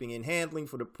 plus shipping and handling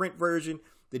for the print version.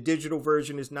 The digital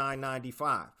version is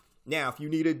 $9.95. Now, if you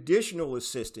need additional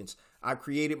assistance, I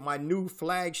created my new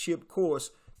flagship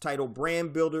course titled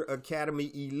Brand Builder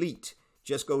Academy Elite.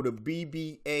 Just go to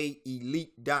bbaelite.com,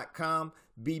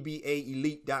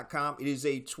 bbaelite.com. It is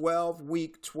a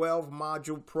 12-week,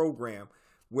 12-module program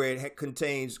where it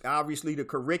contains, obviously, the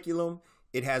curriculum.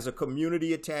 It has a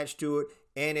community attached to it,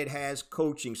 and it has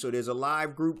coaching. So there's a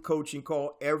live group coaching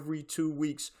call every 2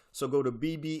 weeks. So go to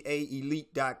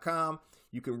bbaelite.com.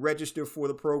 You can register for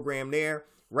the program there.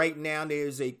 Right now,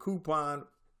 there's a coupon,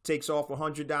 takes off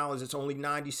 $100. It's only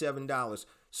 $97.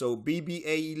 So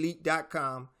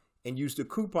bbaelite.com and use the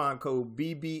coupon code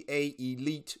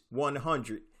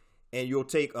BBAELITE100, and you'll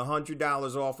take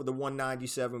 $100 off of the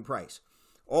 $197 price.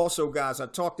 Also, guys, I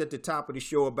talked at the top of the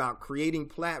show about creating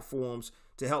platforms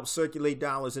to help circulate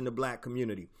dollars in the Black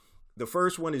community. The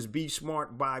first one is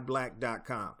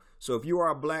BeSmartByBlack.com. So if you are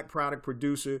a Black product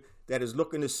producer that is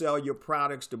looking to sell your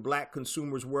products to Black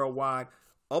consumers worldwide,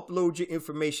 upload your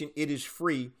information. It is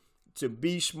free to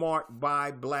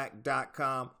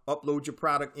BeSmartByBlack.com. Upload your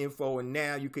product info, and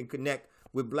now you can connect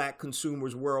with Black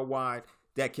consumers worldwide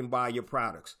that can buy your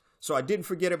products. So I didn't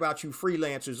forget about you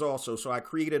freelancers also. So I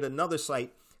created another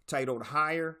site titled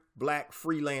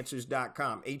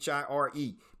HireBlackFreelancers.com, HIRE,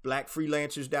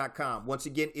 BlackFreelancers.com. Once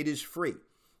again, it is free.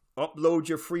 Upload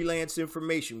your freelance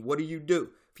information. What do?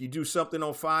 If you do something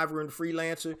on Fiverr and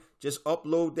Freelancer, just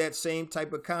upload that same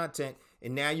type of content,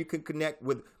 and now you can connect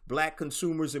with Black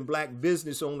consumers and Black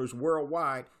business owners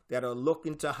worldwide that are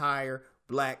looking to hire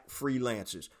Black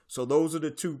freelancers. So those are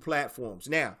the 2 platforms.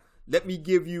 Now, let me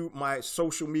give you my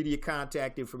social media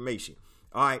contact information.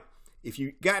 All right. If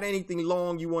you got anything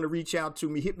long you want to reach out to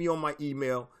me, hit me on my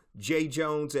email,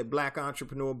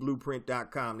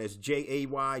 jjones@blackentrepreneurblueprint.com. That's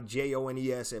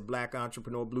JAYJONES at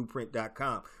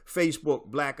blackentrepreneurblueprint.com. Facebook,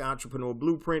 Black Entrepreneur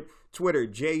Blueprint. Twitter,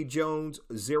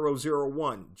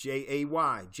 jjones001,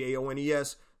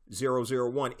 JAYJONES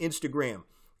 001. Instagram,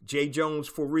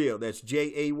 jjones4real. That's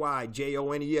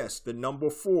JAYJONES, the number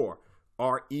 4,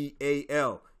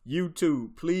 REAL.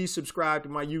 YouTube, please subscribe to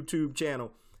my YouTube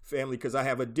channel, family, because I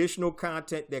have additional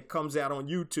content that comes out on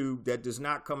YouTube that does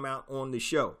not come out on the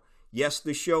show. Yes,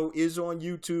 the show is on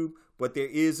YouTube, but there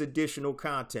is additional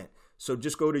content. So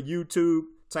just go to YouTube,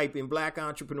 type in Black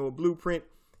Entrepreneur Blueprint,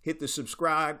 hit the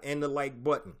subscribe and the like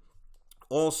button.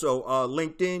 Also,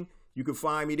 LinkedIn, you can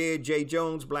find me there, Jay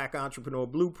Jones, Black Entrepreneur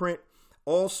Blueprint.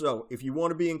 Also, if you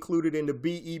want to be included in the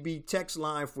BEB text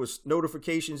line for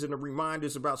notifications and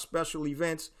reminders about special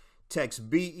events, text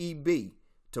BEB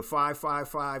to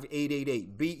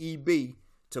 555-888, BEB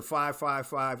to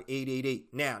 555-888.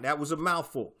 Now, that was a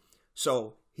mouthful.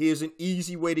 So here's an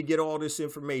easy way to get all this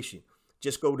information.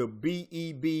 Just go to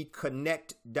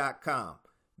bebconnect.com.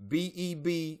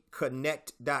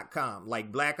 bebconnect.com,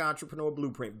 like Black Entrepreneur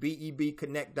Blueprint,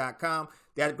 bebconnect.com.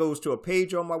 That goes to a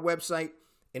page on my website,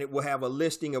 and it will have a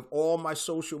listing of all my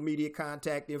social media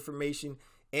contact information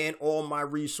and all my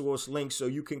resource links, so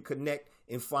you can connect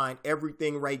and find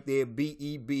everything right there,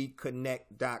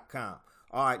 bebconnect.com.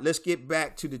 All right, let's get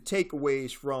back to the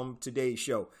takeaways from today's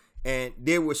show. And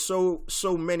there were so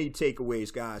many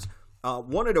takeaways, guys.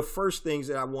 One of the first things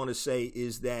that I want to say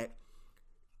is that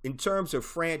in terms of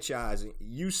franchising,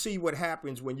 you see what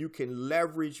happens when you can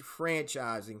leverage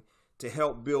franchising to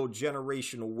help build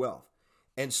generational wealth.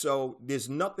 And so there's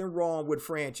nothing wrong with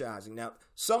franchising. Now,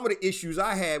 some of the issues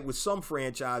I had with some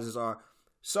franchises are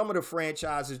some of the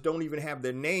franchises don't even have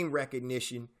the name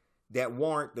recognition that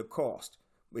warrant the cost.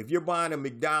 If you're buying a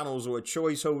McDonald's or a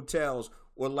Choice Hotels,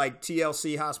 or like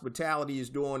TLC Hospitality is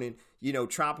doing in,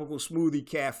 Tropical Smoothie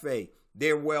Cafe,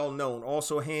 they're well known.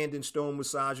 Also Hand and Stone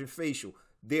Massage and Facial,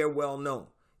 they're well known.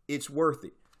 It's worth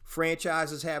it.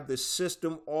 Franchises have the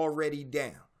system already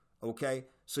down. Okay,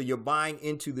 so you're buying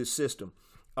into the system.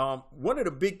 One of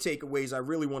the big takeaways I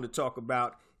really want to talk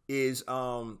about is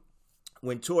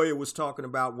when Toya was talking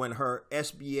about when her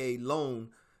SBA loan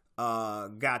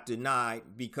got denied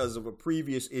because of a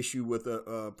previous issue with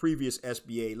a previous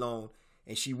SBA loan,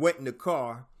 and she went in the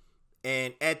car,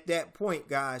 and at that point,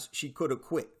 guys, she could have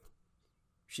quit.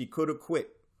 She could have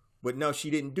quit, but no,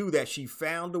 she didn't do that. She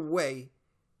found a way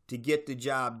to get the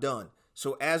job done.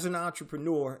 So as an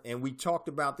entrepreneur, and we talked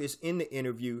about this in the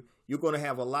interview, you're going to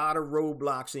have a lot of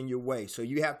roadblocks in your way. So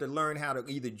you have to learn how to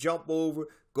either jump over,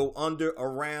 go under,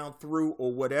 around, through,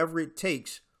 or whatever it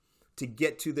takes to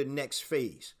get to the next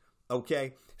phase.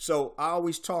 Okay. So I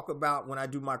always talk about, when I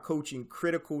do my coaching,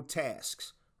 critical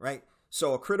tasks, right?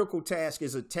 So a critical task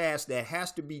is a task that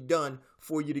has to be done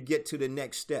for you to get to the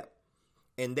next step.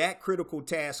 And that critical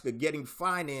task of getting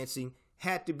financing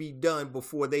had to be done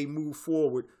before they move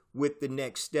forward with the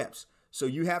next steps. So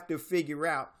you have to figure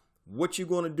out what you're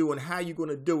going to do and how you're going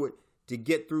to do it to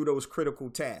get through those critical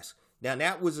tasks. Now,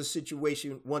 that was a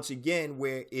situation, once again,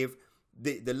 where if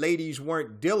the ladies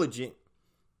weren't diligent,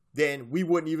 then we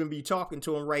wouldn't even be talking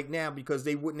to them right now because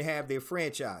they wouldn't have their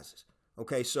franchises.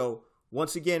 Okay, so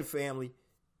once again, family,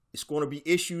 it's going to be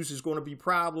issues. It's going to be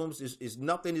problems. It's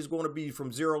nothing is going to be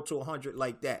from 0 to 100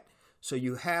 like that. So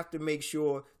you have to make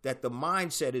sure that the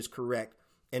mindset is correct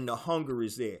and the hunger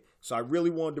is there. So I really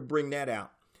wanted to bring that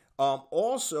out.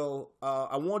 Also,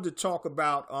 I wanted to talk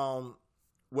about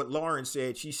what Lauren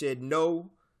said. She said,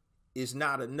 no is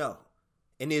not a no.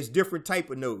 And there's different type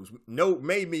of no's. No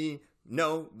may mean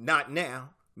no, not now,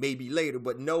 maybe later,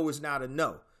 but no is not a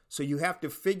no. So you have to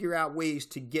figure out ways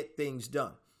to get things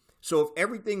done. So if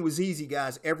everything was easy,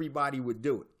 guys, everybody would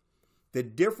do it. The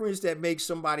difference that makes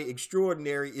somebody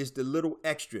extraordinary is the little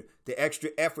extra, the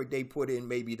extra effort they put in,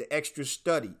 maybe the extra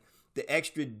study, the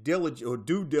extra diligence or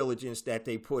due diligence that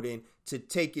they put in to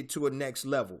take it to a next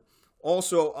level.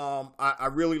 Also, I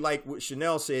really like what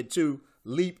Chanel said too,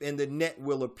 leap and the net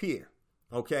will appear.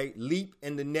 Okay, leap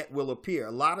and the net will appear.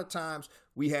 A lot of times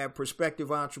we have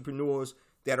prospective entrepreneurs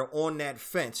that are on that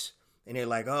fence and they're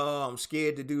like, oh, I'm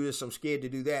scared to do this, I'm scared to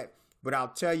do that. But I'll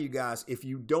tell you guys, if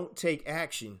you don't take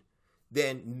action,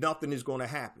 then nothing is going to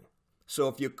happen. So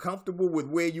if you're comfortable with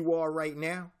where you are right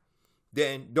now,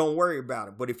 then don't worry about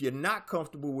it. But if you're not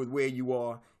comfortable with where you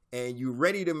are and you're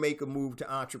ready to make a move to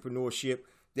entrepreneurship,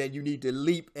 then you need to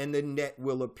leap and the net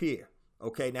will appear.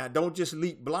 Okay, now don't just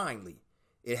leap blindly.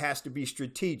 It has to be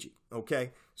strategic.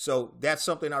 Okay, so that's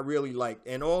something I really like.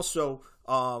 And also,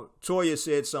 Toya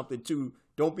said something too.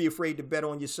 Don't be afraid to bet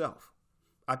on yourself.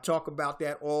 I talk about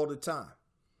that all the time.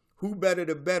 Who better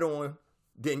to bet on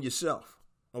than yourself?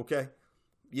 Okay.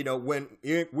 You know, when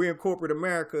we're in corporate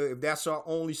America, if that's our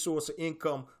only source of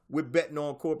income, we're betting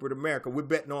on corporate America. We're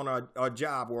betting on our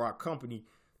job or our company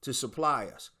to supply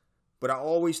us. But I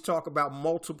always talk about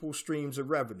multiple streams of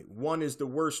revenue. One is the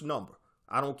worst number.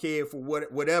 I don't care for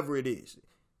whatever it is,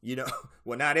 you know,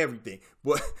 well, not everything.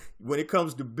 But when it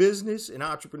comes to business and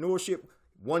entrepreneurship,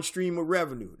 one stream of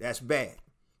revenue, that's bad.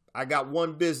 I got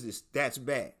one business, that's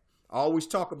bad. I always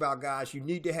talk about, guys, you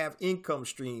need to have income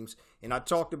streams. And I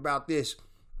talked about this,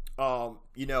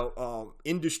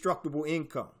 indestructible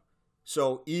income.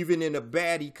 So even in a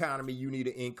bad economy, you need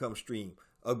an income stream.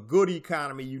 A good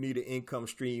economy, you need an income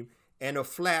stream. And a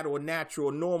flat or natural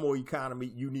or normal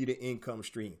economy, you need an income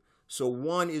stream. So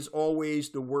one is always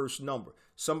the worst number.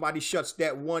 Somebody shuts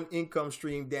that one income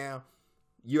stream down,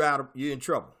 you're in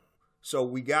trouble. So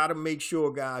we got to make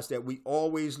sure, guys, that we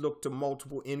always look to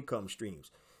multiple income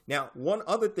streams. Now, one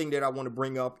other thing that I want to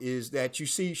bring up is that you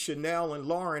see Chanel and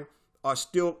Lauren are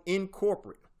still in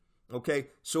corporate. Okay,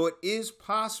 so it is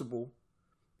possible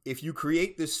if you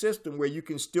create this system where you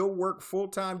can still work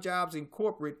full-time jobs in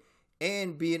corporate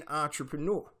and be an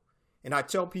entrepreneur. And I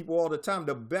tell people all the time,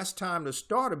 the best time to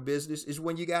start a business is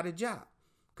when you got a job,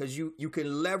 because you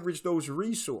can leverage those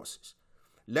resources.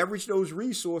 Leverage those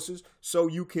resources so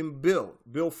you can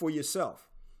build for yourself.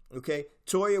 Okay.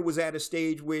 Toya was at a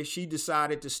stage where she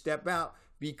decided to step out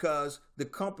because the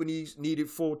companies needed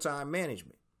full-time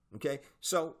management. Okay.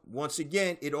 So once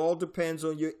again, it all depends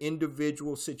on your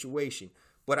individual situation.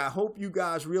 But I hope you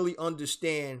guys really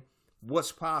understand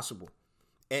what's possible.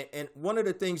 And one of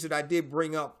the things that I did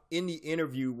bring up in the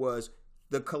interview was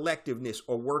the collectiveness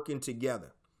or working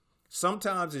together.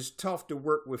 Sometimes it's tough to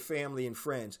work with family and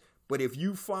friends. But if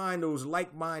you find those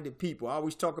like-minded people, I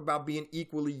always talk about being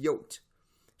equally yoked.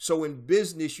 So in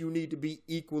business, you need to be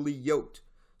equally yoked.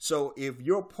 So if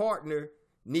your partner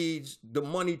needs the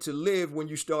money to live when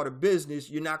you start a business,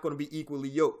 you're not going to be equally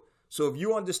yoked. So if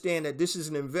you understand that this is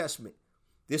an investment,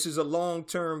 this is a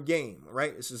long-term game,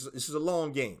 right? This is a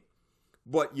long game.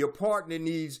 But your partner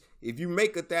needs, if you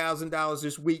make $1,000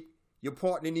 this week, your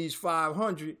partner needs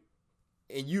 500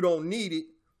 and you don't need it,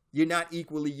 you're not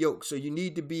equally yoked. So you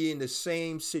need to be in the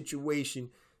same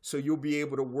situation so you'll be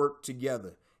able to work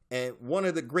together. And one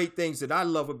of the great things that I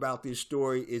love about this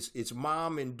story is it's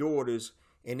mom and daughters,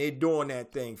 and they're doing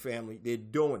that thing, family. They're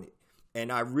doing it.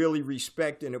 And I really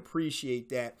respect and appreciate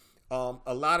that.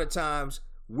 A lot of times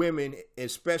women,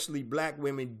 especially black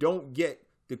women, don't get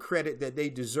the credit that they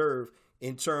deserve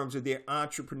in terms of their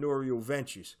entrepreneurial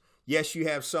ventures. Yes, you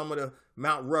have some of the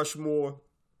Mount Rushmore,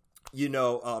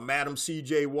 Madam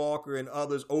C.J. Walker and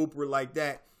others, Oprah, like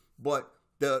that. But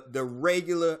the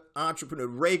regular entrepreneur,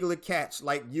 regular cats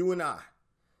like you and I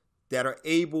that are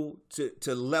able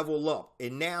to level up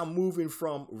and now moving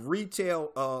from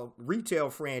retail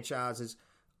franchises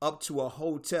up to a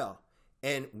hotel.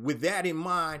 And with that in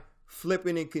mind,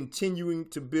 flipping and continuing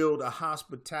to build a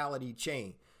hospitality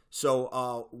chain.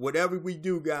 So whatever we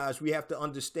do, guys, we have to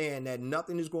understand that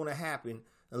nothing is going to happen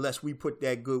unless we put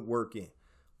that good work in.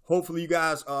 Hopefully you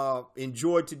guys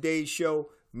enjoyed today's show.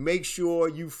 Make sure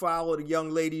you follow the young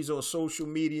ladies on social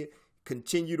media.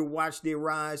 Continue to watch their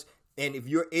rise. And if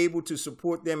you're able to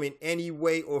support them in any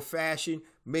way or fashion,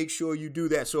 make sure you do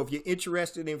that. So if you're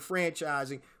interested in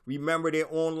franchising, remember their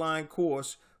online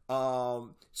course. So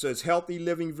it's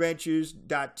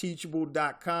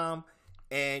healthylivingventures.teachable.com.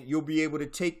 And you'll be able to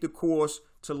take the course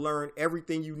to learn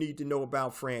everything you need to know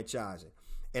about franchising.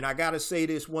 And I got to say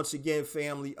this once again,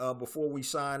 family, before we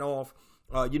sign off.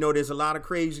 There's a lot of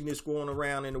craziness going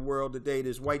around in the world today.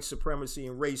 There's white supremacy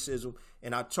and racism.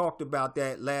 And I talked about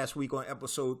that last week on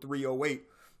episode 308.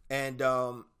 And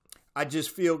I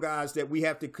just feel, guys, that we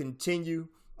have to continue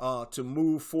to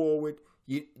move forward.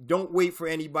 You don't wait for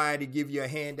anybody to give you a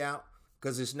handout,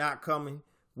 because it's not coming.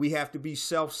 We have to be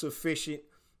self-sufficient.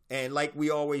 And like we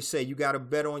always say, you got to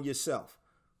bet on yourself.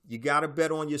 You got to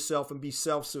bet on yourself and be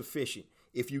self-sufficient.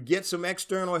 If you get some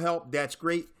external help, that's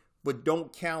great, but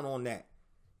don't count on that.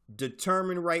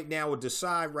 Determine right now or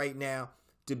decide right now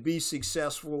to be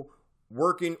successful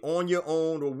working on your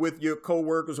own or with your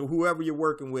coworkers or whoever you're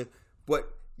working with. But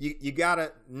you got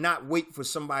to not wait for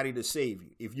somebody to save you.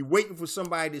 If you're waiting for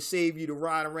somebody to save you, to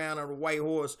ride around on a white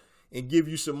horse and give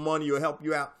you some money or help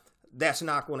you out, that's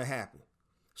not going to happen.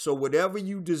 So whatever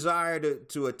you desire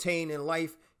to attain in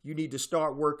life, you need to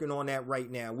start working on that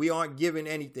right now. We aren't given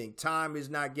anything. Time is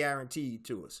not guaranteed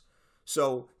to us.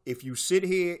 So if you sit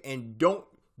here and don't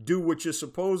do what you're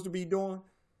supposed to be doing,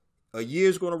 a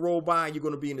year's going to roll by and you're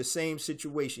going to be in the same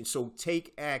situation. So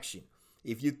take action.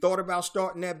 If you thought about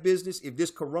starting that business, if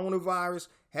this coronavirus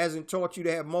hasn't taught you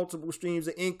to have multiple streams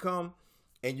of income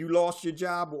and you lost your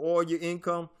job or all your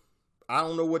income, I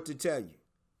don't know what to tell you.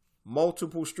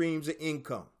 Multiple streams of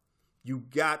income. You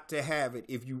got to have it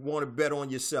if you want to bet on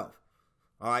yourself.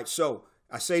 All right. So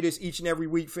I say this each and every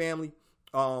week, family.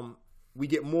 We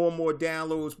get more and more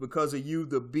downloads because of you,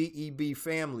 the BEB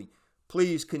family.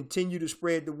 Please continue to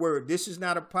spread the word. This is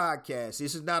not a podcast.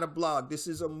 This is not a blog. This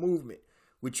is a movement.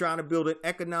 We're trying to build an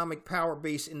economic power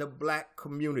base in the black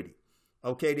community.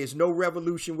 Okay. There's no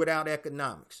revolution without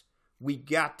economics. We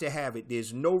got to have it.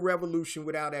 There's no revolution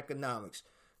without economics.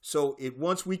 So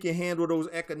once we can handle those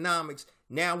economics,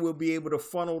 now we'll be able to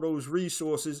funnel those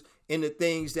resources into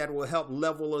things that will help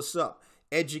level us up.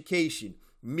 Education,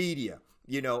 media,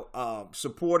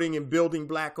 supporting and building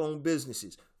black-owned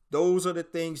businesses. Those are the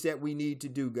things that we need to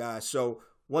do, guys. So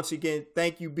once again,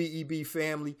 thank you, BEB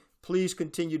family. Please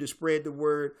continue to spread the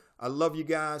word. I love you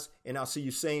guys, and I'll see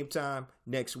you same time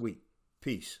next week.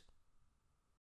 Peace.